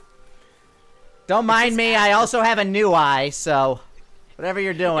 Don't mind me. I also have a new eye, so whatever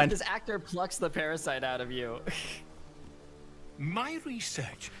you're doing. This actor plucks the parasite out of you. My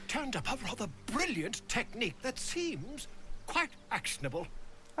research turned up a rather brilliant technique that seems quite actionable.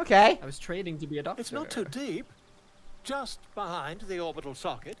 Okay. I was training to be a doctor. It's not too deep. Just behind the orbital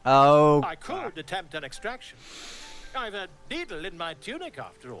socket. Oh. I could attempt an extraction. I've a needle in my tunic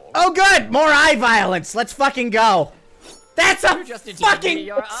after all. Oh, good! More eye violence. Let's fucking go. That's a fucking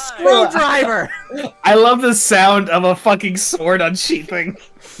screwdriver. I love the sound of a fucking sword unsheathing.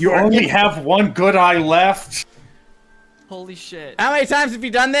 You only have one good eye left. Holy shit. How many times have you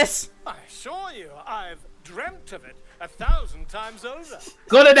done this? I assure you, I've dreamt of it 1,000 times over.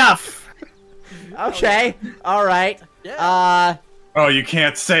 Good enough. Okay. All right. Yeah. Oh, you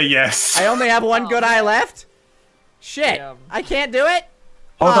can't say yes. I only have one good eye left? Shit. Damn. I can't do it?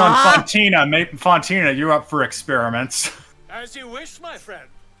 Hold on, Fontina. Fontina, you're up for experiments. As you wish, my friend.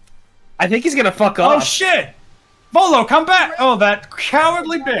 I think he's gonna fuck Oh, off. shit! Volo, come back! Oh, that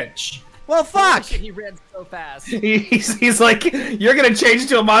cowardly bitch. Well, fuck! Shit, he ran so fast. He's like, you're gonna change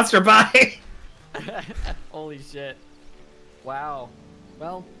into a monster. Bye. Holy shit. Wow.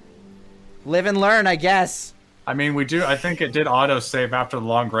 Well. Live and learn, I guess. I mean, we do. I think it did auto-save after the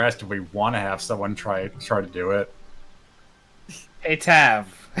long rest if we want to have someone try to do it. Hey, Tav.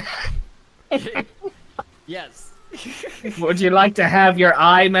 Yes. Would you like to have your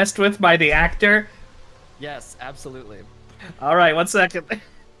eye messed with by the actor? Yes, absolutely. All right, 1 second.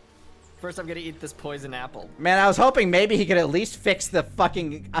 First, I'm gonna eat this poison apple. Man, I was hoping maybe he could at least fix the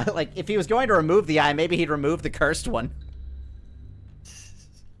fucking... like, if he was going to remove the eye, maybe he'd remove the cursed one.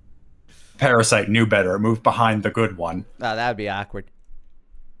 Parasite knew better. Moved behind the good one. Oh, that would be awkward.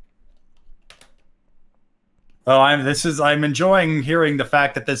 Oh, I'm enjoying hearing the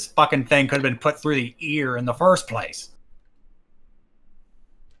fact that this fucking thing could have been put through the ear in the first place.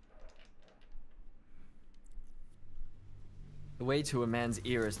 The way to a man's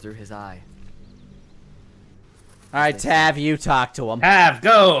ear is through his eye. All right, Tav, you talk to him. Tav,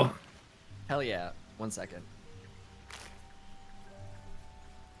 go. Hell yeah. 1 second.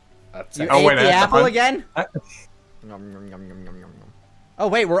 You ate the apple again? Nom, nom, nom, nom, nom, nom, nom. Oh,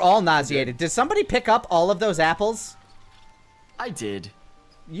 wait, we're all nauseated. Did somebody pick up all of those apples? I did.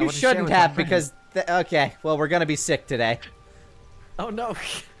 You shouldn't have, because... okay, well, we're gonna be sick today. Oh, no.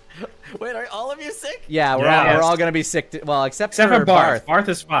 Wait, are all of you sick? Yeah, we're all gonna be sick. Well, except for Barth. Barth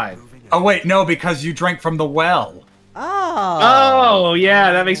is fine. Oh, wait, no, because you drank from the well. Oh. Oh,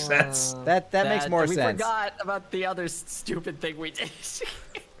 yeah, that makes sense. That makes more we sense. We forgot about the other stupid thing we did.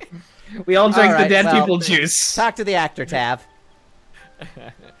 We all drank the dead well, people juice. Talk to the actor, Tav.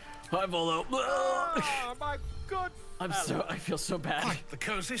 Hi, Volo. Oh, my good I feel so bad. Quite the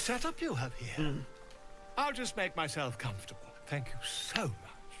cozy setup you have here. I'll just make myself comfortable. Thank you so much.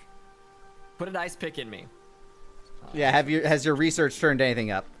 Put an ice pick in me. Yeah, has your research turned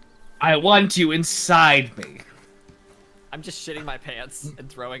anything up? I want you inside me. I'm just shitting my pants and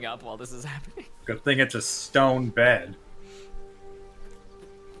throwing up while this is happening. Good thing it's a stone bed.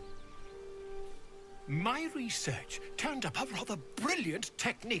 My research turned up a rather brilliant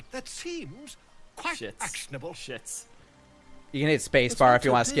technique that seems quite actionable. Shits. You can hit spacebar if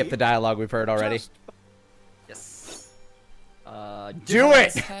you want to skip the dialogue we've heard already. Yes. Do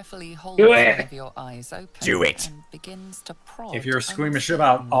it! Carefully hold Do one it! of your eyes open Do it! and begins to prod If you're squeamish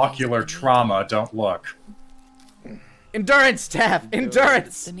about ocular trauma, don't look. Endurance, Tav!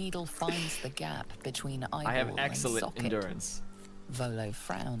 Endurance! The needle finds the gap between eyeball I have and excellent socket. endurance. Volo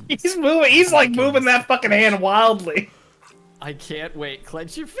frowns. He's moving. He's like moving that fucking hand wildly. I can't wait.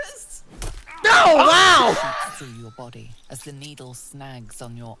 Clench your fists. No! Wow! Through your body as the needle snags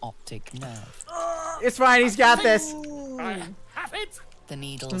on your optic nerve. It's fine. He's got this. I Stop it! The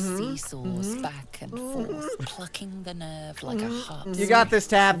needle seesaws back and forth, plucking the nerve like a harp. You got this,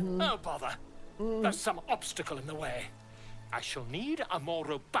 Tab. Oh, bother. There's some obstacle in the way. I shall need a more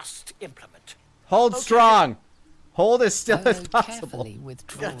robust implement. Hold strong. Hold as still as Volo possible. carefully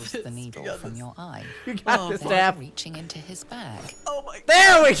withdraws the needle from your eye. You got this, Then Tab. reaching into his bag. Oh my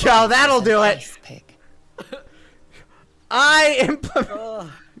There we go. That'll do it. Ice pick. I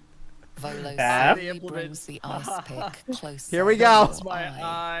implement. Volo Tab. slowly brings the ice pick closer. Here we go. to your My eye.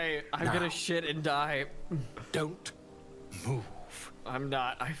 eye. I'm gonna shit and die. Don't move. I'm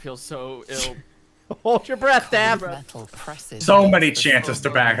not. I feel so ill. Hold your breath, Tab. Metal presses So against many the chances to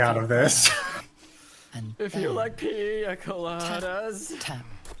back out of this. And If you like pina coladas. tap,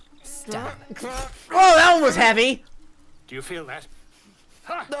 stab. Oh, that one was heavy. Do you feel that?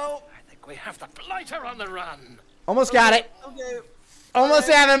 Ha! No. I think we have the blighter on the run. Almost got it. Okay. Almost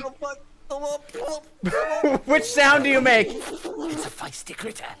have him. Oh, fuck. Oh, Which sound do you make? It's a feisty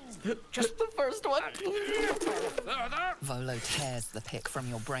critter. Just the first one. Further. Volo tears the pick from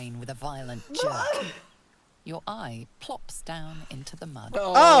your brain with a violent jerk. Your eye plops down into the mud.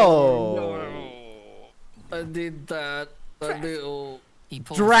 Oh. No. I did that a little. He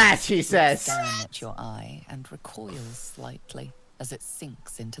pulls Drat, his he foot says. down at your eye and recoils slightly as it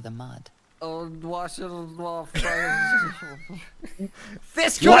sinks into the mud. Oh, wash it off.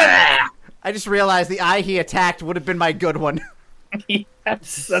 This could have... I just realized the eye he attacked would have been my good one.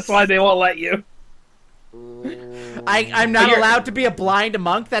 That's why they won't let you. I'm not allowed to be a blind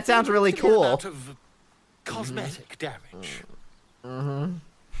monk? That sounds really The cool. amount of cosmetic damage.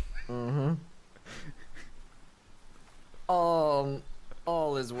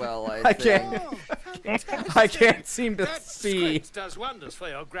 All is well, I can't. I can't seem to That see. script does wonders for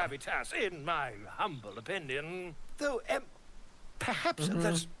your gravitas, in my humble opinion. Though, perhaps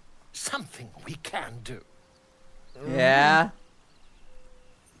there's something we can do. Yeah.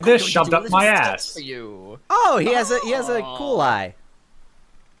 This shoved up my ass. For you. Oh, he has a cool eye.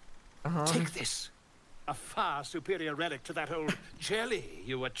 Take this. A far superior relic to that old jelly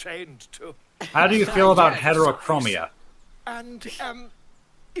you were chained to. How do you feel about heterochromia? And,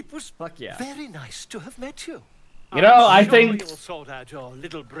 it was yeah. very nice to have met you. You know, I I'm sure think you'll sort out your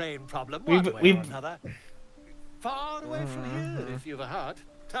little brain problem We've- one way we've- or another. Far away from here, if you've a heart.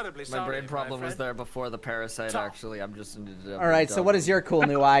 Terribly sorry, My brain problem was friend. there before the parasite, actually. I'm just... All right, so what does your cool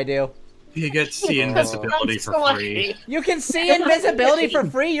new eye do? You get see invisibility for free. You can see invisibility for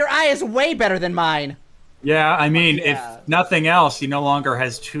free? Your eye is way better than mine. Yeah, I mean, Yeah. if nothing else, he no longer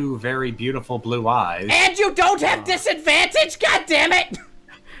has two very beautiful blue eyes. And you don't have disadvantage? God damn it!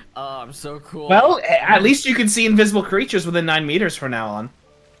 Oh, I'm so cool. Well, at least you can see invisible creatures within 9 meters from now on.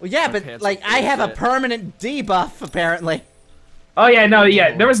 Well, yeah, but pants like are I have a bullshit. permanent debuff apparently. Oh yeah, no,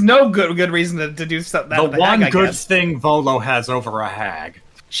 yeah. There was no good reason to do something. The with one hag, I good guess. thing Volo has over a hag.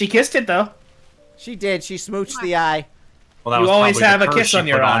 She kissed it though. She did. She smooched the eye. Well, that You was always probably have the a curse kiss she on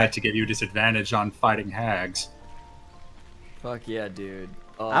your put on eye. it to give you disadvantage on fighting hags. Fuck yeah, dude.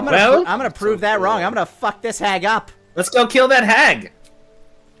 Oh, I'm gonna prove that wrong. I'm gonna fuck this hag up. Let's go kill that hag.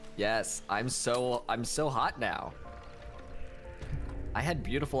 Yes, I'm so hot now. I had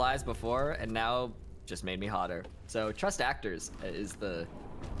beautiful eyes before, and now just made me hotter. So trust actors is the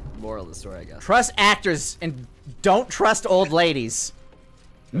moral of the story, I guess. Trust actors and don't trust old ladies.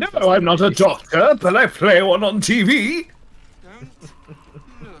 No, I'm not a doctor, but I play one on TV.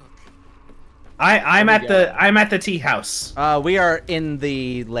 I'm at the tea house. We are in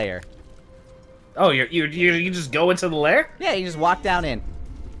the lair. Oh, you just go into the lair? Yeah, you just walk down in.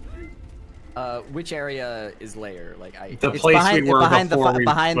 Which area is layer? Like The It's place behind, we were behind the before we-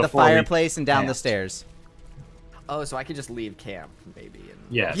 behind the before we fireplace and down the camped. stairs. Oh, so I could just leave camp, maybe. And...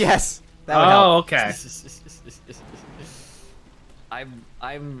 Yes. Yes. That would Oh, help. okay.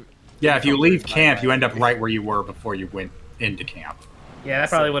 I'm. Yeah, if you leave my camp, you way. end up right where you were before you went into camp. Yeah, that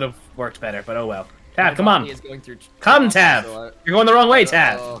probably would have worked better, but oh well. Tav, come My on. body is going through Come, trauma, Tav. so You're going the wrong way,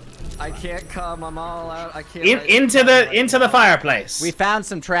 Tav. Oh, I can't come. I'm all out. I can't. Into the fireplace. We found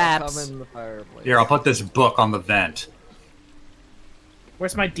some Come traps. in the fireplace. Here, I'll put this book on the vent.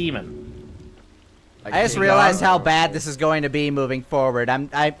 Where's my demon? I just realized how bad this is going to be moving forward.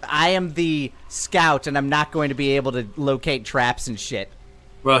 I am the scout, and I'm not going to be able to locate traps and shit.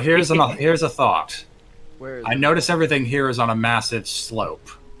 Well, here's a thought. Where is I it? notice everything here is on a massive slope.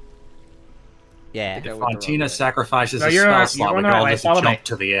 Yeah. Go with the Fontina wrong way. sacrifices No, a you're spell on- slot. you're We on the can right all way. just Follow jump me.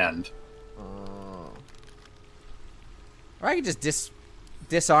 to the end. Or I could just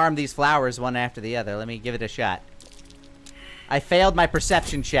disarm these flowers one after the other. Let me give it a shot. I failed my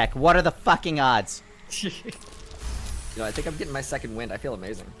perception check. What are the fucking odds? You know, I think I'm getting my second wind. I feel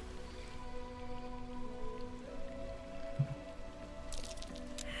amazing.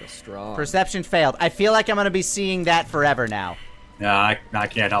 strong. Perception failed. I feel like I'm gonna be seeing that forever now. Yeah, I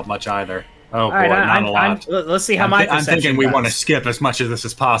can't help much either. Oh boy, All right, not a lot. let's see how my I'm perception thinking we does. want to skip as much of this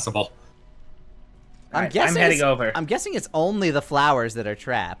as possible. I'm Alright, guessing I'm heading it's- over. I'm guessing it's only the flowers that are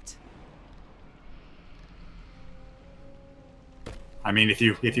trapped. I mean, if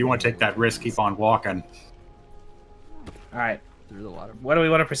you want to take that risk, keep on walking. All right. Through the water. What do we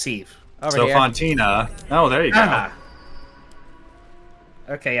want to perceive? Over So here. Fontina. Oh, there you go. Ah.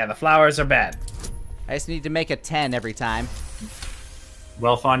 Okay, yeah, the flowers are bad. I just need to make a 10 every time.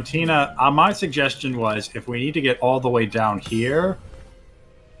 Well, Fontina, my suggestion was if we need to get all the way down here,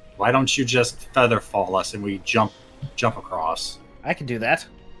 why don't you just feather fall us and we jump across? I can do that.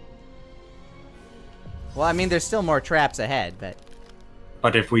 Well, I mean, there's still more traps ahead, but...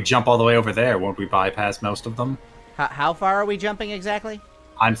 But if we jump all the way over there, won't we bypass most of them? How far are we jumping exactly?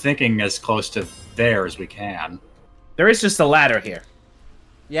 I'm thinking as close to there as we can. There is just a ladder here.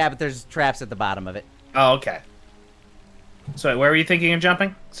 Yeah, but there's traps at the bottom of it. Oh, okay. So, where were you thinking of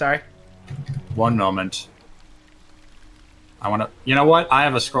jumping? Sorry. One moment. I want to... You know what? I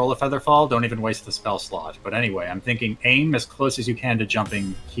have a scroll of Featherfall. Don't even waste the spell slot. But anyway, I'm thinking aim as close as you can to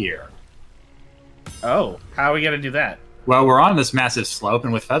jumping here. Oh, how are we going to do that? Well, we're on this massive slope,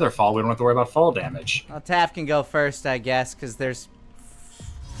 and with Featherfall, we don't have to worry about fall damage. Well, Taff can go first, I guess, because there's...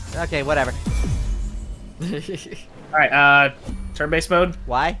 Okay, whatever. Alright, turn-based mode?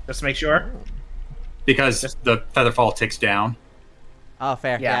 Why? Just to make sure. Because the Featherfall ticks down. Oh,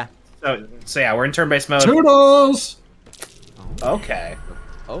 fair, yeah. So yeah, we're in turn-based mode. Toodles! Okay.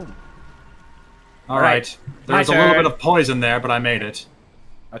 Oh. Alright. My There's a little turn. bit of poison there, but I made it.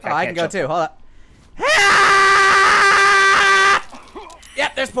 Okay, Oh, I can go jump. too. Hold up.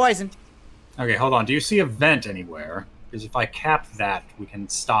 Yep, there's poison. Okay, hold on. Do you see a vent anywhere? Because if I cap that, we can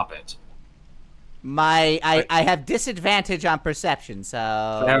stop it. I have disadvantage on perception,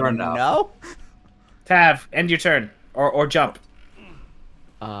 so... Fair enough. No? Tav, end your turn. Or jump.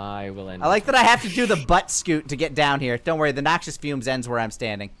 I will end. I like that I have to do the butt scoot to get down here. Don't worry, the noxious fumes ends where I'm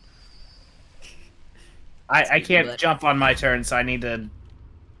standing. I can't jump on my turn, so I need to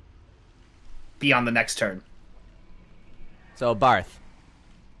be on the next turn. So, Barth.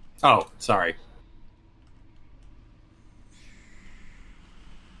 Oh, sorry.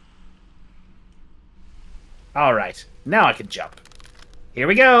 Alright, now I can jump. Here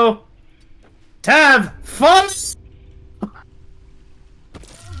we go! Tav, false!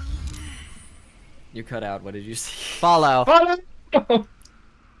 You cut out. What did you see? Follow. Follow!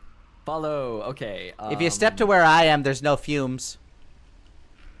 Follow. Okay. If you step to where I am, there's no fumes.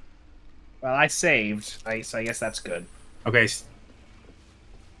 Well, I saved, so I guess that's good. Okay.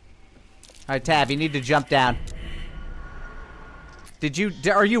 Alright, Tav, you need to jump down.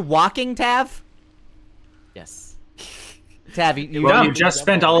 Are you walking, Tav? Yes. Tav, you Well, you just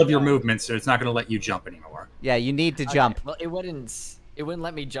spent all of your movement, so it's not going to let you jump anymore. Yeah, you need to jump. Well, it wouldn't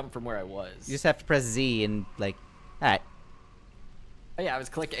let me jump from where I was. You just have to press Z and, like... Alright. Oh, yeah, I was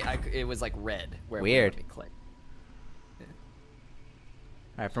clicking. It was, like, red. Where Weird. It would let me click.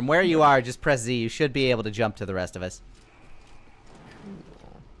 Alright, from where you are, just press Z. You should be able to jump to the rest of us.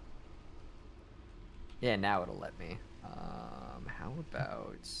 Cool. Yeah, now it'll let me. How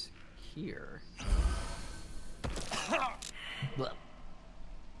about here?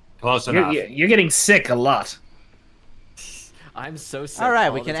 Close enough. You're getting sick a lot. I'm so sick. Alright,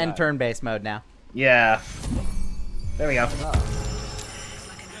 all we the can end time. turn-based mode now. Yeah. There we go.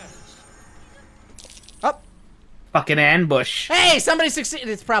 Oh! Fucking ambush. Hey, somebody succeeded!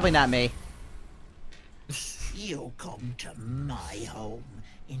 It's probably not me. You come to my home,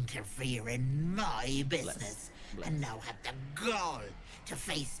 interfere in my business, and now have the gall to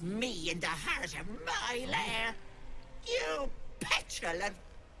face me in the heart of my lair. You petulant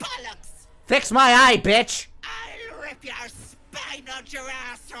bollocks! Fix my eye, bitch! I'll rip your spine out your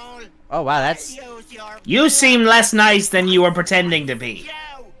asshole! Oh, wow, that's... I'll use your You seem less nice than you were pretending to be.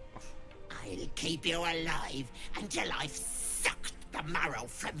 I'll keep you alive until I've sucked the marrow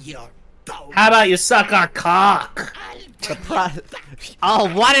from your bones. How about you suck our cock? Oh,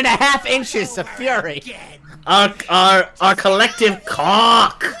 1.5 inches of fury! Our collective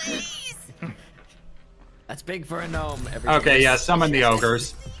cock! That's big for a gnome. Okay, yeah, summon the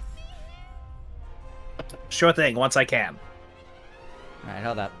ogres. Sure thing, once I can. Alright,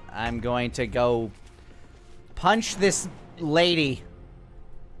 hold up. I'm going to go punch this lady.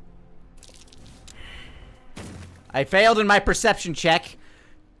 I failed in my perception check.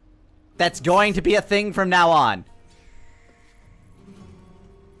 That's going to be a thing from now on.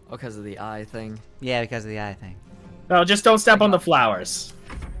 Oh, because of the eye thing? Yeah, because of the eye thing. No, just don't step on the flowers.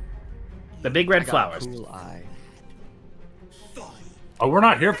 The big red I got a flowers. cool eye. Oh, we're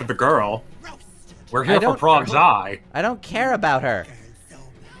not here for the girl. We're here for Prog's eye. I don't care about her.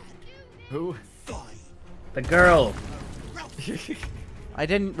 Who? The girl. I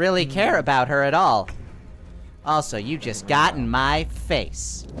didn't really care about her at all. Also, you just got in my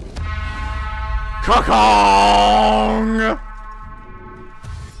face. Kokong!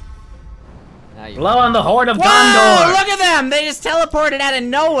 Blow on the Horde of Gondor! Look at them! They just teleported out of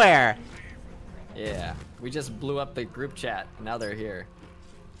nowhere! Yeah, we just blew up the group chat. Now they're here.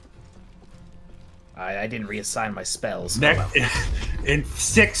 I didn't reassign my spells. In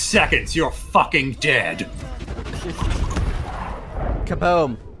 6 seconds, you're fucking dead.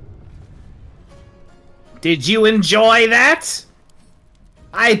 Kaboom. Did you enjoy that?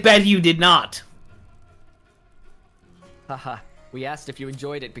 I bet you did not. Haha. We asked if you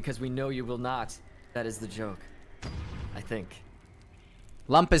enjoyed it because we know you will not. That is the joke. I think.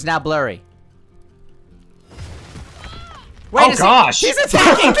 Lump is now blurry. Wait, oh gosh! He's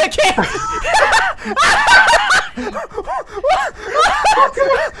attacking the kid!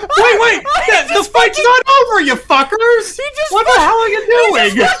 Wait! The fight's not over, you fuckers! What the hell are you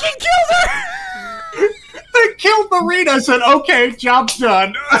doing? He just fucking killed her! They killed Marina, said, okay, job's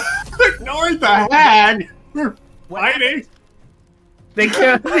done. Ignored the hag. We're fighting. They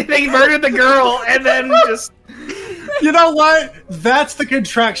murdered the girl and then just... You know what? That's the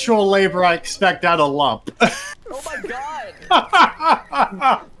contractual labor I expect out of Lump. Oh my god! What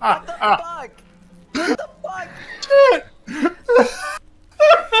the fuck? What the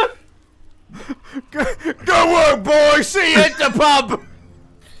fuck? Go work, boy! See you at the pub!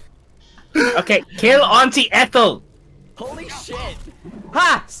 Okay, kill Auntie Ethel! Holy shit!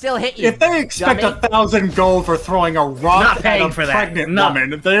 Ha! Still hit you. If they expect 1,000 gold for throwing a rock at a pregnant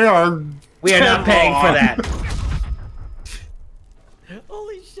woman, they are... We are not paying for that.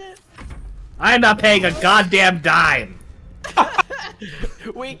 Holy shit. I'm not paying a goddamn dime.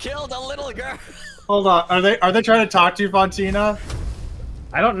 We killed a little girl. Hold on, are they trying to talk to you, Fontina?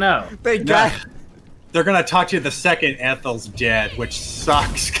 I don't know. They're gonna talk to you the second Ethel's dead, which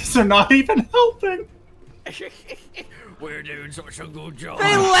sucks because they're not even helping. We're doing such a good job.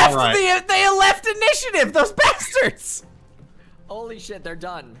 They left they left initiative. Those bastards. Holy shit, they're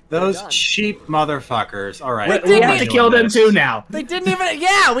done. Those cheap motherfuckers. All right, we have to kill them too now. They didn't even.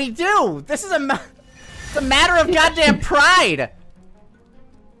 Yeah, we do. This is it's a matter of goddamn pride.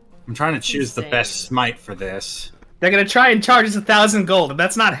 I'm trying to choose the best smite for this. They're gonna try and charge us 1,000 gold, and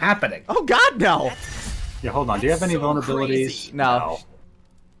that's not happening. Oh God, no. Yeah, hold on. Do you have any vulnerabilities? Crazy. No.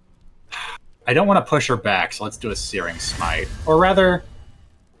 I don't want to push her back, so let's do a Searing Smite. Or rather,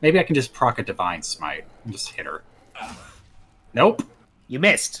 maybe I can just proc a Divine Smite and just hit her. Nope. You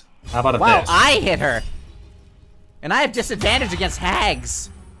missed. How about a Wow, this? I hit her. And I have disadvantage against hags.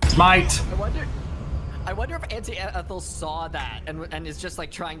 Smite. I wonder if Auntie Ethel saw that and is just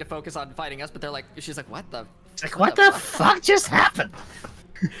like trying to focus on fighting us, but they're like, she's like, what the? Like, what the fuck just happened?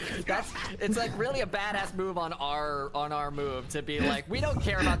 It's like really a badass move on our move to be like, we don't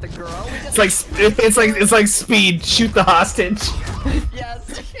care about the girl. We just It's like Speed. Shoot the hostage.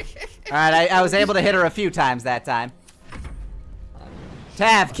 Yes. All right, I was able to hit her a few times that time.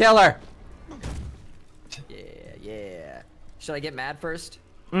 Tav, kill her. Yeah. Should I get mad first?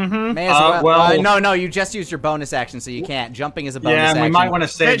 Mm-hmm. May as well. No, you just used your bonus action, so you can't. Jumping is a bonus action. Yeah, we might want to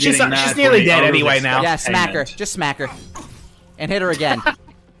say she's nearly dead anyway now. Yeah, smack her. Just smack her. And hit her again.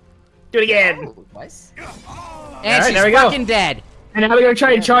 Do it again. Twice. And she's fucking dead. And now they're gonna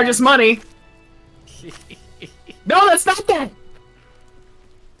try and charge us money. No, that's not that.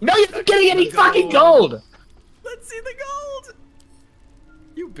 No, you're not getting any fucking gold. Let's see the gold.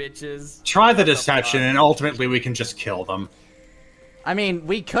 You bitches. Try the deception, and ultimately we can just kill them. I mean,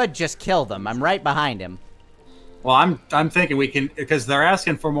 we could just kill them. I'm right behind him. Well, I'm thinking we can, because they're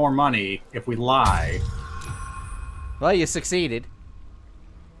asking for more money if we lie. Well, you succeeded.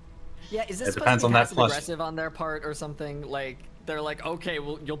 Yeah, is this It depends supposed to on be that passive plus. aggressive on their part or something? Like they're like, okay,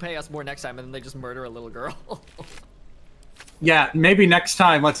 well, you'll pay us more next time, and then they just murder a little girl. Yeah, maybe next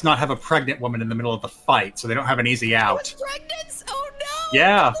time let's not have a pregnant woman in the middle of the fight, so they don't have an easy out. Pregnant? Oh no!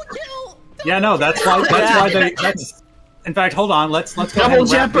 Yeah. Yeah, no, that's why. That's why they. That's. In fact, hold on. Let's go ahead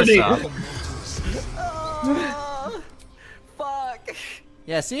and wrap this up. Fuck.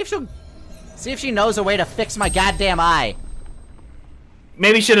 Yeah, see if she knows a way to fix my goddamn eye.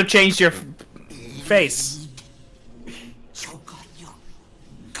 Maybe should have changed your face.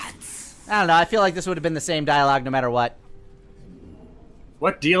 I don't know. I feel like this would have been the same dialogue no matter what.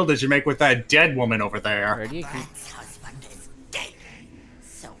 What deal did you make with that dead woman over there? Brad's husband is dead.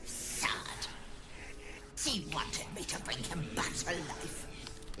 So sad. She wanted me to bring him back to life.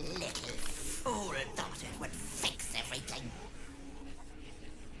 Little fool thought it would fix everything.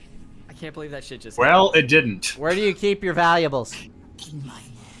 can't believe that shit just. Well, it didn't. Where do you keep your valuables? In my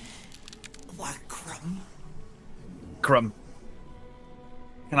workroom. Crumb.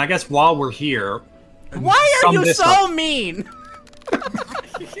 And I guess while we're here, Why are you this so up. mean?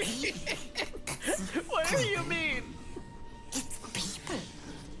 What do you mean?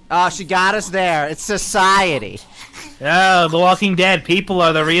 Oh, she got us there. It's society. Oh, The Walking Dead. People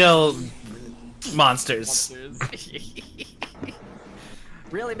are the real monsters.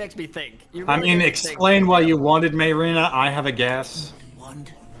 Really makes me think. You I really mean, make me explain think. why you wanted Mayrina. I have a guess.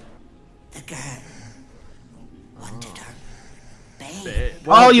 Want the girl. Wanted her.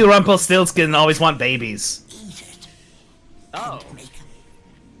 All you Rumpelstiltskin always want babies. Oh.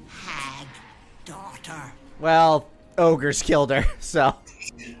 Hag daughter. Well, ogres killed her, so.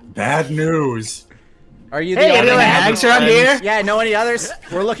 Bad news. Are you Hey, the any only other hags around here? Yeah, know any others?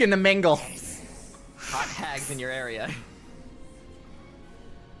 We're looking to mingle. Hot hags in your area.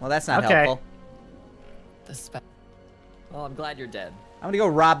 Well, that's not Okay. helpful. Well, I'm glad you're dead. I'm gonna go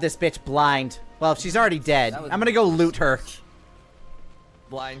rob this bitch blind. Well, if she's already dead, That was- I'm gonna go loot her.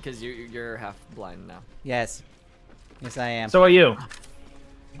 Blind because you're half blind now. Yes. Yes, I am. So are you.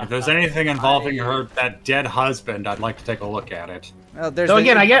 If there's anything involving that dead husband, I'd like to take a look at it. Well, there's So the-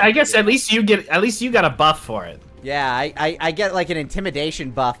 again, I guess at least you got a buff for it. Yeah, I get like an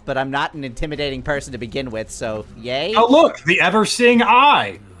intimidation buff, but I'm not an intimidating person to begin with, so yay. Oh look, the ever-seeing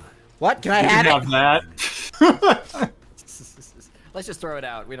eye. What? Can I You have can it? have that. Let's just throw it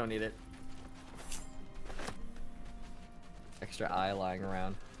out. We don't need it. Extra eye lying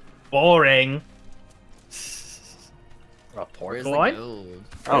around. Boring. A pork Where's the loin? gold?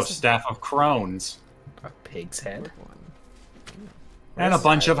 Oh, Staff of Crones. A pig's head. And a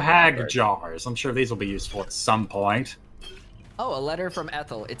bunch of hag jars. I'm sure these will be useful at some point. Oh, a letter from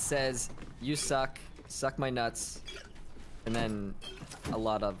Ethel. It says, "You suck my nuts," and then a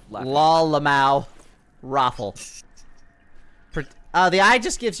lot of laughing. Lol Lamau. Raffle. The eye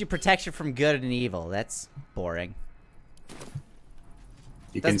just gives you protection from good and evil. That's boring.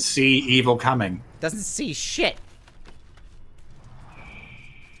 You can see evil coming. Doesn't see shit.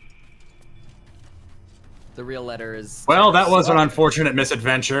 The real letter is. Well, that was an unfortunate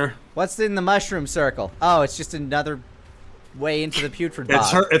misadventure. What's in the mushroom circle? Oh, it's just another way into the putrid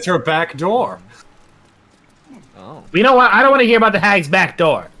bog. It's her back door. Oh. You know what? I don't want to hear about the hag's back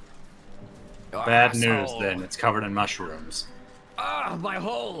door. Bad news then. It's covered in mushrooms. Ah, my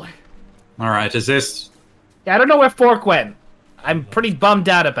hole. Alright, is this... Yeah, I don't know where Fork went. I'm pretty bummed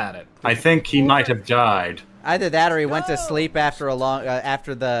out about it. I think he might have died. Either that or he went to sleep after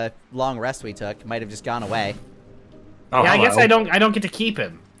after the long rest we took. Might have just gone away. Oh, yeah, I guess hello. I don't get to keep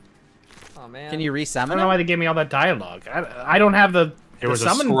him. Oh man. Can you I resummon don't know him? why they gave me all that dialogue. I don't have the. It was a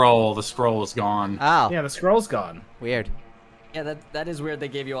summon... scroll. The scroll is gone. Oh. Yeah, the scroll's gone. Weird. Yeah, that is weird. They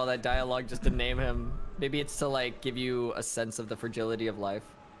gave you all that dialogue just to name him. Maybe it's to like give you a sense of the fragility of life.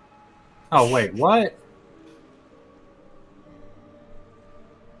 Oh wait, what?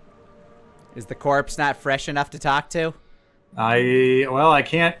 Is the corpse not fresh enough to talk to? I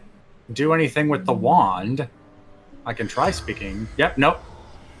can't do anything with the wand. I can try speaking. Yep, nope.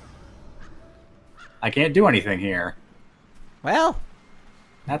 I can't do anything here. Well,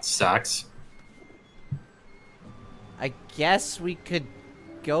 that sucks. I guess we could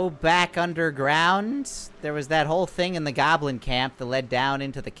go back underground. There was that whole thing in the goblin camp that led down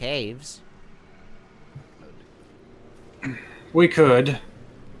into the caves. We could.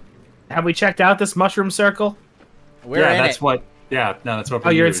 Have we checked out this mushroom circle? We're in that's it. what. Yeah, no, that's what. Oh,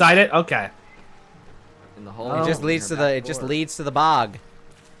 we you're used. inside it. Okay. In the hole. It just leads to the. It just leads to the bog.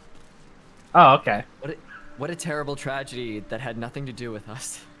 Oh, okay. What a terrible tragedy that had nothing to do with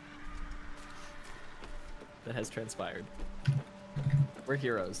us. That has transpired. We're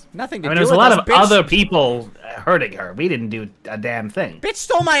heroes. Nothing to I mean, do there's with a lot us, of bitch. other people hurting her. We didn't do a damn thing. Bitch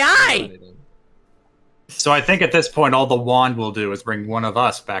stole my eye. So I think at this point, all the wand will do is bring one of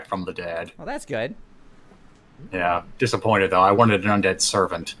us back from the dead. Well, that's good. Yeah, disappointed though. I wanted an undead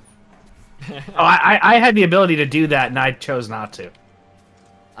servant. Oh, I had the ability to do that, and I chose not to.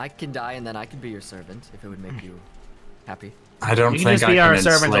 I can die and then I can be your servant if it would make you happy. I don't You can think just I be can our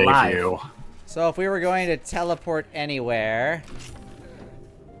servant enslave alive. you. So if we were going to teleport anywhere,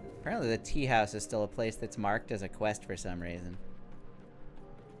 apparently the tea house is still a place that's marked as a quest for some reason.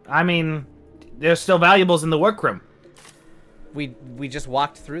 I mean, there's still valuables in the workroom. We just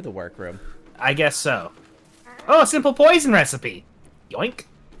walked through the workroom. I guess so. Oh, a simple poison recipe. Yoink.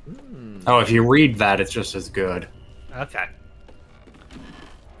 Oh, if you read that, it's just as good. Okay.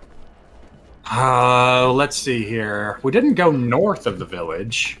 Let's see here. We didn't go north of the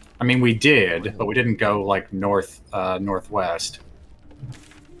village. I mean, we did, but we didn't go like northwest.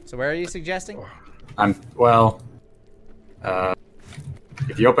 So where are you suggesting? Well,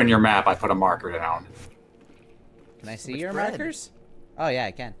 if you open your map, I put a marker down. Can I see your markers? Oh yeah,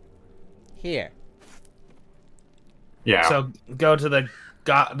 I can. Here. Yeah. So go to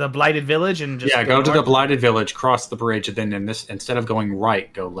the blighted village and just go to the north? blighted village, cross the bridge, and then instead of going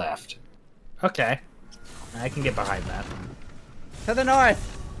right, go left. Okay. I can get behind that. To the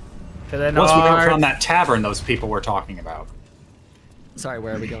north. To the north. Once we go from that tavern those people were talking about. Sorry,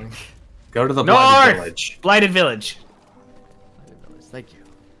 where are we going? Go to the north! blighted village. Blighted village. Thank you.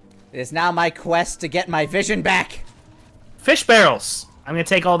 It is now my quest to get my vision back. Fish barrels. I'm gonna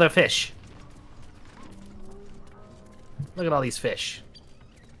take all their fish. Look at all these fish.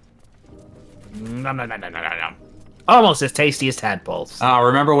 Nom, nom, nom, nom, nom, nom. Almost as tasty as tadpoles.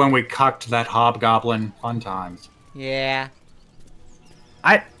 Remember when we cucked that hobgoblin? Fun times. Yeah.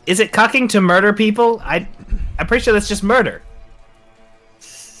 Is it cucking to murder people? I'm pretty sure that's just murder.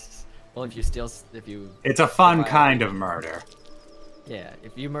 Well, if you... It's a fun kind of murder. Yeah,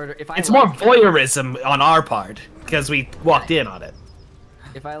 if you murder... It's more voyeurism on our part, because we walked in on it.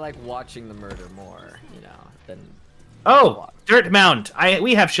 If I like watching the murder more, you know, then... Oh! Dirt mound!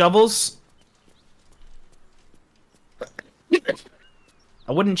 We have shovels.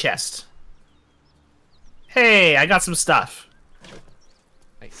 A wooden chest. Hey, I got some stuff.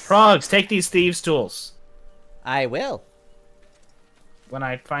 Progs, take these thieves' tools. I will. When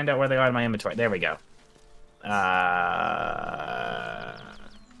I find out where they are in my inventory. There we go.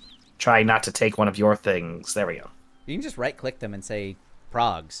 Try not to take one of your things. There we go. You can just right-click them and say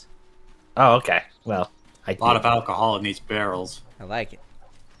Progs. Oh, okay. Well, a lot of alcohol in these barrels. I like it.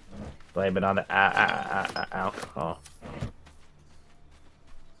 Blame it on the alcohol.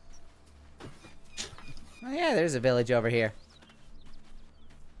 Oh yeah, there's a village over here.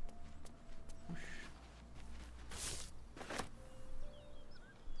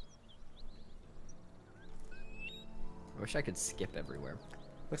 I wish I could skip everywhere.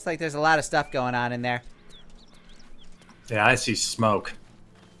 Looks like there's a lot of stuff going on in there. Yeah, I see smoke.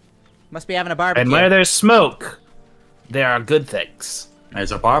 Must be having a barbecue. And where there's smoke, there are good things.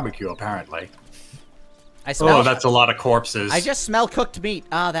 There's a barbecue, apparently. I smell. Oh, that's a lot of corpses. I just smell cooked meat.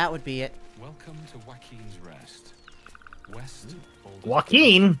 Oh, that would be it. Welcome to Joaquin's Rest. West.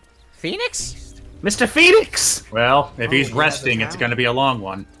 Joaquin? Phoenix? Mr. Phoenix! Well, if he's resting, it's going to be a long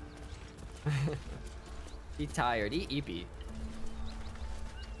one. He tired. He eepy.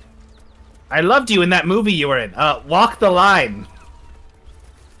 I loved you in that movie you were in. Walk the Line.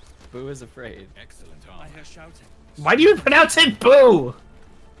 Boo is afraid. Excellent. I hear shouting. Why do you pronounce it Boo?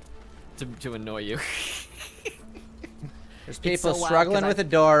 To annoy you. There's people struggling with a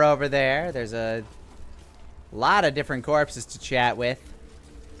door over there. There's a lot of different corpses to chat with.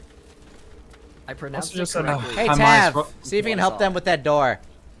 I pronounced it just correctly. Hey, Tav, see if you can help them with that door.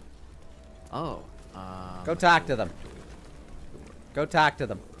 Oh. Go talk to them. Go talk to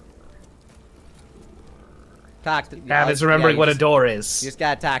them. Talk to. Tav is remembering what a door is. You just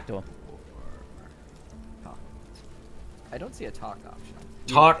gotta talk to them. I don't see a talk option.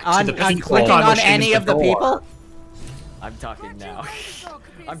 Talk to the people. Clicking on any of the people? I'm talking now.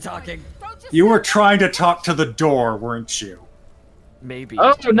 I'm talking. You were trying to talk to the door, weren't you? Maybe.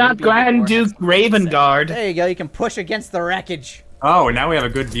 Oh, not Maybe Grand Duke Ravengard. There you go. You can push against the wreckage. Oh, now we have a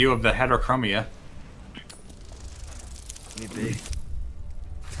good view of the heterochromia. Maybe.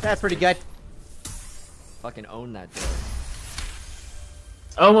 That's pretty good. Fucking own that door.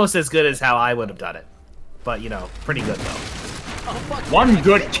 Almost as good as how I would have done it. But, you know, pretty good, though. Oh, fuck. One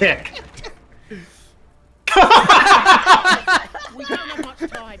good kick. We don't have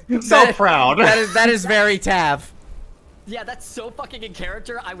much time. So proud. That is very Tav. Yeah, that's so fucking in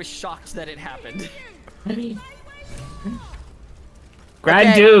character. I was shocked that it happened.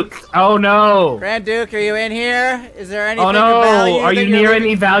 Grand Duke! Oh no! Grand Duke, are you in here? Is there anything Oh of no! value Are that you you're near leaving?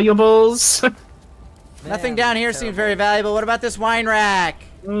 any valuables? Nothing down here seems very valuable. What about this wine rack?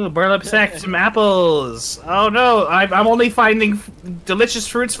 Ooh, burn up sack some apples. Oh no! I'm only finding delicious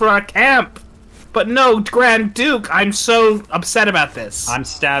fruits for our camp. But no, Grand Duke! I'm so upset about this. I'm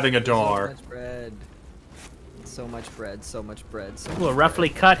stabbing a So door. much bread. So much bread. So much bread. So much Ooh, a roughly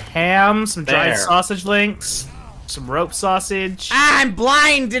cut ham, some dried There. sausage links, some rope sausage. Ah, I'm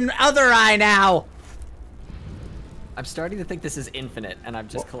blind in other eye now. I'm starting to think this is infinite, and I've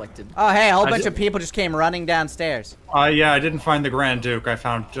just collected. Oh, hey, a whole bunch of people just came running downstairs. Yeah, I didn't find the Grand Duke. I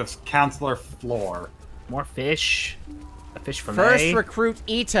found just Counselor Floor. More fish. A fish from First recruit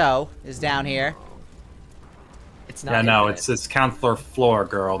Ito is down here. It's not. Yeah, no, infinite. it's this Counselor Floor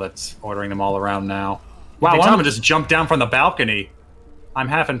girl that's ordering them all around now. Wow, They one of tell- them just jumped down from the balcony. I'm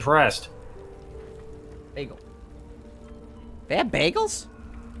half impressed. Bagel. They have bagels?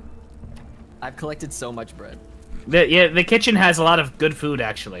 I've collected so much bread. The kitchen has a lot of good food,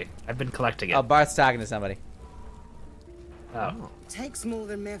 actually. I've been collecting it. Oh, Bart's talking to somebody. Oh. Takes more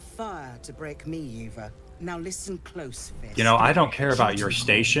than mere fire to break me, Yuva. Now listen close, Fist. You know, I don't care about your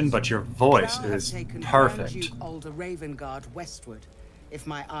station, but your voice is perfect. Duke Older Ravengard westward, if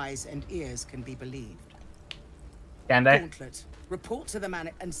my eyes and ears can be believed. Can they? Gauntlet, report to the man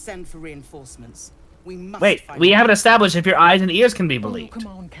and send for reinforcements. We must Wait, find we him. haven't established if your eyes and ears can be believed. Come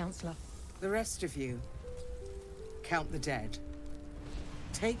on, Counselor. The rest of you, count the dead.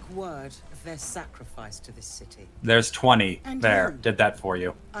 Take word of their sacrifice to this city. There's 20. And There, you. did that for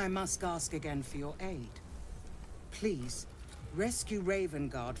you. I must ask again for your aid. Please, rescue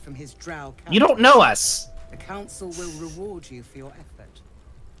Ravengard from his drow council. You don't know us. The council will reward you for your effort.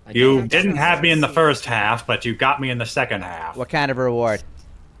 You didn't have me in the first half, but you got me in the second half. What kind of reward?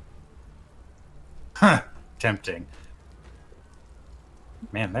 Huh. Tempting.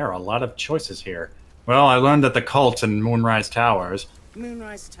 Man, there are a lot of choices here. Well, I learned that the cult in Moonrise Towers.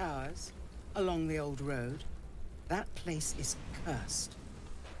 Moonrise Towers, along the old road. That place is cursed.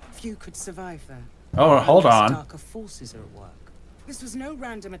 Few could survive there. Oh, hold on. Darker forces are at work. This was no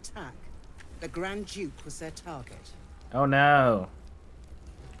random attack. The Grand Duke was their target. Oh no.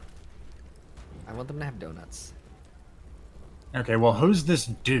 I want them to have donuts. Okay, well, who's this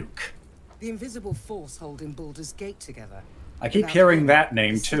Duke? The invisible force holding Baldur's Gate together. I keep Without hearing him, that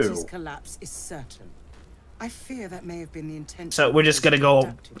name, the too. city's collapse is certain. I fear that may have been the intention. So we're just gonna go,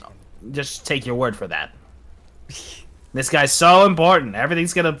 abducted him. just take your word for that. This guy's so important.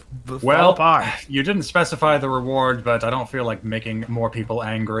 Everything's gonna fall Well, apart. you didn't specify the reward, but I don't feel like making more people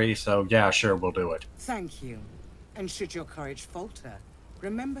angry, so yeah, sure, we'll do it. Thank you. And should your courage falter,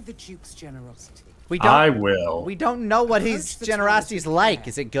 remember the Duke's generosity. We don't. I will. We don't know what his generosity's like.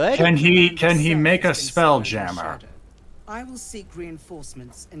 Is it good? Can he make a spell jammer? I will seek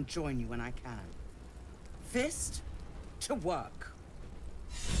reinforcements and join you when I can. Fist, to work.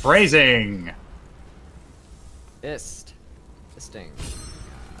 Phrasing! Fisting.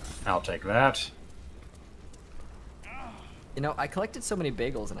 I'll take that. You know, I collected so many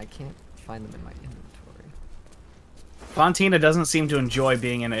bagels and I can't find them in my inventory. Fontina doesn't seem to enjoy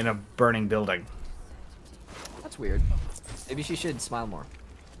being in a burning building. That's weird. Maybe she should smile more.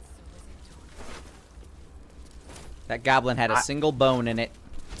 That goblin had a single bone in it.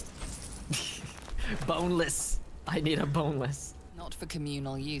 Boneless. I need a boneless. Not for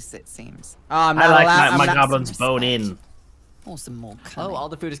communal use, it seems. Oh, I'm I not like allowed. my I'm not- goblin's bone in. Or some more Oh, cunning. all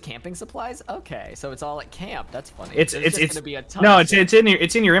the food is camping supplies? Okay, so it's all at camp. That's funny. It's There's just gonna be a ton no, of it's shit.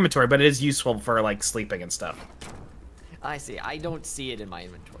 it's in your inventory, but it is useful for like sleeping and stuff. I see. I don't see it in my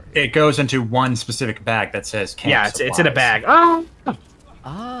inventory. It goes into one specific bag that says camp Yeah, it's in a supplies. bag. Oh,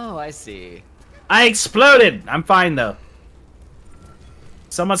 Oh, I see. I exploded. I'm fine though.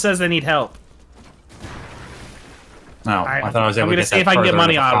 Someone says they need help. No, I thought I was I'm able to gonna get see that if I can get further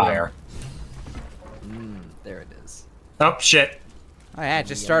money into out of fire. There it is. Oh, shit. Oh yeah, it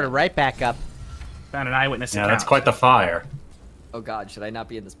just started right back up. Found an eyewitness Yeah, account. that's quite the fire. Oh god, should I not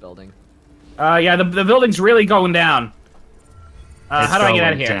be in this building? Yeah, the building's really going down. It's How do I get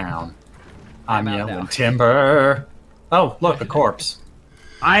out of going here? Down. I'm out yelling now. timber. Oh, look, a corpse.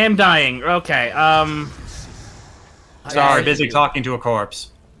 I am dying. Okay. Sorry, busy talking to a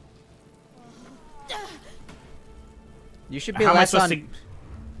corpse. You should be How am I less supposed on. to?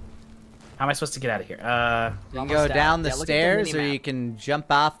 How am I supposed to get out of here? You can Almost go down. down the Yeah, look at the stairs, or mini-map. you can jump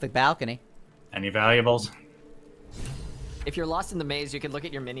off the balcony. Any valuables? If you're lost in the maze, you can look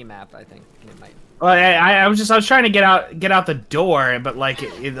at your mini map. I think and it might. Well, I was trying to get out the door, but like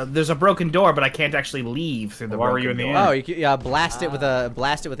there's a broken door, but I can't actually leave through the. Why were broken you in the door. air? Oh, you can blast it with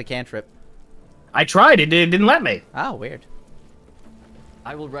a cantrip. I tried. It didn't let me. Oh, weird.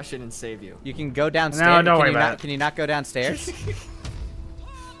 I will rush in and save you. You can go downstairs. No, don't can worry you about not, it. Can you not go downstairs?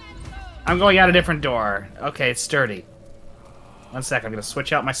 I'm going out a different door. Okay, it's sturdy. 1 second. I'm gonna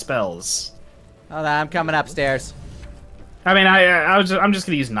switch out my spells. Oh, I'm coming upstairs. I mean, I'm just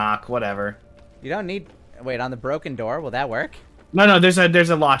gonna use knock. Whatever. You don't need. Wait, on the broken door, will that work? No, there's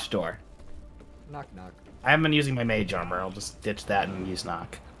a locked door. Knock knock. I haven't been using my mage armor. I'll just ditch that and use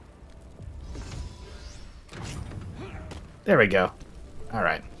knock. There we go. All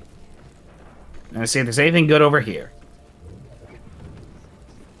right. Let's see if there's anything good over here.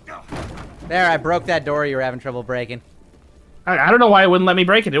 There, I broke that door you were having trouble breaking. I don't know why it wouldn't let me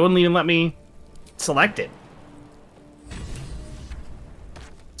break it. It wouldn't even let me select it.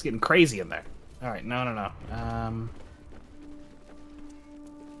 It's getting crazy in there. All right, no.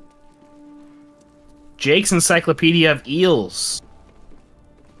 Jake's Encyclopedia of Eels.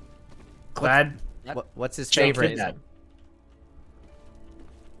 Glad. What's his Jake favorite? did that.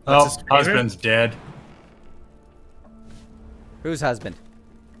 Oh, his favorite? husband's dead. Whose husband?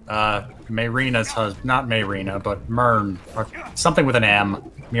 Mayrina's husband. Not Mayrina, but Myrn. Or something with an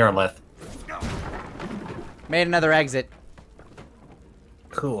M. Miralith. Made another exit.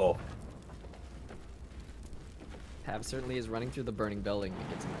 Cool. Tab certainly is running through the burning building to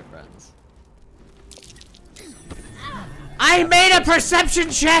get to my friends. I made a perception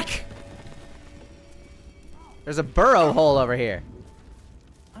check! There's a burrow hole over here.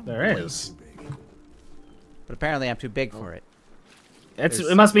 There is. But apparently I'm too big for it.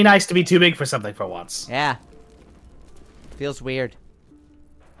 It must be nice to be too big for something for once. Yeah. Feels weird.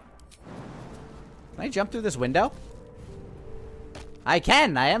 Can I jump through this window? I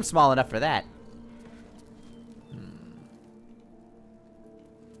can! I am small enough for that.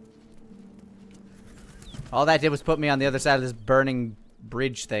 All that did was put me on the other side of this burning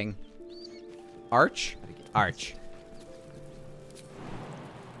bridge thing. Arch? Arch.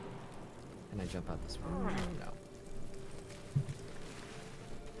 Can I jump out this window? No.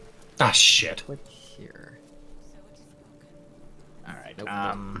 Ah, shit. Click here. Alright,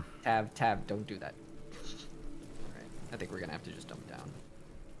 nope, Tab, don't do that. Alright, I think we're gonna have to just dump down.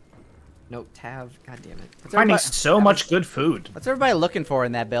 No, Tab, god damn it. Finding so much good food. What's everybody looking for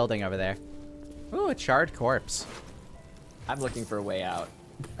in that building over there? Ooh, a charred corpse. I'm looking for a way out.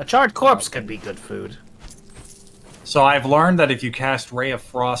 A charred corpse could be good food. So I've learned that if you cast Ray of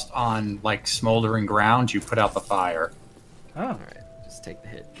Frost on, like, smoldering ground, you put out the fire. Oh. Alright, just take the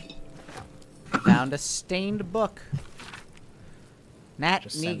hit. Found a stained book. Nat,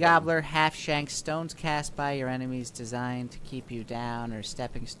 Just knee send gobbler, half shank, stones cast by your enemies designed to keep you down, or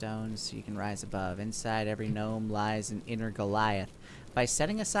stepping stones so you can rise above. Inside every gnome lies an inner Goliath. By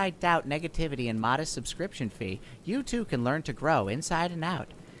setting aside doubt, negativity, and modest subscription fee, you too can learn to grow inside and out.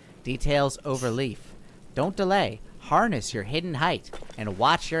 Details over leaf. Don't delay. Harness your hidden height and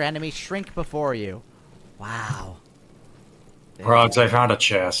watch your enemies shrink before you. Wow. Progs, I found a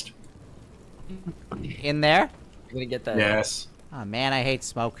chest. In there? You're gonna get that. Yes. Oh man, I hate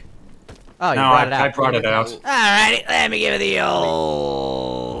smoke. Oh, you No, brought it out. I brought it out. Alrighty, let me give it the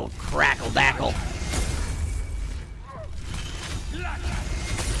old crackle dackle.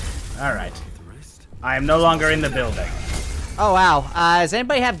 Alright. I am no longer in the building. Oh wow. Does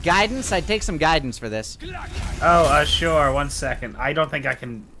anybody have guidance? I'd take some guidance for this. Oh, sure. 1 second. I don't think I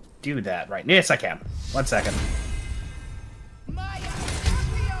can do that right. Yes, I can. 1 second.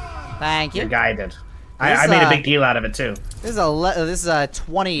 Thank you. You're guided. I made a big deal out of it too. This is a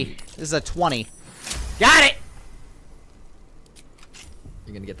 20. This is a 20. Got it.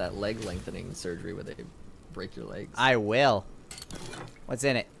 You're gonna get that leg lengthening surgery where they break your legs. I will. What's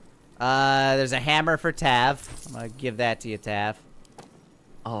in it? There's a hammer for Tav. I'm gonna give that to you, Tav.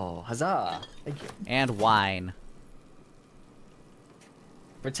 Oh, huzzah! Thank you. And wine.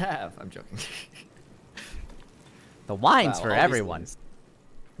 For Tav, I'm joking. The wine's Wow, for all these everyone.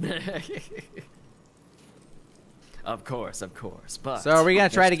 Of course, but... So are we gonna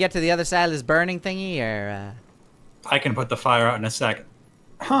try to get to the other side of this burning thingy, or, I can put the fire out in a second.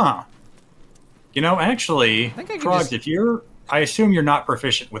 Huh. You know, actually, Progs, if you're... I assume you're not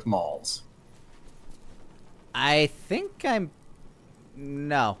proficient with mauls. I think I'm...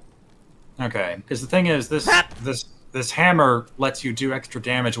 No. Okay, because the thing is, this hammer lets you do extra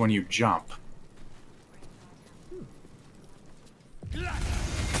damage when you jump.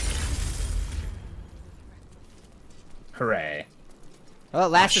 Hooray. Well, it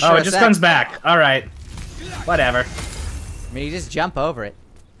lasted Oh, for it a just sec. comes back. Alright. Whatever. I mean, you just jump over it.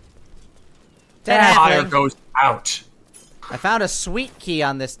 That fire Halfling. goes out. I found a sweet key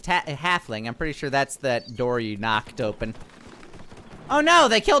on this halfling. I'm pretty sure that's that door you knocked open. Oh no,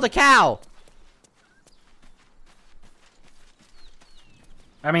 they killed a cow!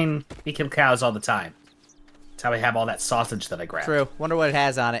 I mean, we kill cows all the time. That's how we have all that sausage that I grabbed. True. Wonder what it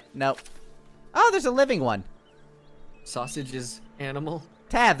has on it. Nope. Oh, there's a living one. Sausage is animal?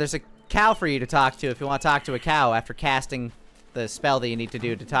 Tav, there's a cow for you to talk to if you want to talk to a cow after casting the spell that you need to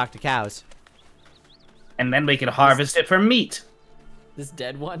do to talk to cows. And then we can harvest it for meat. This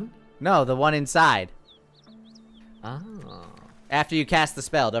dead one? No, the one inside. Oh. After you cast the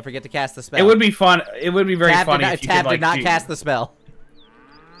spell. Don't forget to cast the spell. It would be fun. It would be very funny if you Tav could, like, did not do- cast the spell.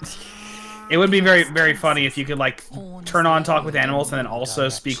 It would be very, very funny if you could, like, turn on talk with animals and then also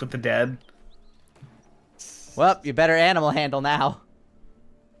speak with the dead. Well, you better animal handle now.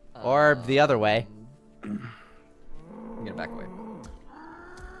 Or the other way. I'm gonna back away.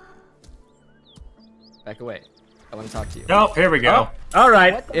 Back away. I want to talk to you. Nope, here we go. Oh, all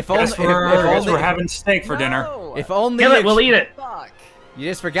right. If Guess only, we're having steak for dinner. If only Kill it, we'll eat it. You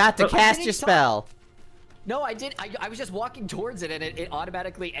just forgot to But cast can your you talk? spell. No, I did. I was just walking towards it, and it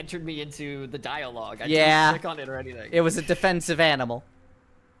automatically entered me into the dialogue. I Yeah. didn't click on it or anything. It was a defensive animal.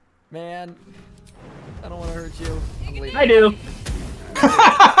 Man, I don't want to hurt you. I'm leaving. I do.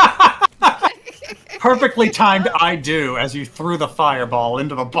 Perfectly timed I do as you threw the fireball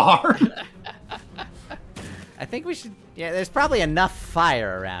into the barn. I think we should... Yeah, there's probably enough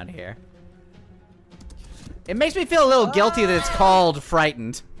fire around here. It makes me feel a little guilty that it's called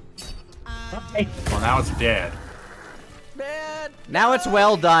Frightened. Well, now it's dead. Man. Now it's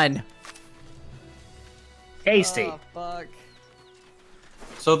well done. Tasty. Oh, fuck.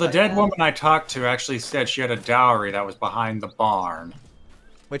 So the dead woman I talked to actually said she had a dowry that was behind the barn.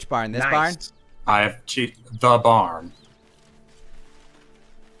 Which barn? This Nice. barn? The barn.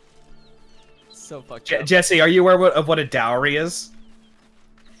 So fucked up. Jesse, are you aware of what a dowry is?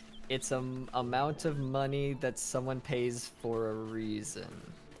 It's an amount of money that someone pays for a reason.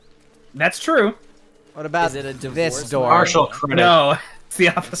 That's true. What about Is it a this divorce door? Partial credit. No, it's the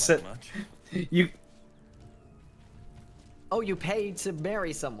opposite. You. Oh, you pay to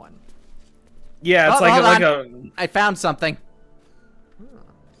marry someone. Yeah, it's Oh, like hold like on. I found something.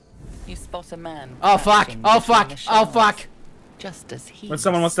 You spot a man. Oh fuck! crouching Oh between fuck! the Oh shelves, fuck! Just as he when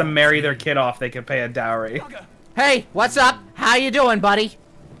someone wants to marry their kid off, they can pay a dowry. Hey, what's up? How you doing, buddy?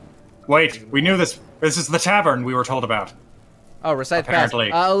 Wait, we knew this. This is the tavern we were told about. Oh, recite the past.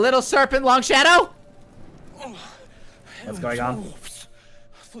 Apparently. Little serpent, long shadow. What's going on? Dwarves.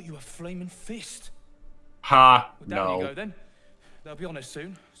 I thought you were Flaming Fist. Ha, Well, down you no. go then. They'll be on us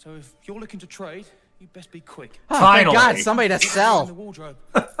soon. So if you're looking to trade, you best be quick. Oh, thank Finally. God, somebody to In the sell. wardrobe.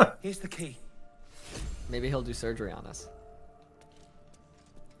 Here's the key. Maybe he'll do surgery on us.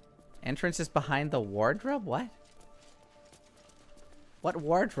 Entrance is behind the wardrobe. What? What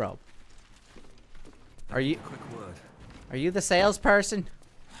wardrobe? Are you? Quick word. Are you the salesperson?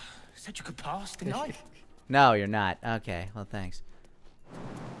 Said you could pass, didn't I? No, you're not. Okay, well, thanks.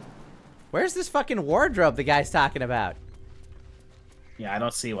 Where's this fucking wardrobe the guy's talking about? Yeah, I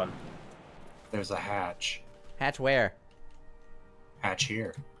don't see one. There's a hatch. Hatch where? Hatch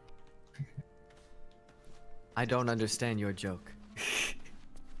here. I don't understand your joke.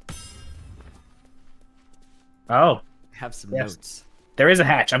 Oh, Have some yes. notes. There is a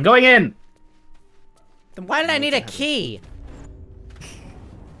hatch. I'm going in. Then why did I need a key?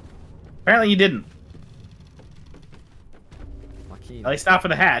 Apparently you didn't. Joaquin. At least not for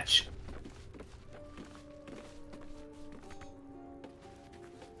the hatch.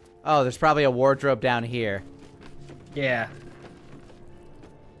 Oh, there's probably a wardrobe down here. Yeah.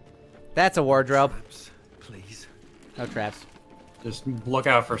 That's a wardrobe. Traps, please. No traps. Just look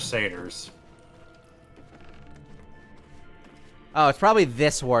out for satyrs. Oh, it's probably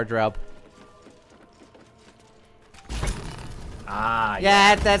this wardrobe. Ah,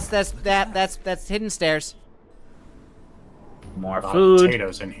 Yeah, that's hidden stairs. More A lot of food.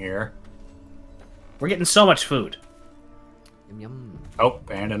 potatoes in here. We're getting so much food. Yum, yum. Oh,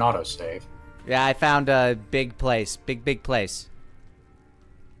 and an autosave. Yeah, I found a big place. Big place.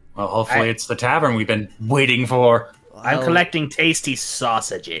 Well, hopefully it's the tavern we've been waiting for. I'm Well, collecting tasty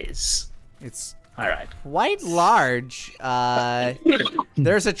sausages. It's All right. quite large.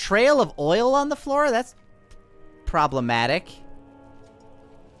 There's a trail of oil on the floor. That's problematic.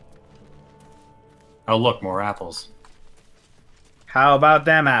 Oh, look, more apples. How about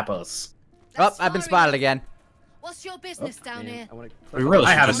them apples? Oh, I've been spotted again. What's your business down here? We really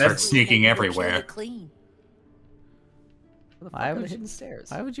I should haven't just start been. sneaking everywhere. Clean. Where the fuck Why are would the you- hidden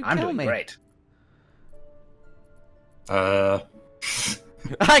stairs? Why would you I'm kill doing me? great.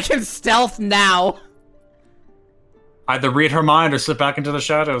 I can stealth now. Either read her mind or slip back into the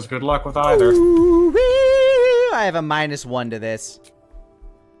shadows. Good luck with either. Ooh-wee. I have a -1 to this.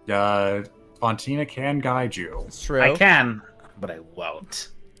 Fontina can guide you. It's true. I can, but I won't.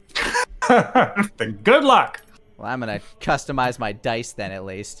 Then good luck. Well, I'm gonna customize my dice then, at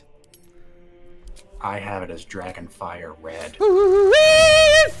least. I have it as Dragonfire Red.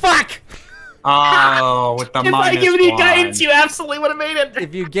 Ooh-wee. Fuck! Oh, with the If I minus give you one. guidance, you absolutely would have made it.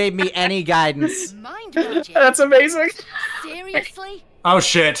 If you gave me any guidance. Mind magic. That's amazing. Seriously? Oh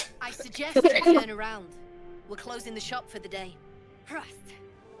shit. I suggest you turn around. We're closing the shop for the day. Right.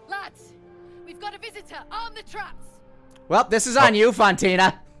 Lads, we've got a visitor. Arm the traps. Well, this is on you,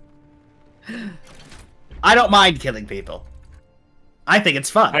 Fontina. I don't mind killing people. I think it's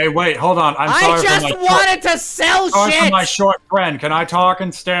fun. Hey, wait, hold on. I'm I sorry just for my wanted to sell sorry shit! for my short friend. Can I talk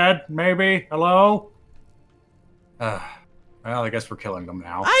instead? Maybe? Hello? Well, I guess we're killing them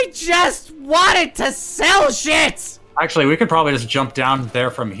now. I just wanted to sell shit! Actually, we could probably just jump down there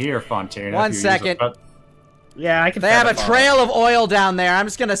from here, Fontaine. One second. Yeah, I can. They have a featherfall. trail of oil down there. I'm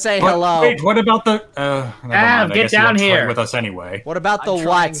just gonna say What- hello. Wait, what about the? Never mind. I get guess you down won't trade here. with us anyway. What about the I'm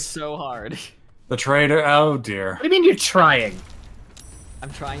trying what? so hard. The trader. Oh dear. What do you mean you're trying?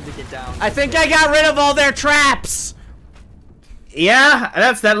 I'm trying to get down. I think I got rid of all their traps. Yeah,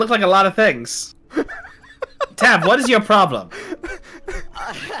 that looked like a lot of things. Tab, what is your problem?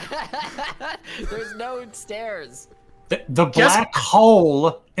 There's no stairs. The black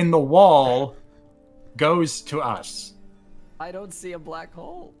hole in the wall goes to us. I don't see a black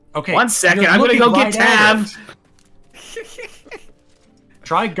hole. Okay. 1 second, you're I'm gonna looking go right get at Tab. it.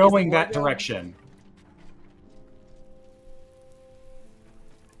 Try going that direction.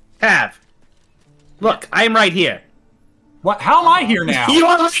 Tab. Look, I am right here. What? How am I here now? You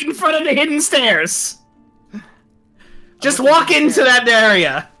are right in front of the hidden stairs. Just walk into that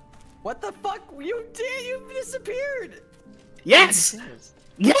area. What the fuck? You disappeared. Yes.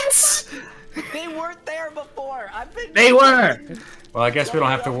 Yes. They weren't there before. I've been. They were. Well, I guess we don't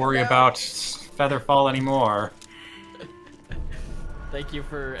have to worry about Featherfall anymore. Thank you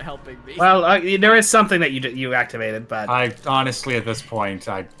for helping me. Well, there is something that you activated, but I honestly, at this point,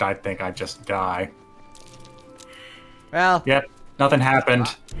 I think I'd just die. Well. Yep. Nothing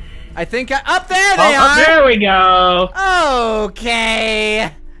happened. I think up there they are. There we go.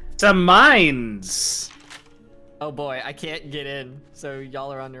 Okay. Some mines. Oh boy, I can't get in. So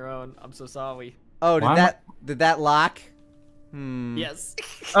y'all are on your own. I'm so sorry. Oh, did that lock? Yes.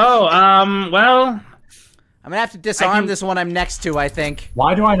 Oh, well. I'm gonna have to disarm this one I'm next to, I think.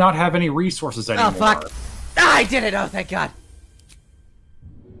 Why do I not have any resources anymore? Oh, fuck. Ah, I did it! Oh, thank God.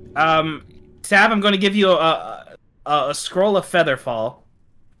 Tab, I'm going to give you a scroll of Featherfall,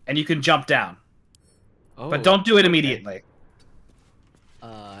 and you can jump down. Oh, but don't do it immediately.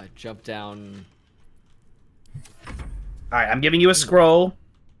 Jump down. Alright, I'm giving you a scroll.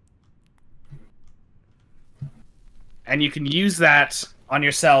 And you can use that on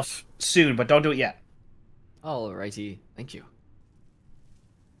yourself soon, but don't do it yet. Alrighty, thank you.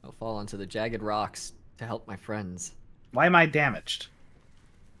 I'll fall onto the jagged rocks to help my friends. Why am I damaged?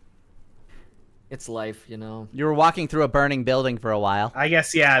 It's life, you know. You were walking through a burning building for a while. I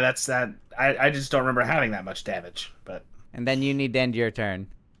guess, yeah, that's that. I just don't remember having that much damage, but... And then you need to end your turn.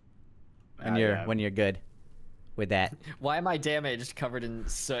 When you're good with that. Why am I damaged, covered in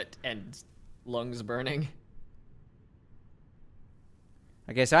soot and lungs burning?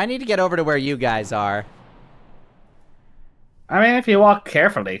 Okay, so I need to get over to where you guys are. I mean, if you walk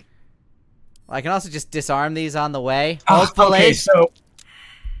carefully. Well, I can also just disarm these on the way. Oh, Hopefully. okay, so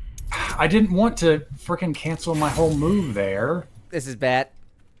I didn't want to freaking cancel my whole move there. This is bad.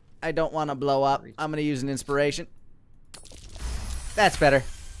 I don't want to blow up. I'm going to use an inspiration. That's better.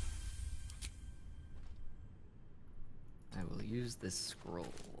 I will use this scroll.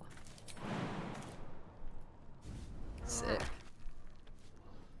 Sick.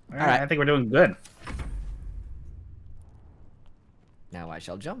 All right, I think we're doing good. Now I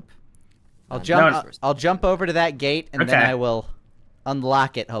shall jump. I'll jump over to that gate and then I will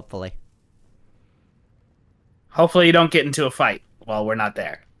unlock it, hopefully. Hopefully you don't get into a fight while we're not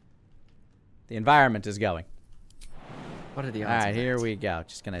there. The environment is going. What are the odds? All right, here we go.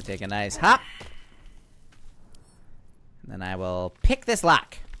 Just gonna take a nice hop. And then I will pick this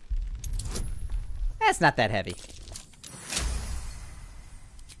lock. That's not that heavy.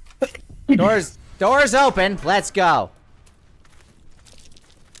 Doors open. Let's go.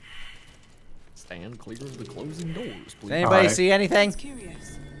 Stand clear of the closing doors, please. Does anybody see anything?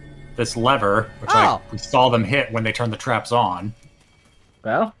 This lever, which we saw them hit when they turned the traps on.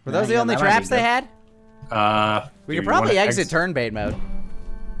 Well, were those the only traps they had? We could probably exit turn bait mode.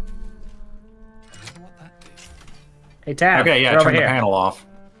 Hey, Tab. Okay, yeah, turn the panel off.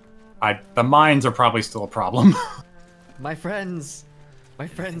 The mines are probably still a problem. My friends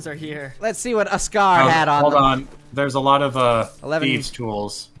are here. Let's see what Askar had on Hold them. on. There's a lot of 11 thieves'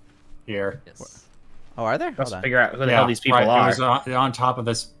 tools here. Yes. Oh, are there? Let's figure out who the hell these people are. It was on top of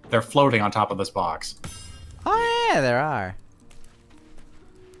this. They're floating on top of this box. Oh, yeah, there are.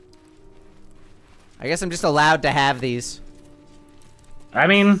 I guess I'm just allowed to have these. I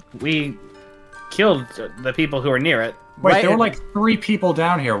mean, we killed the people who were near it. Wait, there were like 3 people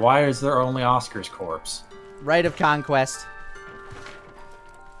down here. Why is there only Oscar's corpse? Rite of conquest.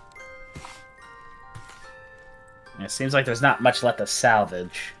 It seems like there's not much left to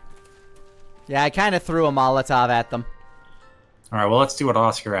salvage. Yeah, I kind of threw a Molotov at them. Alright, well, let's see what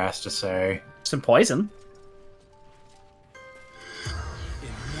Oscar has to say. Some poison.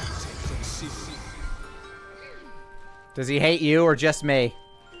 Does he hate you or just me?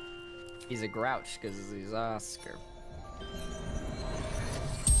 He's a grouch because he's Oscar.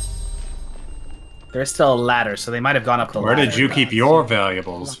 There's still a ladder, so they might have gone up the Where ladder. did you keep your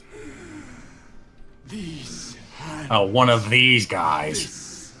valuables? These Oh, one of these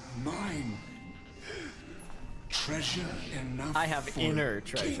guys. mine. Treasure enough. I have inner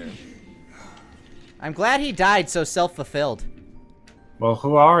treasure. I'm glad he died so self-fulfilled. Well,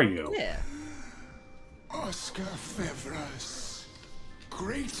 who are you? Yeah. Oscar Fevre's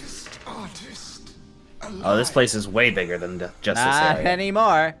greatest artist. Oh, this place is way bigger than just this Not area.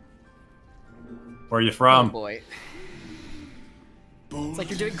 anymore. Where are you from? Oh boy. It's like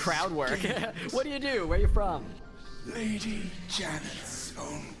you're doing crowd work. What do you do? Where are you from? Lady Janet's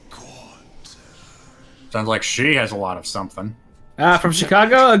own court. Sounds like she has a lot of something. From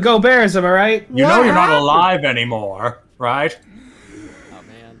Chicago? Go Bears, am I right? You know you're not alive anymore, right? Oh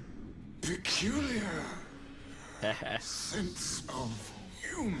man. Peculiar sense of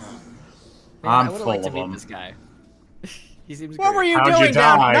humor. I'm I would full like to of meet them. this guy. He seems What great. were you How'd doing you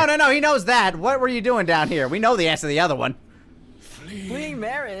down? die? No, he knows that. What were you doing down here? We know the answer to the other one. Fleeing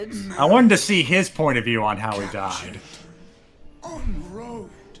marriage. I wanted to see his point of view on how he died. On road.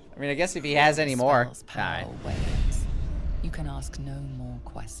 I mean, I guess if he has any more. Spell's power wanes. You can ask no more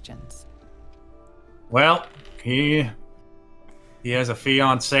questions. Well, he has a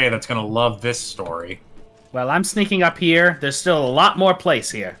fiance that's gonna love this story. Well, I'm sneaking up here. There's still a lot more place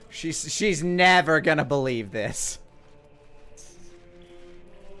here. She's never gonna believe this.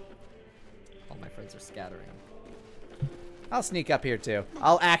 All my friends are scattering. I'll sneak up here too.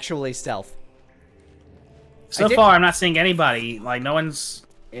 I'll actually stealth. So far, I'm not seeing anybody. Like, no one's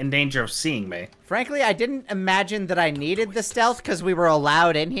in danger of seeing me. Frankly, I didn't imagine that I needed the stealth because we were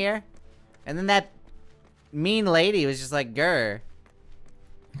allowed in here. And then that mean lady was just like, grr.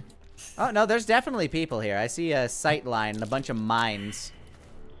 Oh, no, there's definitely people here. I see a sight line and a bunch of mines.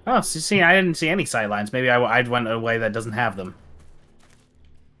 Oh, so see, I didn't see any sightlines. Maybe I'd went a way that doesn't have them.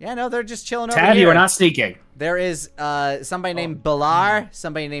 Yeah, no, they're just chilling over Tad, here. you are not sneaking. There is somebody named Bilar,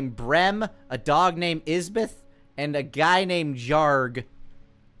 somebody named Brem, a dog named Isbeth, and a guy named Jarg.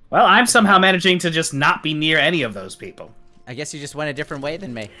 Well, I'm somehow managing to just not be near any of those people. I guess you just went a different way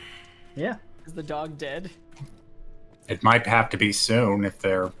than me. Yeah. Is the dog dead? It might have to be soon if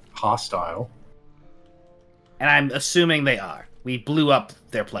they're hostile. And I'm assuming they are. We blew up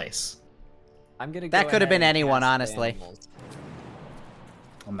their place. I'm gonna. That could have been anyone, honestly.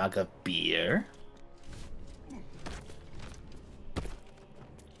 A mug of beer.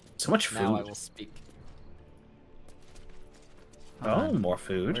 So much food. Now I will speak. Oh, more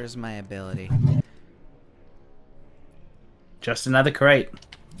food. Where's my ability? Just another crate.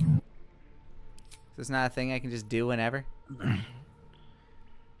 Is this not a thing I can just do whenever?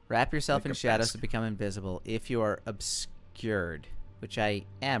 Wrap yourself in shadows to become invisible if you are obscured. Which I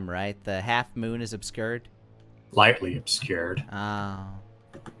am, right? The half moon is obscured? Lightly obscured. Oh.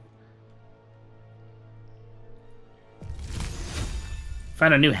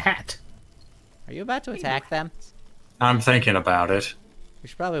 Found a new hat. Are you about to attack them? I'm thinking about it. We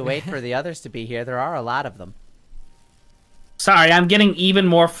should probably wait for the others to be here. There are a lot of them. Sorry, I'm getting even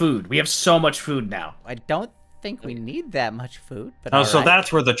more food. We have so much food now. I don't think we need that much food, but Oh, so alright.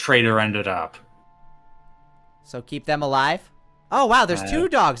 that's where the traitor ended up. So keep them alive? Oh, wow, there's two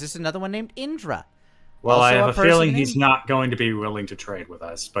dogs. There's another one named Indra. Well, I Also have a a person feeling he's named- not going to be willing to trade with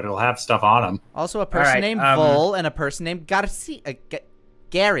us, but he'll have stuff on him. Also a person Alright, named Vol and a person named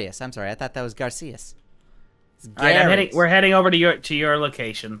Garius. I'm sorry, I thought that was Garcias. It's All right, Garius. we're heading over to your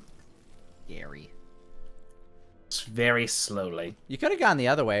location. Gary. It's very slowly. You could have gone the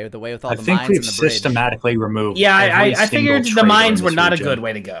other way, the way with all I the think mines we've and the bridge. systematically removed. Yeah, every I figured single the traitor mines in were this not a region. good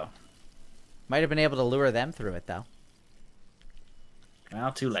way to go. Might have been able to lure them through it, though.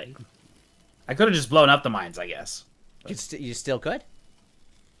 Well, too late. I could have just blown up the mines, I guess. You still could?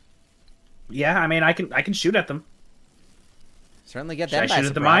 Yeah, I mean, I can shoot at them. Certainly get Should them I by shoot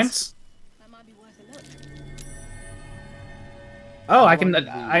at the surprise. mines? Oh, I can.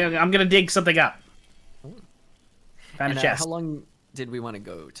 I'm gonna dig something up. Found And, a chest. how long did we want to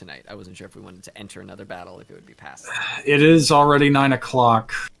go tonight? I wasn't sure if we wanted to enter another battle, if it would be past. It is already 9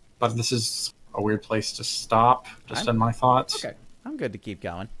 o'clock, but this is a weird place to stop, just in my thoughts. Okay. I'm good to keep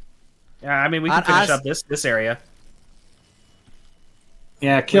going. Yeah, I mean, we can finish up this area.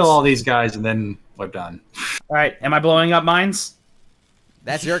 Yeah, kill all these guys and then we're done. All right, am I blowing up mines?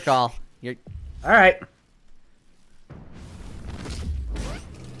 That's your call. You're... All right.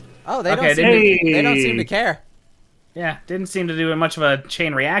 Oh, they, Okay, they don't seem to care. Yeah, didn't seem to do much of a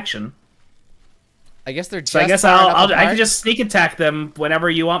chain reaction. I guess they're just So I guess far enough I apart. can just sneak attack them whenever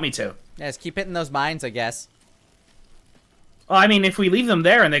you want me to. Yeah, just keep hitting those mines, I guess. Well, I mean, if we leave them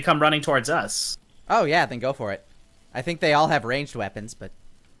there and they come running towards us. Oh, yeah, then go for it. I think they all have ranged weapons, but...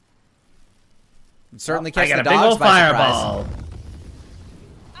 Certainly I catch got the a big dogs old by fireball.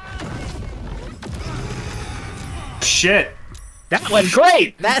 Shit. That went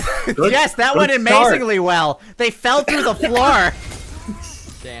great. That Good- yes, that good went amazingly well. They fell through the floor.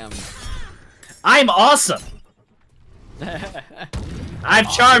 Damn. I'm awesome.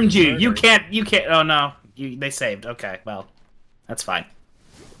 I've charmed you. You can't. Oh no. They saved. Okay. Well, that's fine.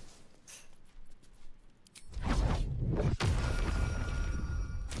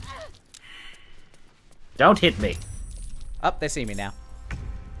 Don't hit me. Oh, they see me now.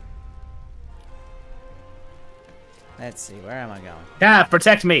 Let's see, where am I going? Yeah,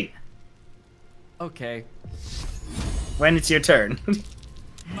 protect me. Okay. When it's your turn.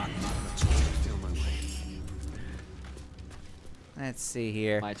 Let's see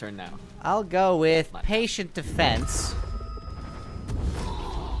here. My turn now. I'll go with patient defense. Do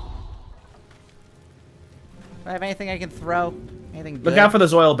I have anything I can throw? Anything good? Look out for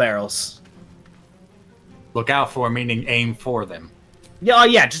those oil barrels. Look out for, meaning aim for them. Yeah, oh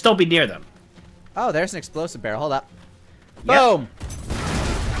yeah, just don't be near them. Oh, there's an explosive barrel. Hold up. Yep. Boom!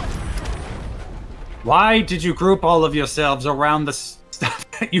 Why did you group all of yourselves around the stuff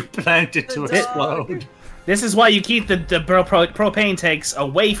that you planted to explode? This is why you keep the propane tanks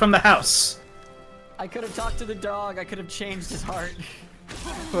away from the house. I could have talked to the dog. I could have changed his heart.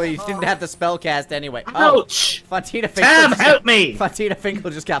 Well, you didn't have the spell cast anyway. Ouch! Oh, Fontina Finkel Tam, help me! Fontina Finkel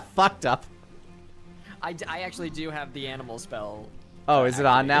just got fucked up. I actually do have the animal spell. Oh, is it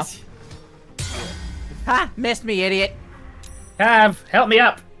on now? Ha! Missed me, idiot. Tav, help me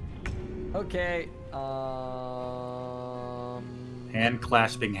up. Okay. Hand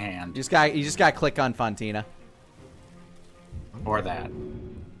clasping hand. You just got to click on Fontina. Or that.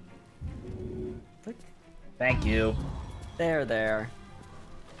 Thank you. There.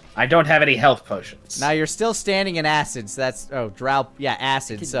 I don't have any health potions. Now you're still standing in acid, so that's drought. Yeah,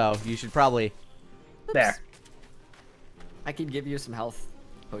 acid. So you should probably. There. I could give you some health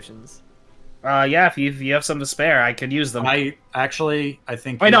potions. Yeah, if you have some to spare, I could use them. I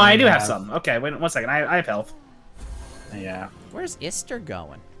think. Wait, no, I do have some. Okay, wait 1 second. I have health. Yeah. Where's Ister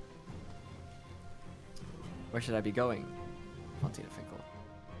going? Where should I be going, Fontina Finkel?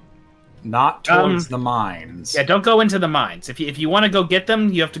 Not towards the mines. Yeah, don't go into the mines. If you want to go get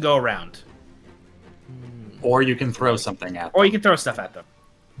them, you have to go around. Or you can throw something at them. Or you can throw stuff at them.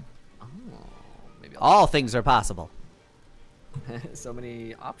 All things are possible. So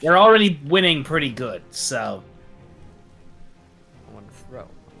many options. We're already winning pretty good, so. I want to throw.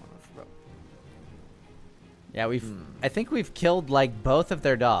 Yeah, I think we've killed like both of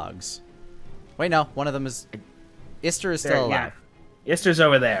their dogs. Wait, no, one of them is. Ister is still alive. Yeah. Ister's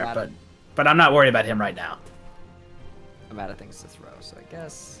over there, but I'm not worried about him right now. I'm out of things to throw, so I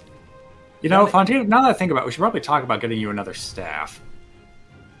guess. You know, Fontina, now that I think about it, we should probably talk about getting you another staff.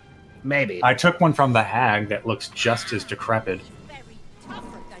 Maybe. I took one from the hag that looks just as decrepit.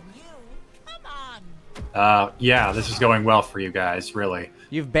 Yeah, this is going well for you guys, really.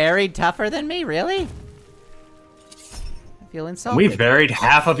 You've buried tougher than me, really? I feel insulted. We've buried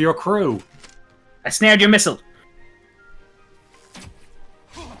half of your crew. I snared your missile.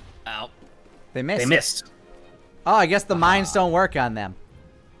 Ow. They missed. They missed. Oh, I guess the mines don't work on them.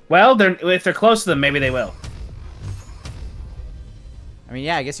 Well, if they're close to them, maybe they will. I mean,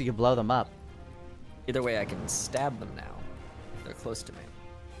 yeah, I guess you could blow them up. Either way, I can stab them now. They're close to me.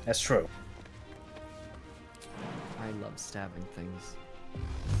 That's true. I love stabbing things.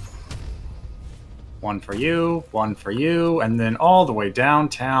 One for you, and then all the way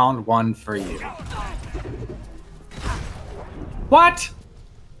downtown, one for you. What?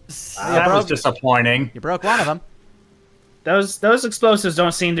 That was disappointing. You broke one of them. Those explosives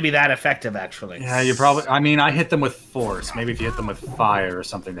don't seem to be that effective, actually. Yeah, you probably... I mean, I hit them with force. Maybe if you hit them with fire or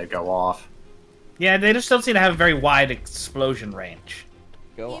something, they'd go off. Yeah, they just don't seem to have a very wide explosion range.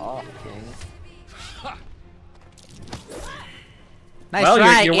 Go off, King. Nice well,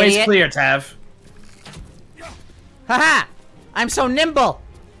 try, your way's idiot. clear, Tav. Haha! I'm so nimble!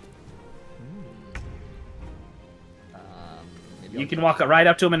 You can walk right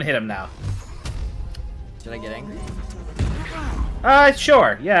up to him and hit him now. Should I get angry?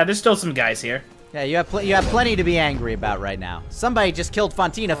 Sure. Yeah, there's still some guys here. Yeah, you have plenty to be angry about right now. Somebody just killed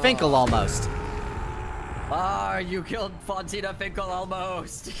Fontina Finkel almost. Ah, you killed Fontina Finkel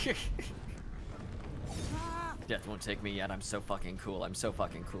almost. Death won't take me yet. I'm so fucking cool. I'm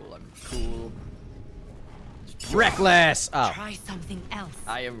cool. Reckless! Oh. Try something else.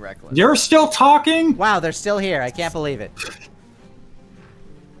 I am reckless. You're still talking? Wow, they're still here. I can't believe it.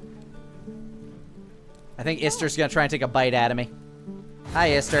 I think Ister's gonna try and take a bite out of me.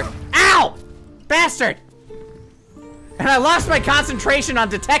 Hi, Ister. Ow! Bastard! And I lost my concentration on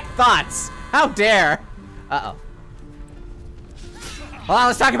detect thoughts. How dare! Uh-oh. Hold on,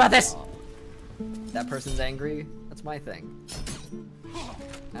 let's talk about this! That person's angry. That's my thing.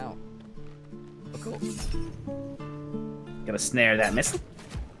 Ow. Oh, cool. Gotta snare that missile.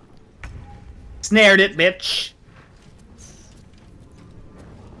 Snared it, bitch.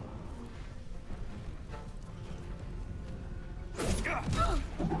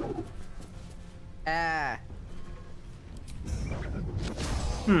 Ah.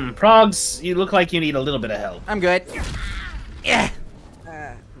 Progs, you look like you need a little bit of help. I'm good. Yeah.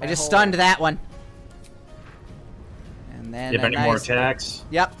 I just stunned that one. And then You have any more attacks?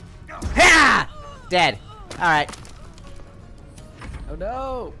 Yep. Ha! Dead. Alright. Oh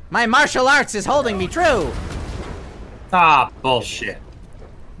no! My martial arts is holding me true! Ah, bullshit.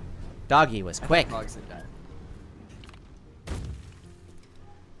 Doggy was quick. Progs are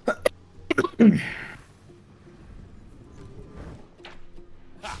dead.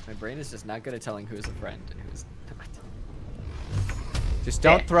 My brain is just not good at telling who's a friend and who's not. Just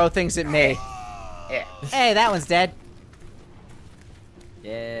don't throw things at me. Hey, that one's dead.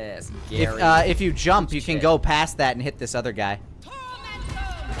 Yes, Gary. If you jump, you can go past that and hit this other guy.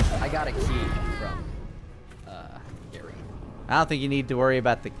 I got a key from Gary. I don't think you need to worry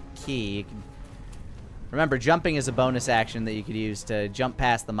about the key. You can... Remember, jumping is a bonus action that you could use to jump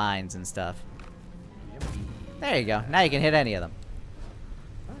past the mines and stuff. There you go. Now you can hit any of them.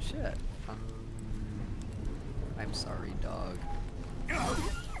 Oh shit. I'm sorry, dog.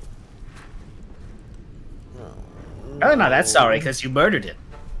 Oh, no, that's sorry, because you murdered it.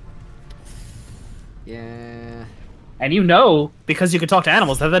 Yeah. And you know, because you can talk to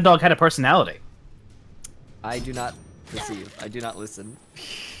animals, that that dog had a personality. I do not perceive. I do not listen.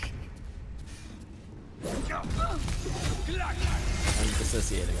 I'm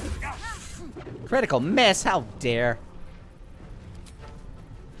dissociating. Critical miss? How dare.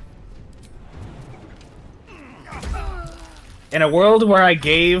 In a world where I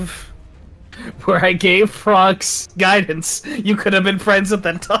gave Progs guidance, you could have been friends with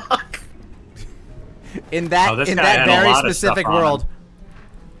that dog. In that very specific world.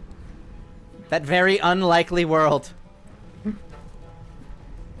 That very unlikely world.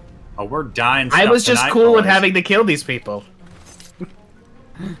 Oh, we're dying. I was just cool with boys. having to kill these people.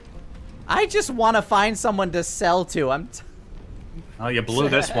 I just want to find someone to sell to. Oh, you blew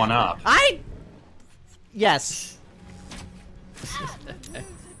this one up. Yes.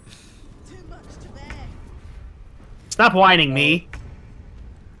 Stop whining me.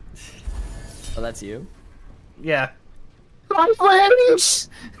 Oh, that's you? Yeah. My friends.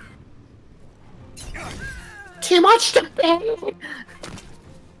 Too much to bear.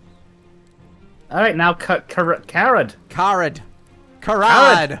 All right, now Karad. Karad.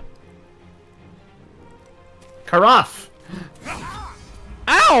 Karaf.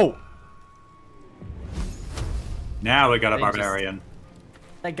 Ow! Now we got a barbarian.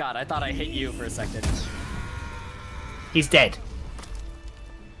 Thank God, I thought I hit you for a second. He's dead.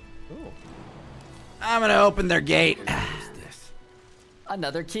 Ooh. I'm gonna open their gate.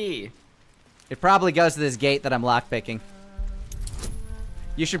 Another key. It probably goes to this gate that I'm lockpicking.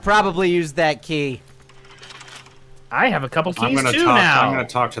 You should probably use that key. I have a couple keys I'm gonna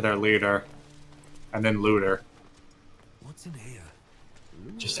talk to their leader, and then looter. What's in here?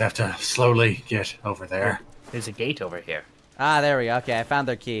 Just have to slowly get over there. There's a gate over here. Ah, there we go. Okay, I found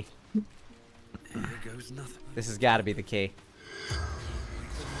their key. Here goes nothing. This has got to be the key.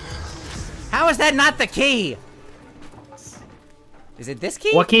 How is that not the key? Is it this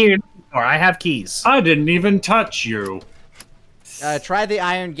key? What key are you looking for? I have keys. I didn't even touch you. Try the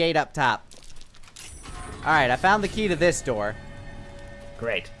iron gate up top. Alright, I found the key to this door.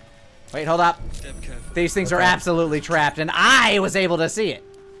 Great. Wait, hold up. These things are absolutely trapped, and I was able to see it.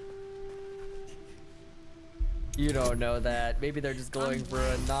 You don't know that. Maybe they're just going for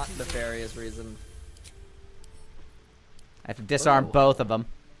a not nefarious reason. I have to disarm both of them.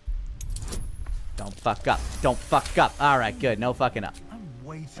 Don't fuck up. Don't fuck up. Alright, good. No fucking up.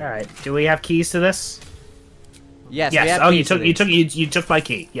 Alright, do we have keys to this? Yes, yes. we have Oh, keys you took my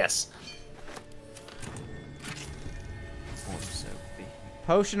key. Yes.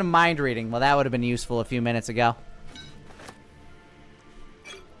 Potion of mind reading. Well, that would have been useful a few minutes ago.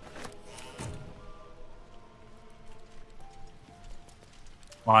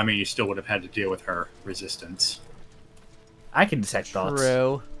 Well, I mean, you still would have had to deal with her resistance. I can detect thoughts.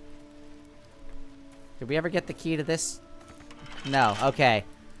 True. Did we ever get the key to this? No. Okay.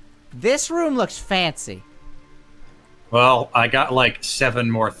 This room looks fancy. Well, I got like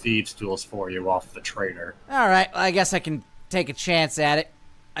 7 more thieves' tools for you off the trader. Alright, well, I guess I can take a chance at it.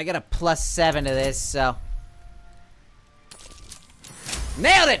 I got a +7 to this, so...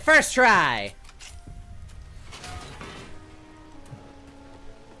 Nailed it! First try!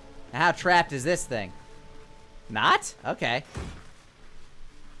 How trapped is this thing? Not? Okay.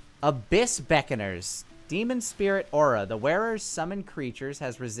 Abyss Beckoners. Demon Spirit Aura. The wearer's summoned creatures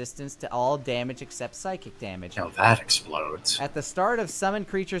has resistance to all damage except psychic damage. Oh, that explodes. At the start of summoned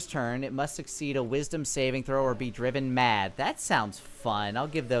creature's turn, it must succeed a wisdom saving throw or be driven mad. That sounds fun. I'll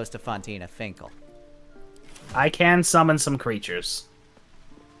give those to Fontina Finkel. I can summon some creatures.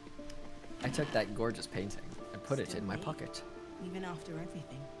 I took that gorgeous painting and put it in my pocket. Even after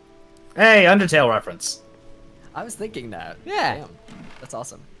everything. Hey, Undertale reference. I was thinking that. Yeah. Damn. That's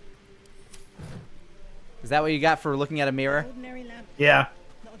awesome. Is that what you got for looking at a mirror? Ordinary lamp. Yeah.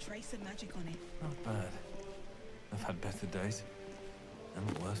 Not a trace of magic on it. Not bad. I've had better days.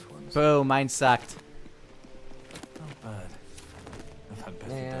 And worse ones. Boo, mine sucked. Not bad. I've had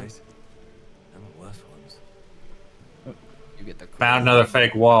better days. And worse ones. You get the Found another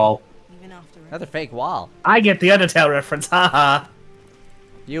fake wall. Even after Another fake wall. I get the Undertale reference. Haha.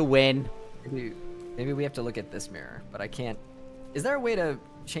 You win. Maybe we have to look at this mirror, but I can't. Is there a way to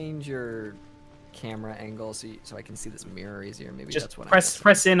change your camera angle so I can see this mirror easier? Maybe Just that's what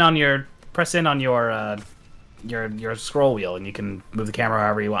press in on your your scroll wheel, and you can move the camera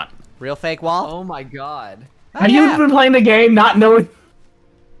however you want. Real fake wall? Oh my god. Have you been playing the game not knowing?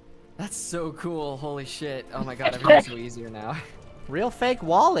 That's so cool. Holy shit. Oh my god, everything's so easier now. Real fake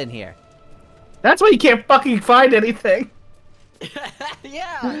wall in here. That's why you can't fucking find anything.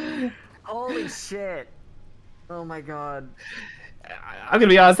 Yeah. Holy shit. Oh my god. I'm gonna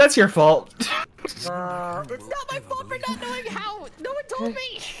be honest, that's your fault. It's not my fault for not knowing how. No one told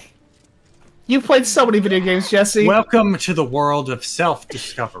me. You've played so many video games, Jesse. Welcome to the world of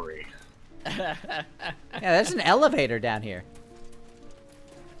self-discovery. Yeah, there's an elevator down here.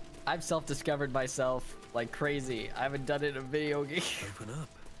 I've self-discovered myself like crazy. I haven't done it in a video game. Open up.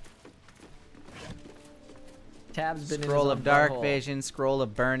 Tab's been Scroll in of his own Dark butthole. Vision, Scroll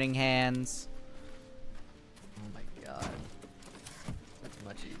of Burning Hands. Oh my god. That's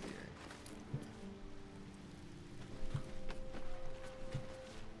much easier.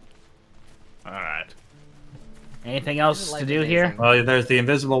 Alright. Anything else to do here? Well, there's the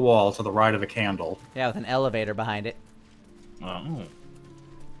invisible wall to the right of a candle. Yeah, with an elevator behind it. Oh.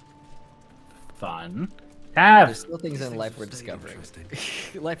 Fun. Tav! There's still things in life we're discovering.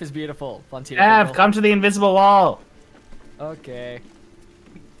 Life is beautiful. Fontina. Tav, come to the invisible wall! Okay.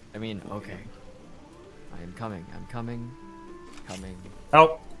 I mean, okay. I am coming. I'm coming. Coming.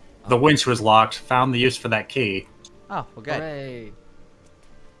 Oh, the winch was locked. Found the use for that key. Oh, well, good. Hooray.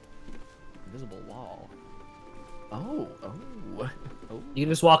 Invisible wall. Oh. Oh. You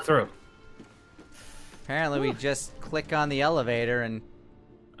just walk through. Apparently, we just click on the elevator and...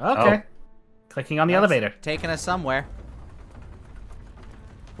 Okay. Clicking on the elevator. Taking us somewhere.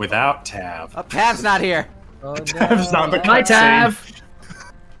 Without Tav. Oh, Tav's not here. Oh, no. Tav's not the Hi, Tav!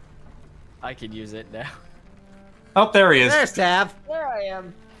 I can use it now. Oh, there he is. There's Tav. There I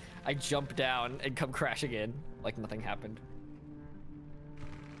am. I jump down and come crashing in like nothing happened.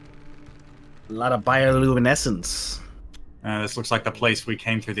 A lot of bioluminescence. This looks like the place we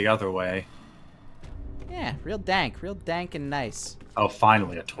came through the other way. Yeah, real dank and nice. Oh,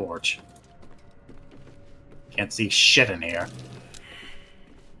 finally a torch. Can't see shit in here.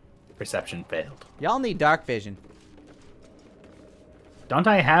 Perception failed. Y'all need dark vision. Don't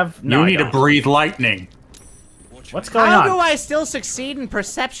I have? No, you need to breathe lightning. What's going How on? do I still succeed in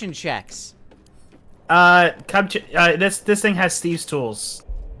perception checks? Come to this thing has Steve's tools.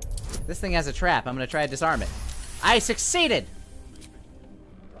 This thing has a trap. I'm gonna try to disarm it. I succeeded.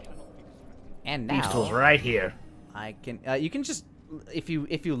 And now Steve's tools right here. I can. You can just if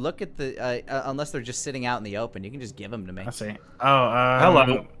you look at the unless they're just sitting out in the open, you can just give them to me. I see. Oh,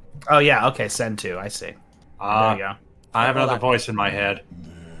 hello. Oh yeah. Okay, send to. I see. There you go. I have Hold another on. voice in my head.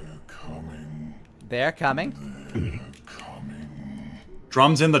 They're coming.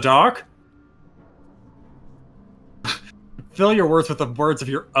 Drums in the dark? Fill your words with the words of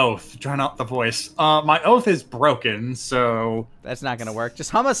your oath. Drown out the voice. My oath is broken, so... That's not gonna work.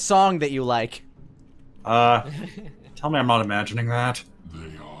 Just hum a song that you like. Tell me I'm not imagining that.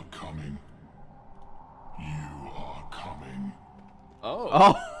 They are coming. You are coming.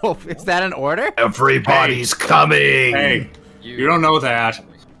 Oh, is that an order? Everybody's coming. Hey, you don't know that.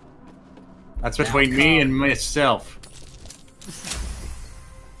 That's between me and myself.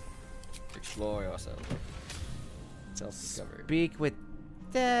 Explore yourself. Self-discovery. Speak with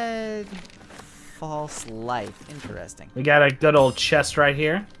dead false life. Interesting. We got a good old chest right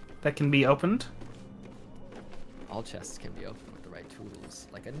here that can be opened. All chests can be opened with the right tools,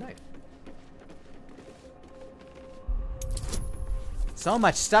 like a knife. So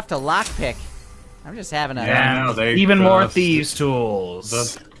much stuff to lockpick. I'm just having a... Yeah, no, they, even more thieves' tools.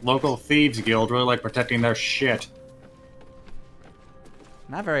 The local thieves guild really like protecting their shit.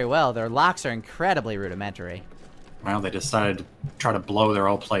 Not very well. Their locks are incredibly rudimentary. Well, they decided to try to blow their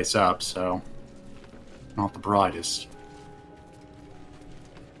whole place up, so... Not the brightest.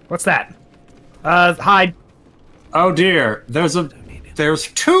 What's that? Hide. Oh dear, there's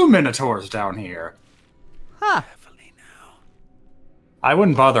 2 minotaurs down here. Huh. I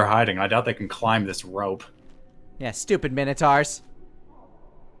wouldn't bother hiding. I doubt they can climb this rope. Yeah, stupid minotaurs.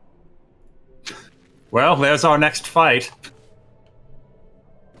 Well, there's our next fight.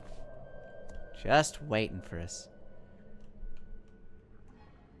 Just waiting for us.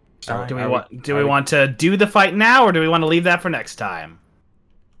 So, do we want to do the fight now, or do we want to leave that for next time?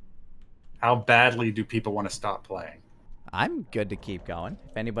 How badly do people want to stop playing? I'm good to keep going.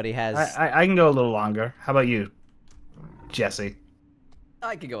 If anybody has... I can go a little longer. How about you, Jesse?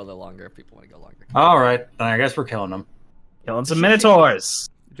 I could go a little longer if people want to go longer. Alright, then I guess we're killing them. Killing some minotaurs.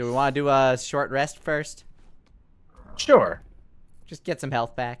 Do we want to do a short rest first? Sure. Just get some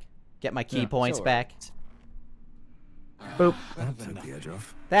health back. Get my key points back. Boop. That took the edge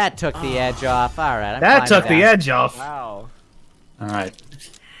off. That took the edge off. Alright, that took the edge off. Wow. Alright.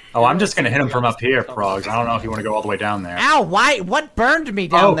 Oh, I'm just gonna hit him from up here, Progs. I don't know if you want to go all the way down there. Ow, why? What burned me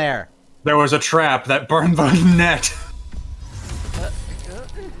down there? There was a trap that burned the net.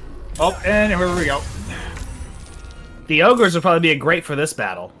 Oh, and here we go. The ogres would probably be great for this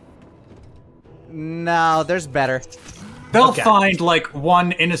battle. No, there's better. They'll find, like,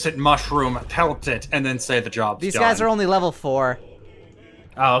 one innocent mushroom, pelt it, and then say the job's These done. guys are only level 4.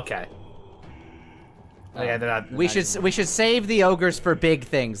 Oh, okay. Oh, yeah, they're not, we should save the ogres for big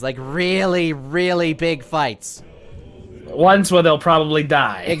things, like really, really big fights. Ones where they'll probably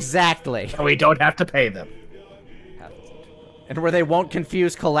die. Exactly. So we don't have to pay them. And where they won't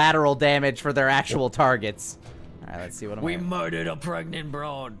confuse collateral damage for their actual targets. Alright, let's see what We murdered a pregnant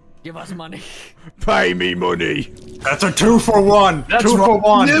broad. Give us money. Pay me money. That's a 2 for 1. That's 2 for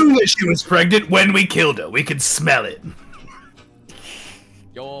 1. We knew that she was pregnant when we killed her. We could smell it.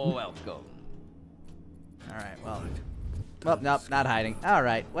 You're welcome. Alright, well. Well, nope, not hiding.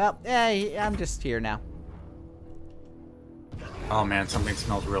 Alright, well, I'm just here now. Oh man, something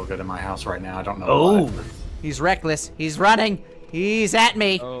smells real good in my house right now. I don't know why. He's reckless. He's running. He's at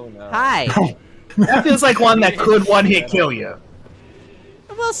me. Oh no. Hi. That feels like one that could one-hit kill you.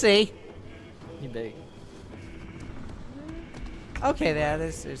 We'll see. You big. Okay,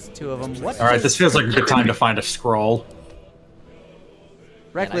 there's 2 of them. What? Alright, this feels like a good time to find a scroll.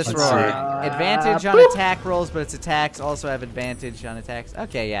 Reckless Let's roar. see. Advantage on attack rolls, but its attacks also have advantage on attacks.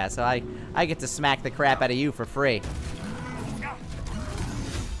 Okay, yeah, so I get to smack the crap out of you for free.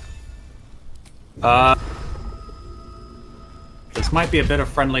 This might be a bit of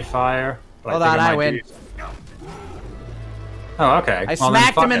friendly fire. But Hold I on, think it I might win. be... Oh, okay. I Well, then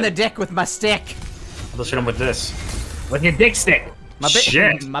smacked fuck him in it. the dick with my stick. I'll just hit him with this. With your dick stick.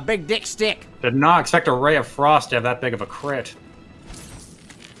 Shit. My big dick stick. Did not expect a Ray of Frost to have that big of a crit.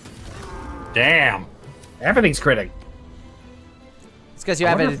 Damn. Everything's critting. It's because you I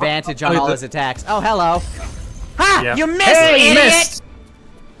have an wonder if advantage on all his attacks. Oh, hello. Ha! Yeah. You missed, Hey, you idiot! missed!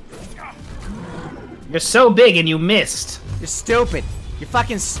 You're so big and you missed. You're stupid. You're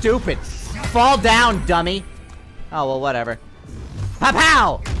fucking stupid. Fall down, dummy. Oh, well, whatever. Pow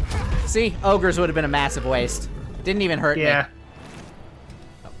pow! See? Ogres would have been a massive waste. Didn't even hurt me.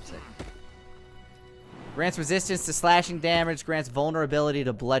 Grants resistance to slashing damage, grants vulnerability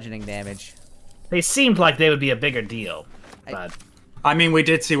to bludgeoning damage. They seemed like they would be a bigger deal, but... I mean, we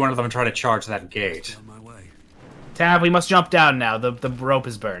did see one of them try to charge that gate. Tav, we must jump down now. The rope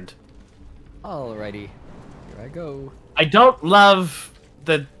is burned. Alrighty. Here I go. I don't love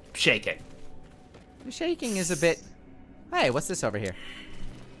the shaking. The shaking is a bit... Hey, what's this over here?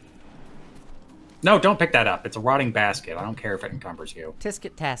 No, don't pick that up. It's a rotting basket. I don't care if it encumbers you.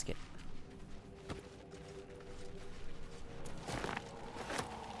 Tisket tasket.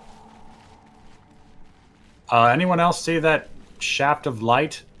 Anyone else see that shaft of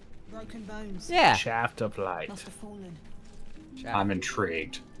light? Broken bones. Yeah. Shaft of light. Must have fallen. I'm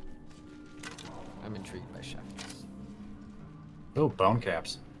intrigued. I'm intrigued by shafts. Oh, bone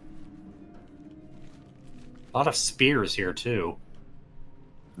caps. A lot of spears here, too.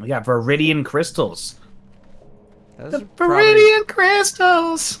 We got Viridian crystals. Those The are probably, Viridian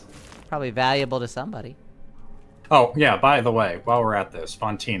crystals! probably valuable to somebody. Oh, yeah, by the way, while we're at this,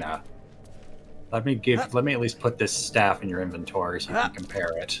 Fontina, let me at least put this staff in your inventory so you can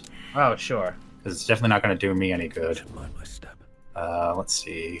compare it. Oh, sure. Because it's definitely not going to do me any good. Let's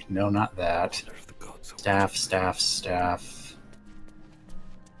see. No, not that. Staff, staff, staff.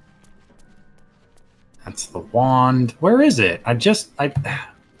 That's the wand. Where is it?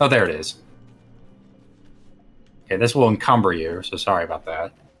 Oh, there it is. Okay, this will encumber you, so sorry about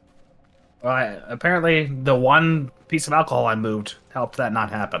that. Well, apparently the one piece of alcohol I moved helped that not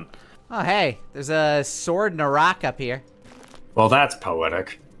happen. Oh, hey, there's a sword and a rock up here. Well, that's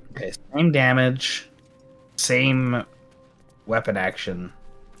poetic. Okay, same damage, same weapon action.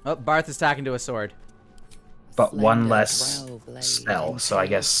 Oh, Barth is talking to a sword. But one less spell, so I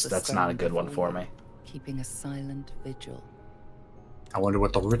guess that's not a good one for me. Keeping a silent vigil. I wonder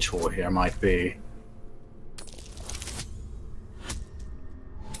what the ritual here might be.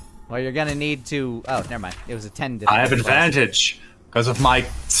 Well, you're gonna need to... Oh, never mind. It was a 10 I have advantage because of my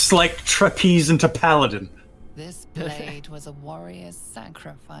slick trapeze into paladin. This blade was a warrior's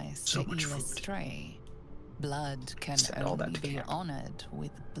sacrifice to Illustray. Blood can only be honored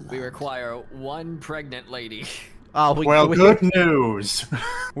with blood. We require one pregnant lady. Oh, good news.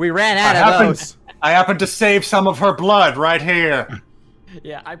 We ran out of those. I happened to save some of her blood right here.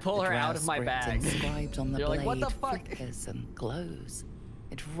 Yeah, I pull her out of my bag. Inscribed on the You're blade like, what the fuck? flickers and glows.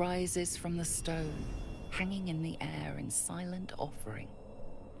 It rises from the stone, hanging in the air in silent offering.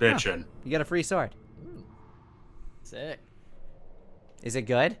 Bitchin'. You got a free sword. Sick. Is it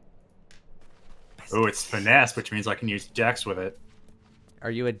good? Oh, it's finesse, which means I can use dex with it. Are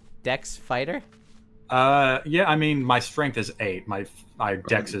you a dex fighter? Yeah, I mean, my strength is 8. My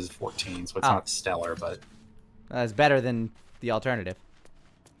dex is 14, so it's not stellar, but... It's better than the alternative.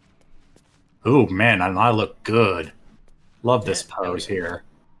 Ooh, man, and I look good. Love this pose here.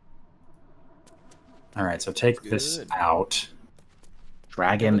 Alright, so take this out.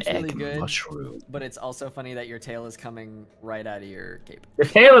 Dragon Really egg good, mushroom. But it's also funny that your tail is coming right out of your cape. Your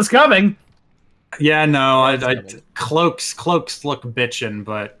tail is coming! Yeah, no, cloaks look bitchin',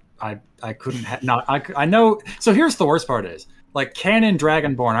 but I couldn't I know. So here's the worst part is, like, canon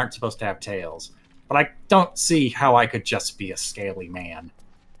Dragonborn aren't supposed to have tails, but I don't see how I could just be a scaly man.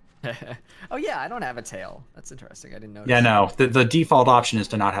 Oh yeah, I don't have a tail. That's interesting. I didn't notice. Yeah, no, the default option is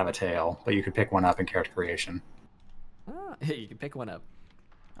to not have a tail, but you could pick one up in character creation. Ah, you can pick one up.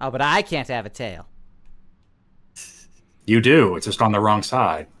 Oh, but I can't have a tail. You do. It's just on the wrong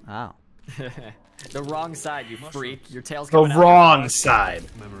side. Oh. The wrong side, you freak. Your tail's The coming out. wrong side.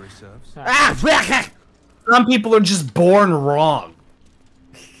 Memory serves. Some people are just born wrong.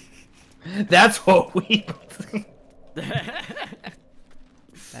 That's what we...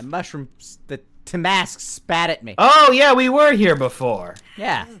 That mushroom, the Tamask spat at me. Oh, yeah, we were here before.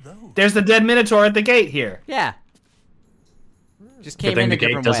 Yeah. There's the dead Minotaur at the gate here. Yeah. Just Good came thing in the a gate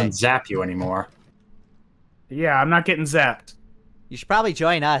different doesn't way. zap you anymore. Yeah, I'm not getting zapped. You should probably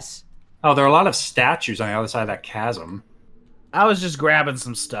join us. Oh, there are a lot of statues on the other side of that chasm. I was just grabbing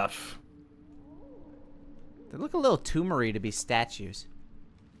some stuff. They look a little tumor-y to be statues.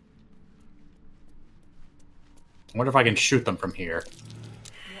 I wonder if I can shoot them from here.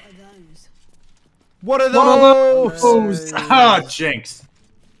 What are those? Ah, jinx.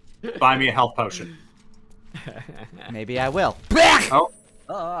 Buy me a health potion. Maybe I will. Oh.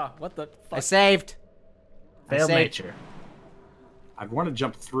 What the fuck? I saved. Failed nature. I'd want to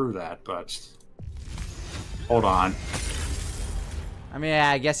jump through that, but... Hold on. I mean,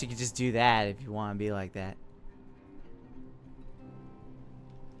 I guess you could just do that if you want to be like that.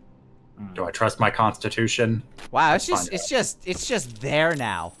 Do I trust my constitution? Wow, it's just there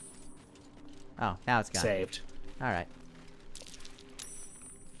now. Oh, now it's gone. Saved. All right.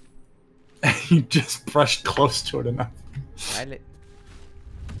 You just brushed close to it enough.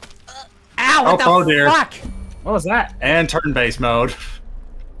 Ow! What the dear. fuck? What was that? And turn-based mode.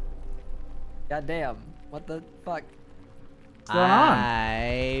 God damn. What the fuck? What's going on?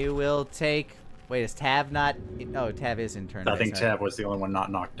 I will take... Wait, is Tav not... Oh, Tav is in turn. I think Tav was the only one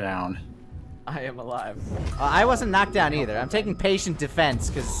not knocked down. I am alive. I wasn't knocked down either. I'm taking patient defense,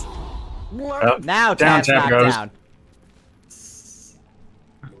 because... Oh, now down Tav's Tav knocked goes. down.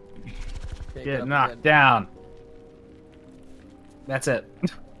 Get knocked down. That's it.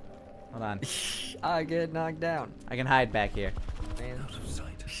 Hold on. I get knocked down. I can hide back here. Man.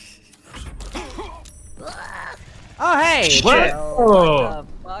 Oh, hey! What? What the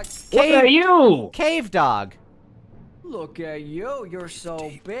fuck? What are you? Cave dog. Look at you. You're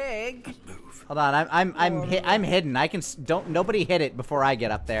so big. Hold on, I'm hidden. I can nobody hit it before I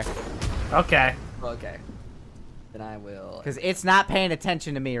get up there. Okay. Okay. Then I will. Because it's not paying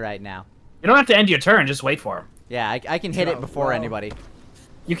attention to me right now. You don't have to end your turn. Just wait for him. Yeah, I can hit it before anybody.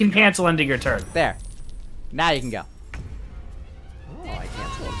 You can cancel ending your turn. There. Now you can go. Oh, I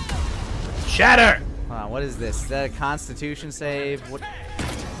canceled. Shatter! Hold on, what is this? Is that a Constitution save? What?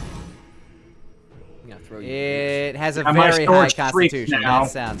 I'm gonna throw you. It has a And my very high storage freaks Constitution. now.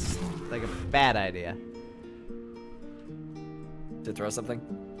 That sounds like a bad idea. To throw something?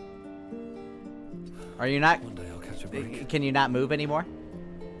 Are you not? One day I'll catch a break. Can you not move anymore?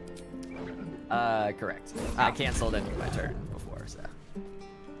 Correct. I canceled ending my turn before, so.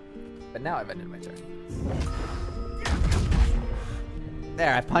 But now I've ended my turn.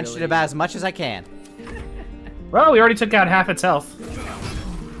 There, I punched it about as much as I can. Well, we already took out half its health.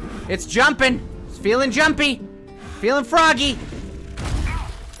 It's jumping. It's feeling jumpy. Feeling froggy.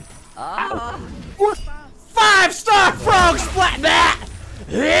 Ah. 5-star frog splat that.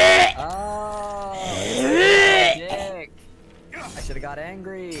 Oh, dick. I should have got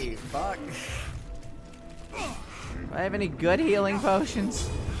angry. Fuck. Do I have any good healing potions?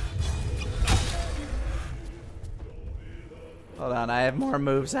 Hold on, I have more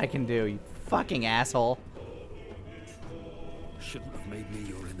moves I can do, you fucking asshole. Shouldn't have made me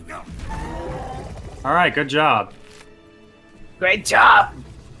your enemy. Alright, good job. Great job!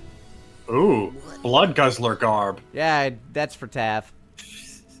 Ooh, blood guzzler garb. Yeah, that's for Tav.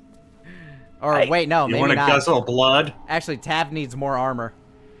 Or wait, no, You maybe want to not. guzzle blood? Actually, Tav needs more armor.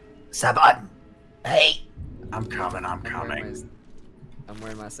 Saban! Hey! I'm coming, I'm coming. I'm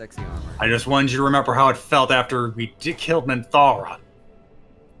wearing my sexy armor. I just wanted you to remember how it felt after we killed Minthara.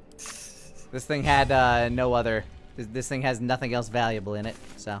 This thing had no other. This thing has nothing else valuable in it,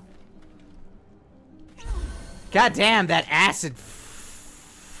 so. God damn, that acid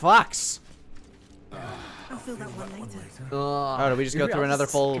fucks. I'll feel that one later. Oh, do we just go through another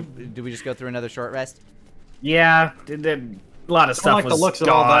full? Do we just go through another short rest? Yeah, a lot of stuff like was the looks gone.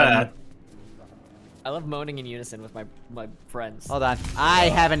 of all that. I love moaning in unison with my friends. Hold on, I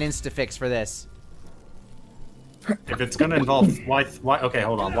have an insta fix for this. If it's gonna involve why? Okay,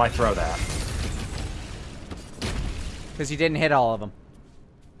 hold on. Why throw that? Because you didn't hit all of them.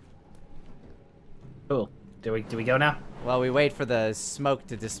 Cool. Do we go now? Well, we wait for the smoke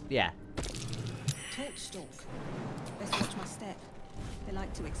to yeah. Torch stalk. Best watch my step. They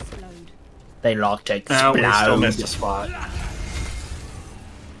like to explode. They like to No, explode. we still missed a spot.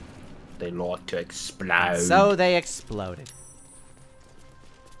 They like to explode. So they exploded.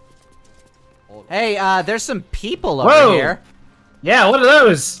 Hey, there's some people over Whoa! here. Yeah, what are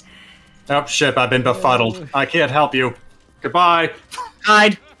those? Oh shit! I've been befuddled. I can't help you. Goodbye.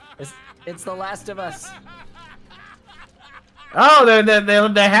 Hide. It's the last of us. Oh,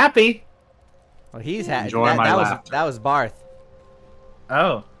 they're happy. Well, he's happy. Enjoy my laughter. That was Barth.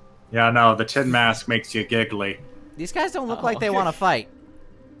 Oh. Yeah, no, the tin mask makes you giggly. These guys don't look like they want to fight.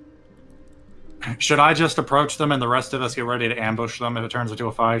 Should I just approach them and the rest of us get ready to ambush them if it turns into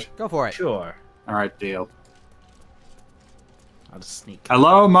a fight? Go for it. Sure. Alright, deal. I'll just sneak.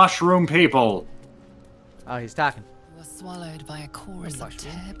 Hello, mushroom people! Oh, he's talking. You are swallowed by a chorus of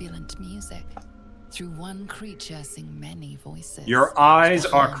turbulent music. Through one creature sing many voices. Your eyes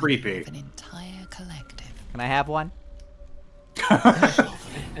The are harmony creepy. of an entire collective. Can I have one?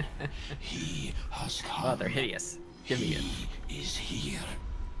 He has come. Oh, they're hideous. Give me it. Is here.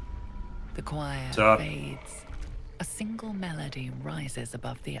 The choir What's up? fades. A single melody rises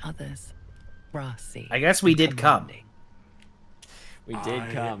above the others. Brassy. I guess we did come. We did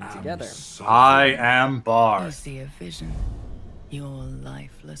come together. I am You Barth. see a vision. Your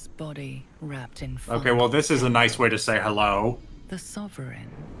lifeless body wrapped in fire. Okay, well, this is a nice way to say hello. The sovereign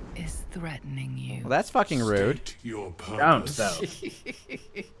is threatening you. Well, that's fucking rude. Your Don't, purpose.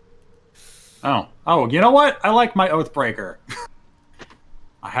 though. Oh, you know what? I like my Oathbreaker.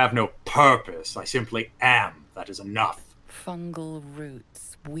 I have no purpose. I simply am. That is enough. Fungal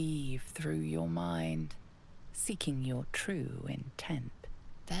roots weave through your mind, seeking your true intent.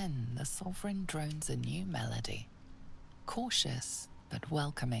 Then the sovereign drones a new melody. Cautious, but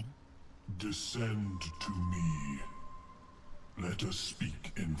welcoming. Descend to me. Let us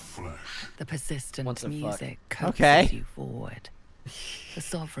speak in flesh. The persistent Wants to fuck. music coaxes Okay. you forward. The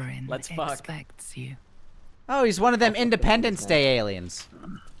sovereign Let's fuck. expects you. Oh, he's one of them Independence Day aliens.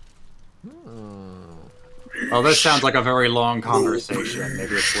 Oh, this sounds like a very long conversation.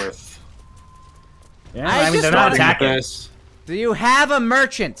 Maybe it's worth... Yeah, I I mean, just they're not wanted- attacking. this. Do you have a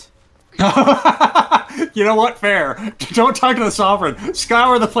merchant? You know what? Fair. Don't talk to the sovereign.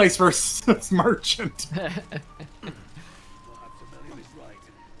 Scour the place for merchant.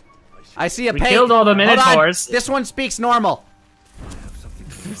 I see a We pig. killed all the Hold on. minotaurs. This one speaks normal.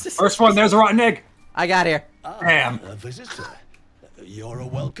 First one, there's a rotten egg. I got here. Damn. A visitor. You're a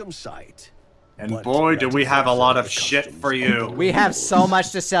welcome sight. And boy, do we have a lot of shit for you. We have so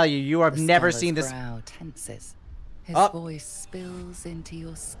much to sell you. You have The never scholar's seen this. brow tenses. His Up. voice spills into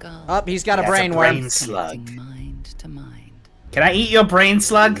your skull. Up, he's got a That's a brain brain worm. slug. Connecting mind to mind. Can I eat your brain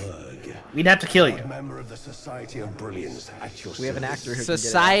slug? We'd have to kill you. Member of the Society of Brilliance at your We have an service. actor who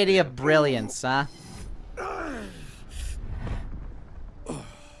Society of Brilliance, huh?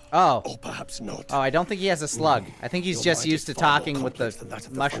 Oh. Or perhaps not. Oh, I don't think he has a slug. I think he's Your just mind used is to far more talking with complex the than that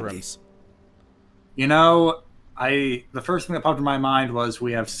of the mushrooms. You know, the first thing that popped in my mind was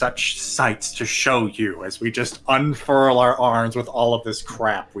we have such sights to show you as we just unfurl our arms with all of this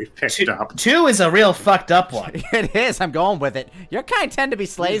crap we've picked up. 2 is a real fucked up one. It is. I'm going with it. Your kind tend to be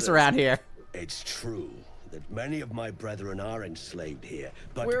slaves around here. It's true that many of my brethren are enslaved here,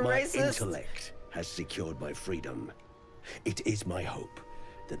 but We're my racist. intellect has secured my freedom. It is my hope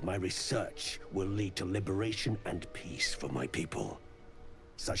that my research will lead to liberation and peace for my people.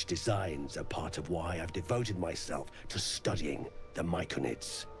 Such designs are part of why I've devoted myself to studying the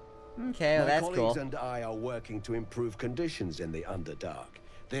Myconids. Okay, well, My that's colleagues cool. and I are working to improve conditions in the Underdark.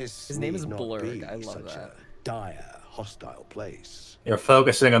 This His name need is not Blurg. be I love such that. a dire, hostile place. You're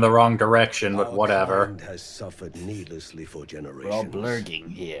focusing in the wrong direction, but Our whatever. kind has suffered needlessly for generations. We're all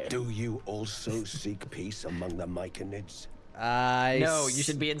blurging here. Do you also seek peace among the Myconids? No, you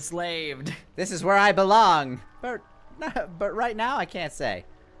should be enslaved. This is where I belong. But right now, I can't say.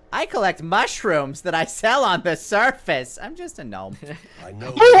 I collect mushrooms that I sell on the surface. I'm just a gnome. I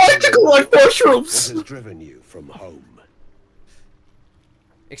know. I like to collect mushrooms. What has driven you from home?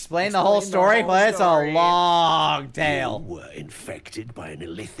 Explain the whole story? Well, it's a long tale. You were infected by an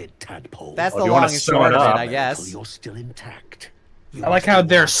illithid tadpole. That's the long and short of it, I guess. You're still intact. I like how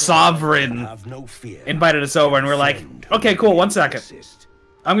their sovereign Have no fear. invited us over, and we're like, okay, cool, 1 second.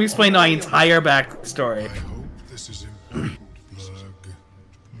 I'm gonna explain my entire backstory. This is important, Blurg.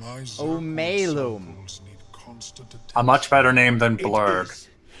 My Omelum. A much better name than Blurg.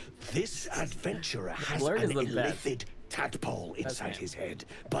 This adventurer has Blurg is an the best. illithid tadpole inside his head,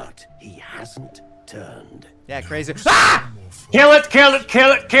 but he hasn't turned. Yeah, crazy. Ah! Kill it, kill it,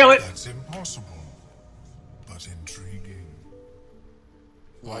 kill it, kill it! That's impossible, but intriguing.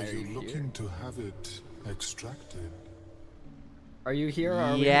 Are you looking to have it extracted? Are you here? Or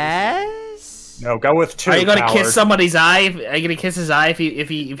are we Yes? No, go with 2. Are you gonna coward. kiss somebody's eye? Are you gonna kiss his eye if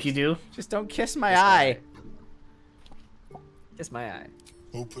you do? Just don't kiss my eye. Kiss my eye.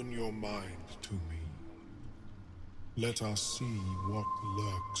 Open your mind to me. Let us see what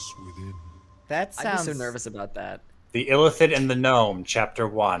lurks within. That I'd sounds... be so nervous about that. The Illithid and the Gnome, Chapter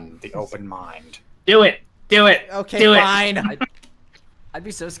 1, The Open Mind. Do it. Do it. Okay, do fine. I'd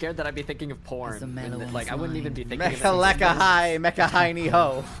be so scared that I'd be thinking of porn. The mellow and, like I wouldn't even be thinking Mecha of lecca hi, mecha hiney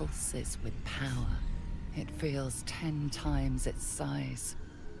ho. Pulses with power. It feels 10 times its size.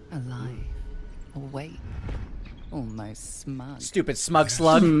 Alive. Awake. Almost smug. Stupid smug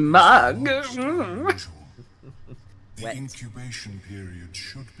slug. Smug. The incubation period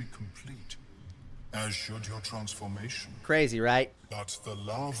should be complete, as should your transformation. Crazy, right? But the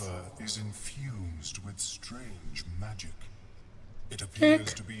larva is infused with strange magic. It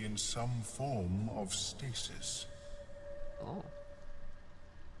appears to be in some form of stasis. Oh.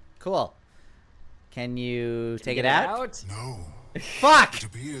 Cool. Can you take it out? No. Fuck! It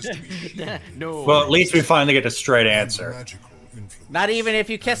appears to be shielded. No. Well, at least we finally get a straight answer. Magical influence. Not even if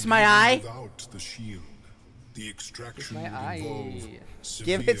you kiss my eye? Without the shield, the extraction my would eye. involve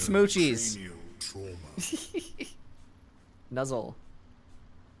Give it severe smoochies. cranial trauma. Nuzzle.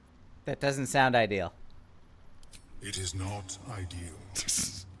 That doesn't sound ideal. It is not ideal.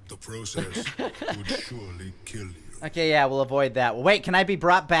 The process would surely kill you. Okay, yeah, we'll avoid that. Well, wait, can I be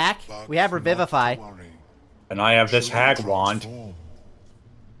brought back? We have Revivify. And I have this hag wand.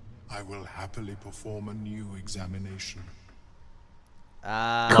 I will happily perform a new examination.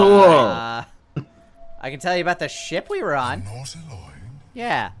 Cool. I can tell you about the ship we were on. Nautiloid?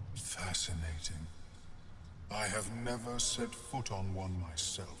 Yeah. Fascinating. I have never set foot on one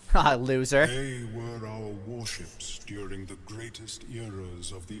myself. Ah, loser. They were our warships during the greatest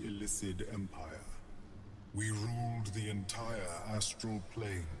eras of the Illithid Empire. We ruled the entire astral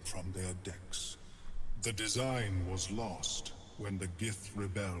plane from their decks. The design was lost when the Gith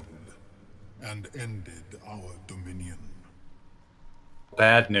rebelled and ended our dominion.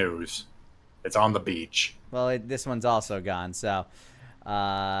 Bad news. It's on the beach. Well, this one's also gone, so...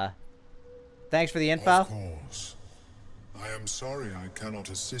 thanks for the info. Of course. I am sorry I cannot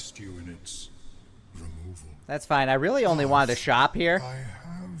assist you in its removal. That's fine. I really only wanted to shop here.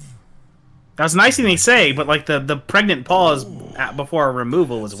 That was a nice thing to say, but like the pregnant pause before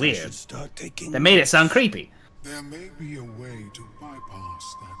removal was weird. That made it sound creepy. There may be a way to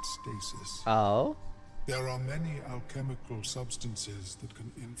bypass that stasis. Oh? There are many alchemical substances that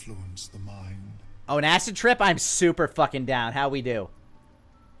can influence the mind. Oh, an acid trip? I'm super fucking down. How we do?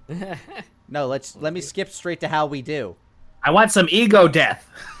 No, let me skip straight to how we do. I want some ego death.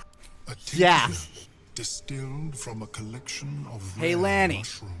 Yeah. Distilled from a collection of Hey, rare Lanny.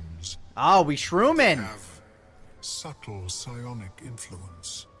 mushrooms. Oh, we shrooming. Have subtle psionic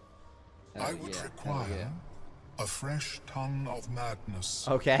influence. I would require a fresh tongue of madness.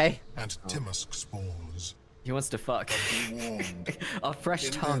 Okay. And Timosk spores. He wants to fuck. Be warned. A fresh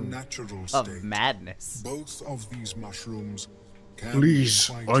In tongue their natural of state, madness. both of these mushrooms can Please,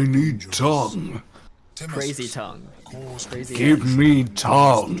 be quite I need dangerous. tongue. Crazy tongue. Crazy Give hands. me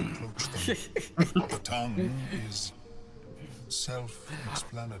tongue. The tongue is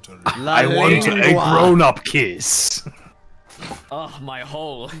self-explanatory. I want a grown-up kiss. Oh, my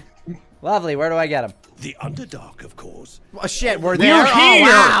hole. Lovely. Where do I get him? The Underdark, of course. Oh shit, we're We're there. here! Oh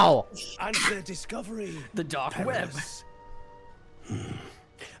wow! And their discovery. The dark web.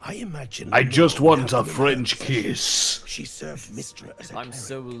 I imagine. I just Lord want a have French the kiss. She served Mistra as a I'm cleric.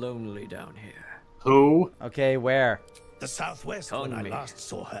 so lonely down here. Who? Okay, where? The southwest when I last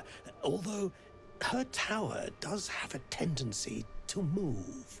saw her. Although her tower does have a tendency to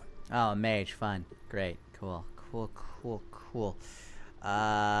move. Oh, mage, fun. Great. Cool.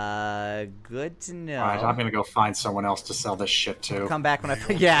 Good to know. All right, I'm gonna go find someone else to sell this shit to. Come back when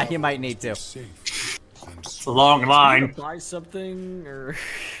I. Yeah, you might need to. It's a long line. Buy something or.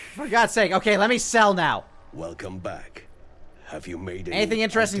 For God's sake. Okay, let me sell now. Welcome back. Have you made anything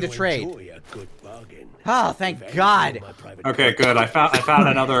interesting to trade? Enjoy a good bargain. Oh, thank God. Okay, good. I found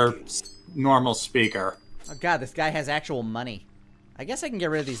another normal speaker. Oh God, this guy has actual money. I guess I can get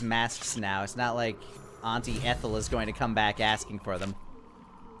rid of these masks now. It's not like Auntie Ethel is going to come back asking for them.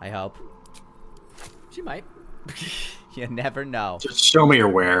 I hope. She might. You never know. Just show me your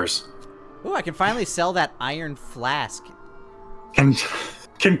wares. Ooh, I can finally sell that iron flask.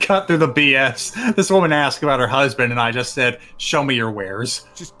 Can cut through the BS. This woman asked about her husband, and I just said, "Show me your wares."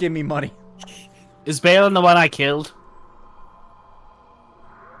 Just give me money. Is Balin the one I killed?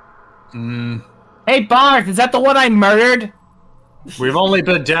 Hey, Barth, is that the one I murdered? We've only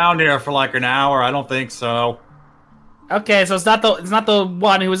been down here for like an hour. I don't think so. Okay, so it's not the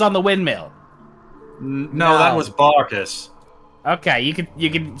one who was on the windmill. No, that was Barkus. Okay, you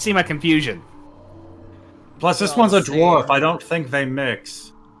can see my confusion. Plus, this one's a dwarf. I don't think they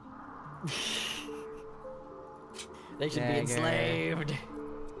mix. They should be enslaved.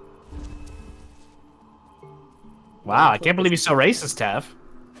 Wow, I can't believe you're so racist, Tav.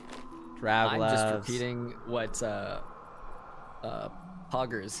 Drow I'm gloves. just repeating what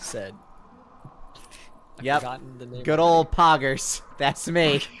Poggers said. Yep. Forgotten the name Good already. old Poggers. That's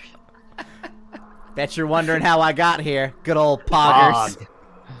me. Bet you're wondering how I got here. Good old Poggers.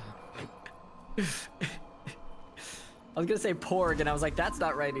 I was gonna say Porg, and I was like, that's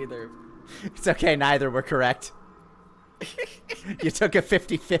not right either. It's okay, neither were correct. You took a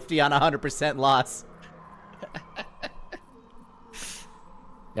 50-50 on a 100% loss.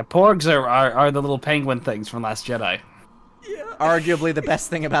 Yeah, Porgs are the little penguin things from Last Jedi. Yeah. Arguably the best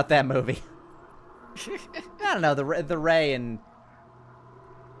thing about that movie. I don't know, the Rey and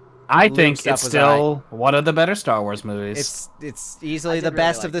I Luke think stuff it's was still one of the better Star Wars movies. It's easily the really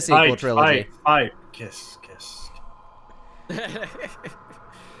best like of the it. sequel trilogy. Fight. Kiss.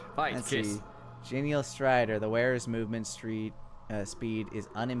 Fight, Let's kiss. see. Genial Strider, the wearer's movement speed is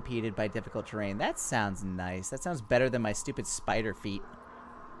unimpeded by difficult terrain. That sounds nice. That sounds better than my stupid spider feet.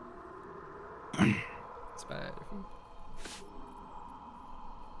 Spider.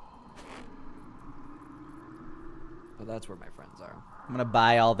 Well, that's where my friends are. I'm gonna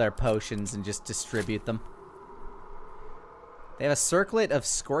buy all their potions and just distribute them. They have a circlet of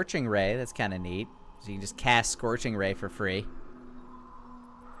Scorching Ray. That's kind of neat. So you can just cast Scorching Ray for free.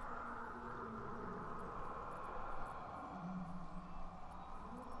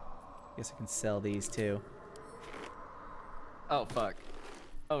 Guess I can sell these too. Oh fuck.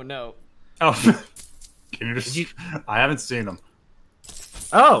 Oh no. Oh, can you just? I haven't seen them.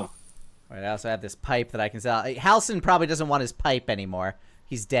 Oh. Right, I also have this pipe that I can sell. Halson probably doesn't want his pipe anymore.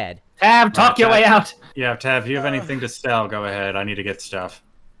 He's dead. Tav, talk your way out. Yeah, Tav, if you have anything to sell, go ahead. I need to get stuff.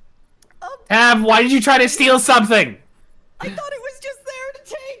 Tav, why did you try to steal something? I thought it was just there to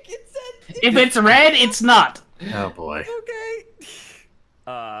take. It said. If it's red, it's not. Oh boy. Okay.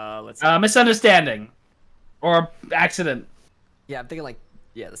 Let's see. Misunderstanding. Or accident. Yeah, I'm thinking like,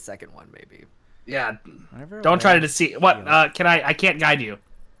 yeah, the second one maybe. Yeah. Whatever Don't try to way- deceive. What? I can't guide you.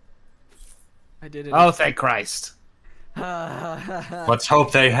 I did it. Oh, thank Christ. Let's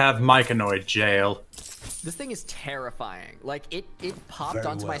hope they have Myconoid jail. This thing is terrifying. Like it popped Very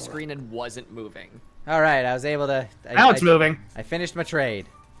onto my well. screen and wasn't moving. All right, I was able to. Now it's moving. I finished my trade.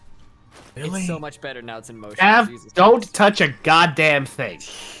 It's so much better now it's in motion. Tav, Jesus. don't touch a goddamn thing.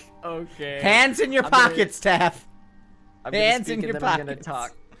 Okay. Hands in your I'm gonna- pockets, Taff. I'm gonna Hands speak in and your then I'm gonna pockets.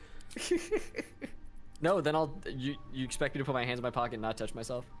 talk. No, then you expect me to put my hands in my pocket and not touch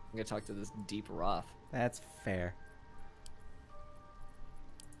myself? I'm gonna talk to this deep Roth. That's fair.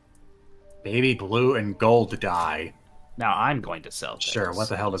 Baby blue and gold dye. Now I'm going to sell things. Sure, what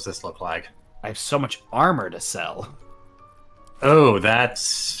the hell does this look like? I have so much armor to sell. Oh,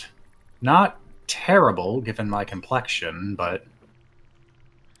 that's not terrible given my complexion, but...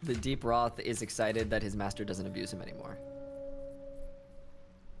 The Deep Roth is excited that his master doesn't abuse him anymore.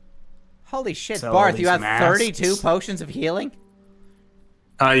 Holy shit, So Barth, you these have masks- 32 potions of healing?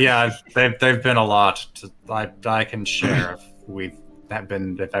 Yeah, they've been a lot. I can share if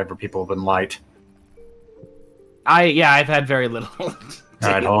ever people have been light. I've had very little.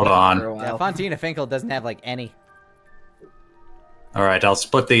 Alright, hold on. Yeah, Fontina Finkel doesn't have, like, any. Alright, I'll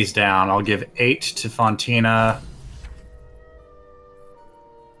split these down. I'll give 8 to Fontina.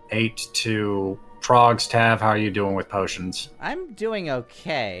 8 to Progs. Tav, how are you doing with potions? I'm doing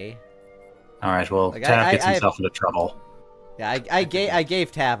okay. Alright, well, Like, Tav gets himself into trouble. Yeah, I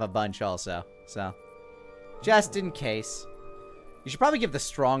gave Tav a bunch also, so... Just in case. You should probably give the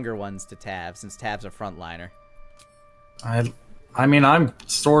stronger ones to Tav, since Tav's a frontliner. I mean, I'm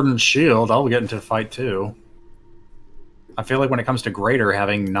sword and shield. I'll get into a fight too. I feel like when it comes to greater,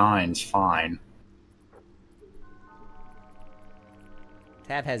 having 9's fine.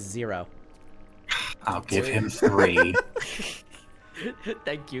 Tav has 0. I'll give him 3.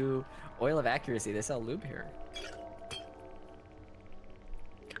 Thank you. Oil of accuracy. They sell lube here.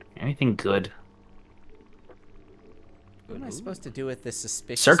 Anything good? What am I supposed to do with this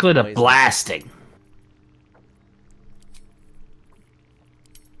suspicious Circlet of poison? blasting.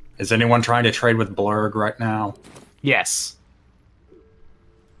 Is anyone trying to trade with Blurg right now? Yes.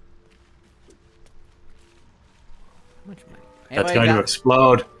 That's going to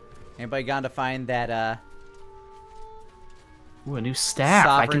explode. Anybody gone to find that, Ooh, a new staff.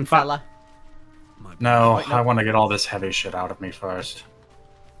 I sovereign can find. fella? No, Wait, no. I want to get all this heavy shit out of me first.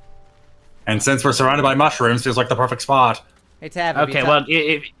 And since we're surrounded by mushrooms, feels like the perfect spot. Hey, Tav, have you Okay, well,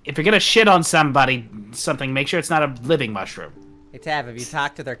 if you're gonna shit on something, make sure it's not a living mushroom. Hey, Tav, have you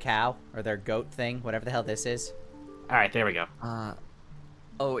talked to their cow? Or their goat thing? Whatever the hell this is? Alright, there we go.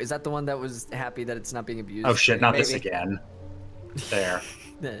 Oh, is that the one that was happy that it's not being abused? Oh shit, not this Maybe? again. There.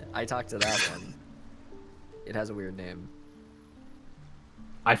 I talked to that one. It has a weird name.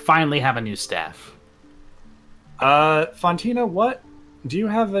 I finally have a new staff. Fontina, what? Do you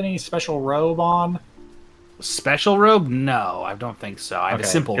have any special robe on? Special robe? No, I don't think so. I have a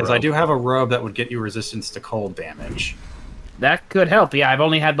simple robe. Because I do have a robe that would get you resistance to cold damage. That could help. Yeah, I've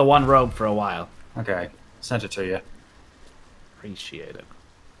only had the one robe for a while. Okay, sent it to you. Appreciate it.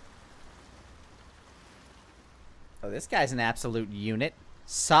 Oh, this guy's an absolute unit.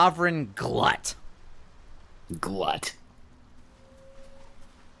 Sovereign Glut. Glut.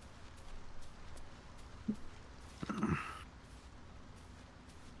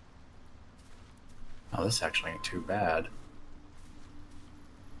 Oh, this actually ain't too bad.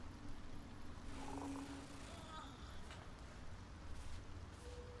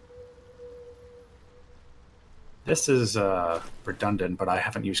 This is redundant, but I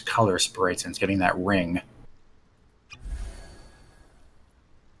haven't used color spray since getting that ring.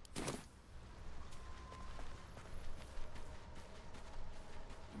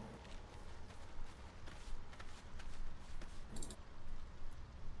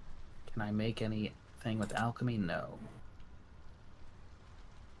 Can I make anything with alchemy? No.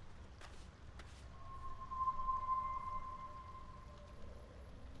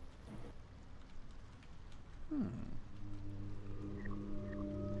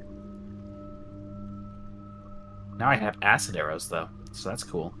 Now I have acid arrows, though, so that's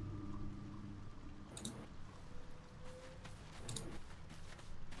cool.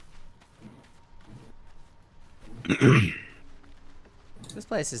 This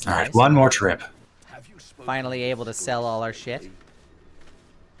place is All nice. right, one more trip. Finally able to sell all our shit.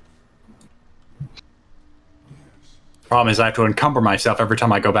 Problem is I have to encumber myself every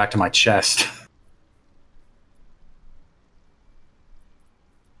time I go back to my chest.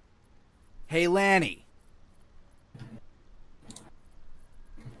 Hey, Lanny.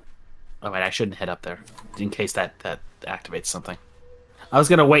 Oh wait, I shouldn't head up there, in case that activates something. I was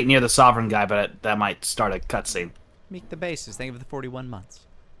gonna wait near the Sovereign guy, but that might start a cutscene. Meek the bases. Think of the 41 months.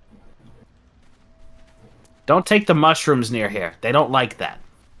 Don't take the mushrooms near here. They don't like that.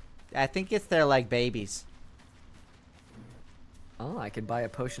 I think it's they're like babies. Oh, I could buy a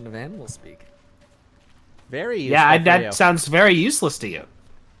potion of animal speak. Very useful. Yeah, for that you. sounds very useless to you.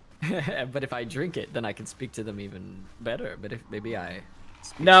 But if I drink it, then I can speak to them even better. But if maybe I...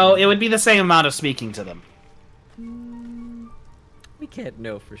 No, it would be the same amount of speaking to them. We can't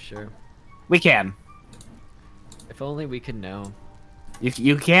know for sure. We can. If only we could know.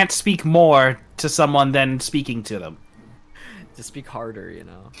 You can't speak more to someone than speaking to them. to speak harder, you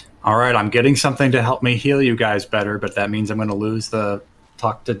know. All right, I'm getting something to help me heal you guys better, but that means I'm going to lose the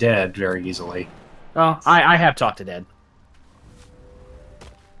talk to dead very easily. Oh, I have talked to dead.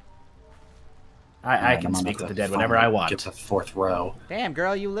 I can speak with the dead whenever I want. Get to 4th row. Damn,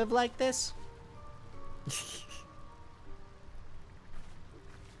 girl, you live like this?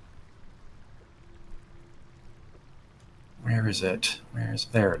 Where is it?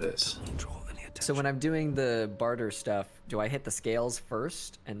 There it is. So when I'm doing the barter stuff, do I hit the scales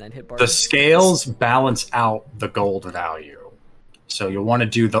first and then hit barter? The scales balance out the gold value. So you'll want to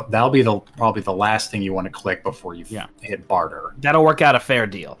do that'll be probably the last thing you want to click before you hit barter. That'll work out a fair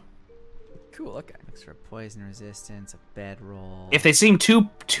deal. Cool, okay. Extra poison resistance, a bedroll. If they seem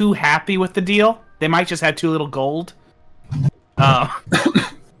too happy with the deal, they might just have too little gold.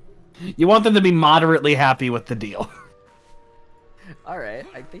 You want them to be moderately happy with the deal. Alright,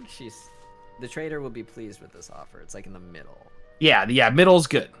 I think the trader will be pleased with this offer. It's like in the middle. Yeah, middle's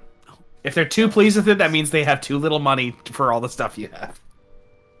good. If they're too pleased with it, that means they have too little money for all the stuff you have.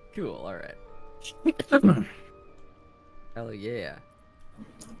 Cool, alright. Hell yeah.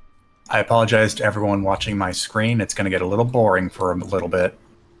 I apologize to everyone watching my screen. It's going to get a little boring for a little bit.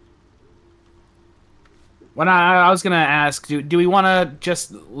 When I was going to ask, do we want to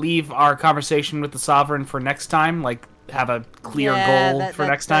just leave our conversation with the Sovereign for next time? Like, have a clear goal for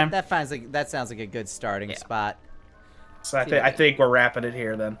next time? That sounds like a good starting spot. So I think we're wrapping it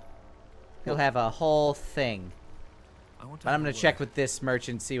here then. He'll have a whole thing. But I'm gonna check with this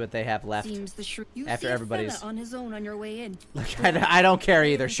merchant, see what they have left. Seems the you after see a everybody's fella on his own on your way in. Look, I don't care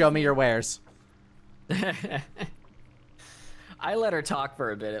either. Show me your wares. I let her talk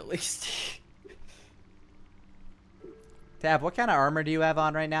for a bit at least. Tab, what kind of armor do you have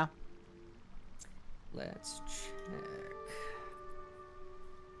on right now? Let's check.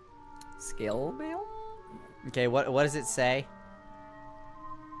 Scale mail? Okay, what does it say?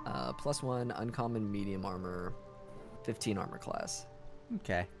 +1 uncommon medium armor, 15 armor class.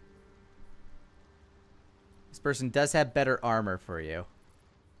 Okay. This person does have better armor for you.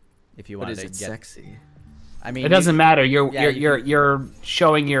 If you want to get sexy. I mean, it doesn't matter. You're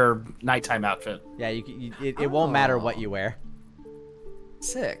showing your nighttime outfit. Yeah, it won't matter what you wear.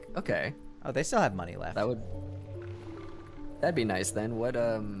 Sick. Okay. Oh, they still have money left. That'd be nice then. What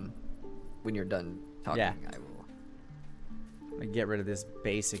when you're done talking, I will. I get rid of this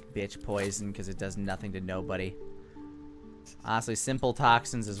basic bitch poison because it does nothing to nobody. Honestly, simple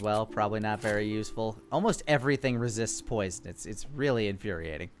toxins as well, probably not very useful. Almost everything resists poison. It's really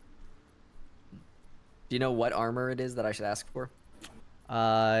infuriating. Do you know what armor it is that I should ask for?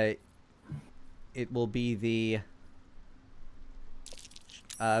 It will be the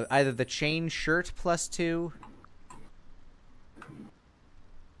either the chain shirt +2.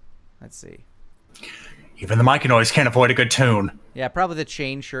 Let's see. Even the Myconoids can't avoid a good tune. Yeah, probably the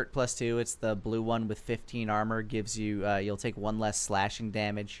chain shirt +2. It's the blue one with 15 armor. Gives you, you'll take 1 less slashing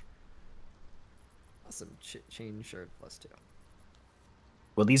damage. Awesome. Chain shirt +2.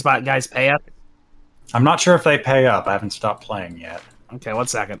 Will these guys pay up? I'm not sure if they pay up. I haven't stopped playing yet. Okay, 1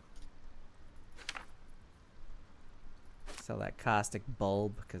 second. Sell that caustic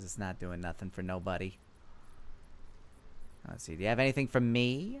bulb because it's not doing nothing for nobody. Let's see. Do you have anything for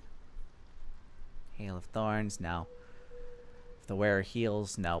me? Hail of Thorns? No. If the wearer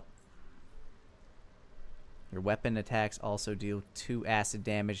heals? Nope. Your weapon attacks also deal 2 acid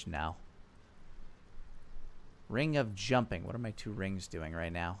damage? No. Ring of Jumping. What are my 2 rings doing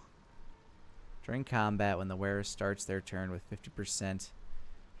right now? During combat, when the wearer starts their turn with 50%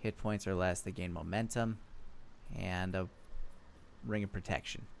 hit points or less, they gain momentum. And a Ring of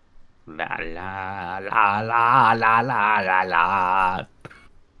Protection. La la la la la la la la.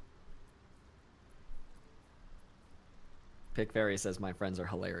 Pickberry says my friends are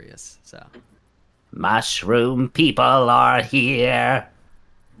hilarious, so. Mushroom people are here.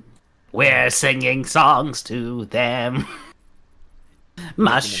 We're singing songs to them.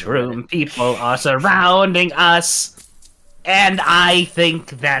 Mushroom people are surrounding us. And I think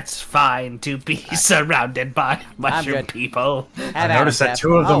that's fine to be surrounded by mushroom people. I noticed that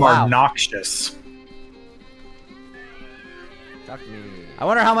 2 of them are noxious. Talk to me. I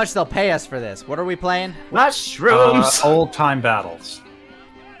wonder how much they'll pay us for this. What are we playing? Mushrooms. Old time battles.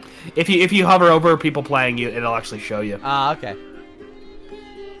 If you hover over people playing, it'll actually show you. Ah, okay.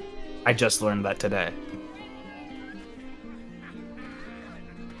 I just learned that today.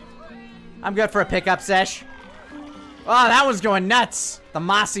 I'm good for a pickup sesh. Oh, that one's going nuts. The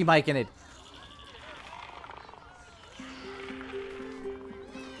mossy mic in it.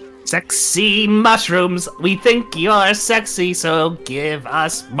 Sexy mushrooms, we think you're sexy, so give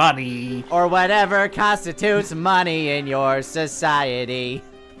us money. Or whatever constitutes money in your society.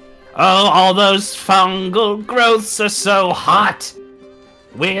 Oh, all those fungal growths are so hot.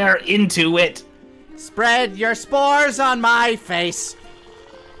 We're into it. Spread your spores on my face.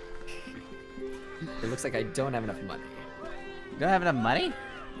 It looks like I don't have enough money. You don't have enough money?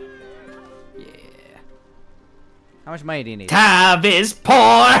 Yeah. How much money do you need? Tav is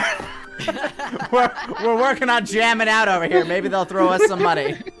poor. we're working on jamming out over here. Maybe they'll throw us some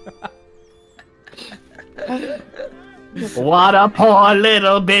money. What a poor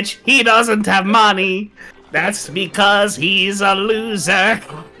little bitch. He doesn't have money. That's because he's a loser.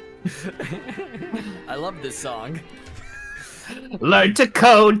 I love this song. Learn to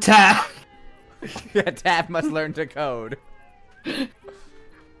code, Tav. Yeah, Tav must learn to code. How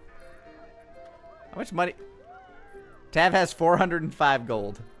much money? Tav has 405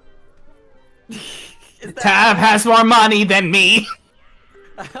 gold. Tav has more money than me.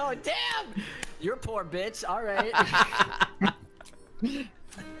 Oh, damn! You're poor, bitch. All right.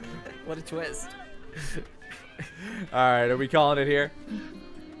 What a twist. All right, are we calling it here?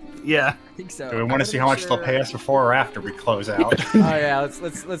 Yeah. I think so. Do we want to see how much they'll pay us before or after we close out? Oh yeah,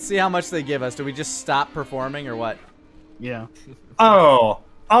 let's see how much they give us. Do we just stop performing or what? Yeah. Oh.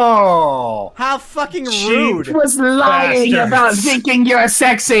 How fucking She rude! was lying Bastards. about thinking you're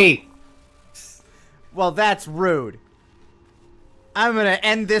sexy. Well, that's rude. I'm gonna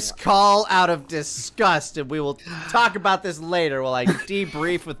end this call out of disgust, and we will talk about this later while I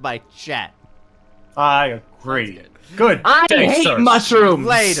debrief with my chat. I agree. Good. I Thanks, hate sir. mushrooms.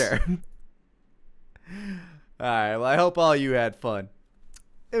 Later. Alright, well, I hope all you had fun.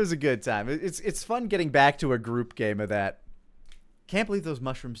 It was a good time. It's fun getting back to a group game of that. Can't believe those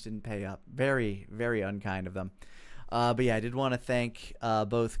mushrooms didn't pay up. Very, very unkind of them. But yeah, I did want to thank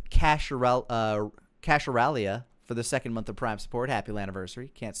both Casheralia for the 2nd month of Prime support. Happy anniversary.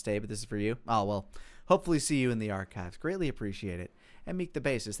 Can't stay, but this is for you. Oh, well, hopefully see you in the archives. Greatly appreciate it. And Meek the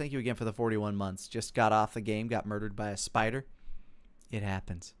Basis, thank you again for the 41 months. Just got off the game, got murdered by a spider. It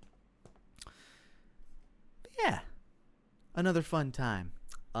happens. But yeah, another fun time.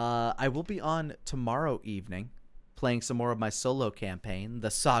 I will be on tomorrow evening playing some more of my solo campaign,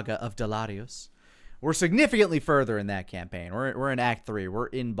 the Saga of Delarius. We're significantly further in that campaign. We're in Act 3. We're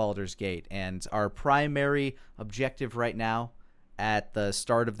in Baldur's Gate. And our primary objective right now at the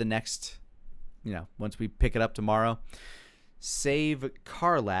start of the next, once we pick it up tomorrow, save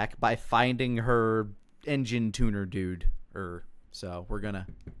Karlak by finding her engine tuner dude. So we're going to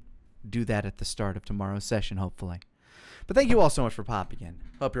do that at the start of tomorrow's session, hopefully. But thank you all so much for popping in.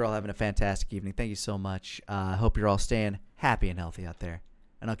 Hope you're all having a fantastic evening. Thank you so much. Hope you're all staying happy and healthy out there.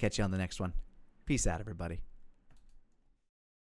 And I'll catch you on the next one. Peace out, everybody.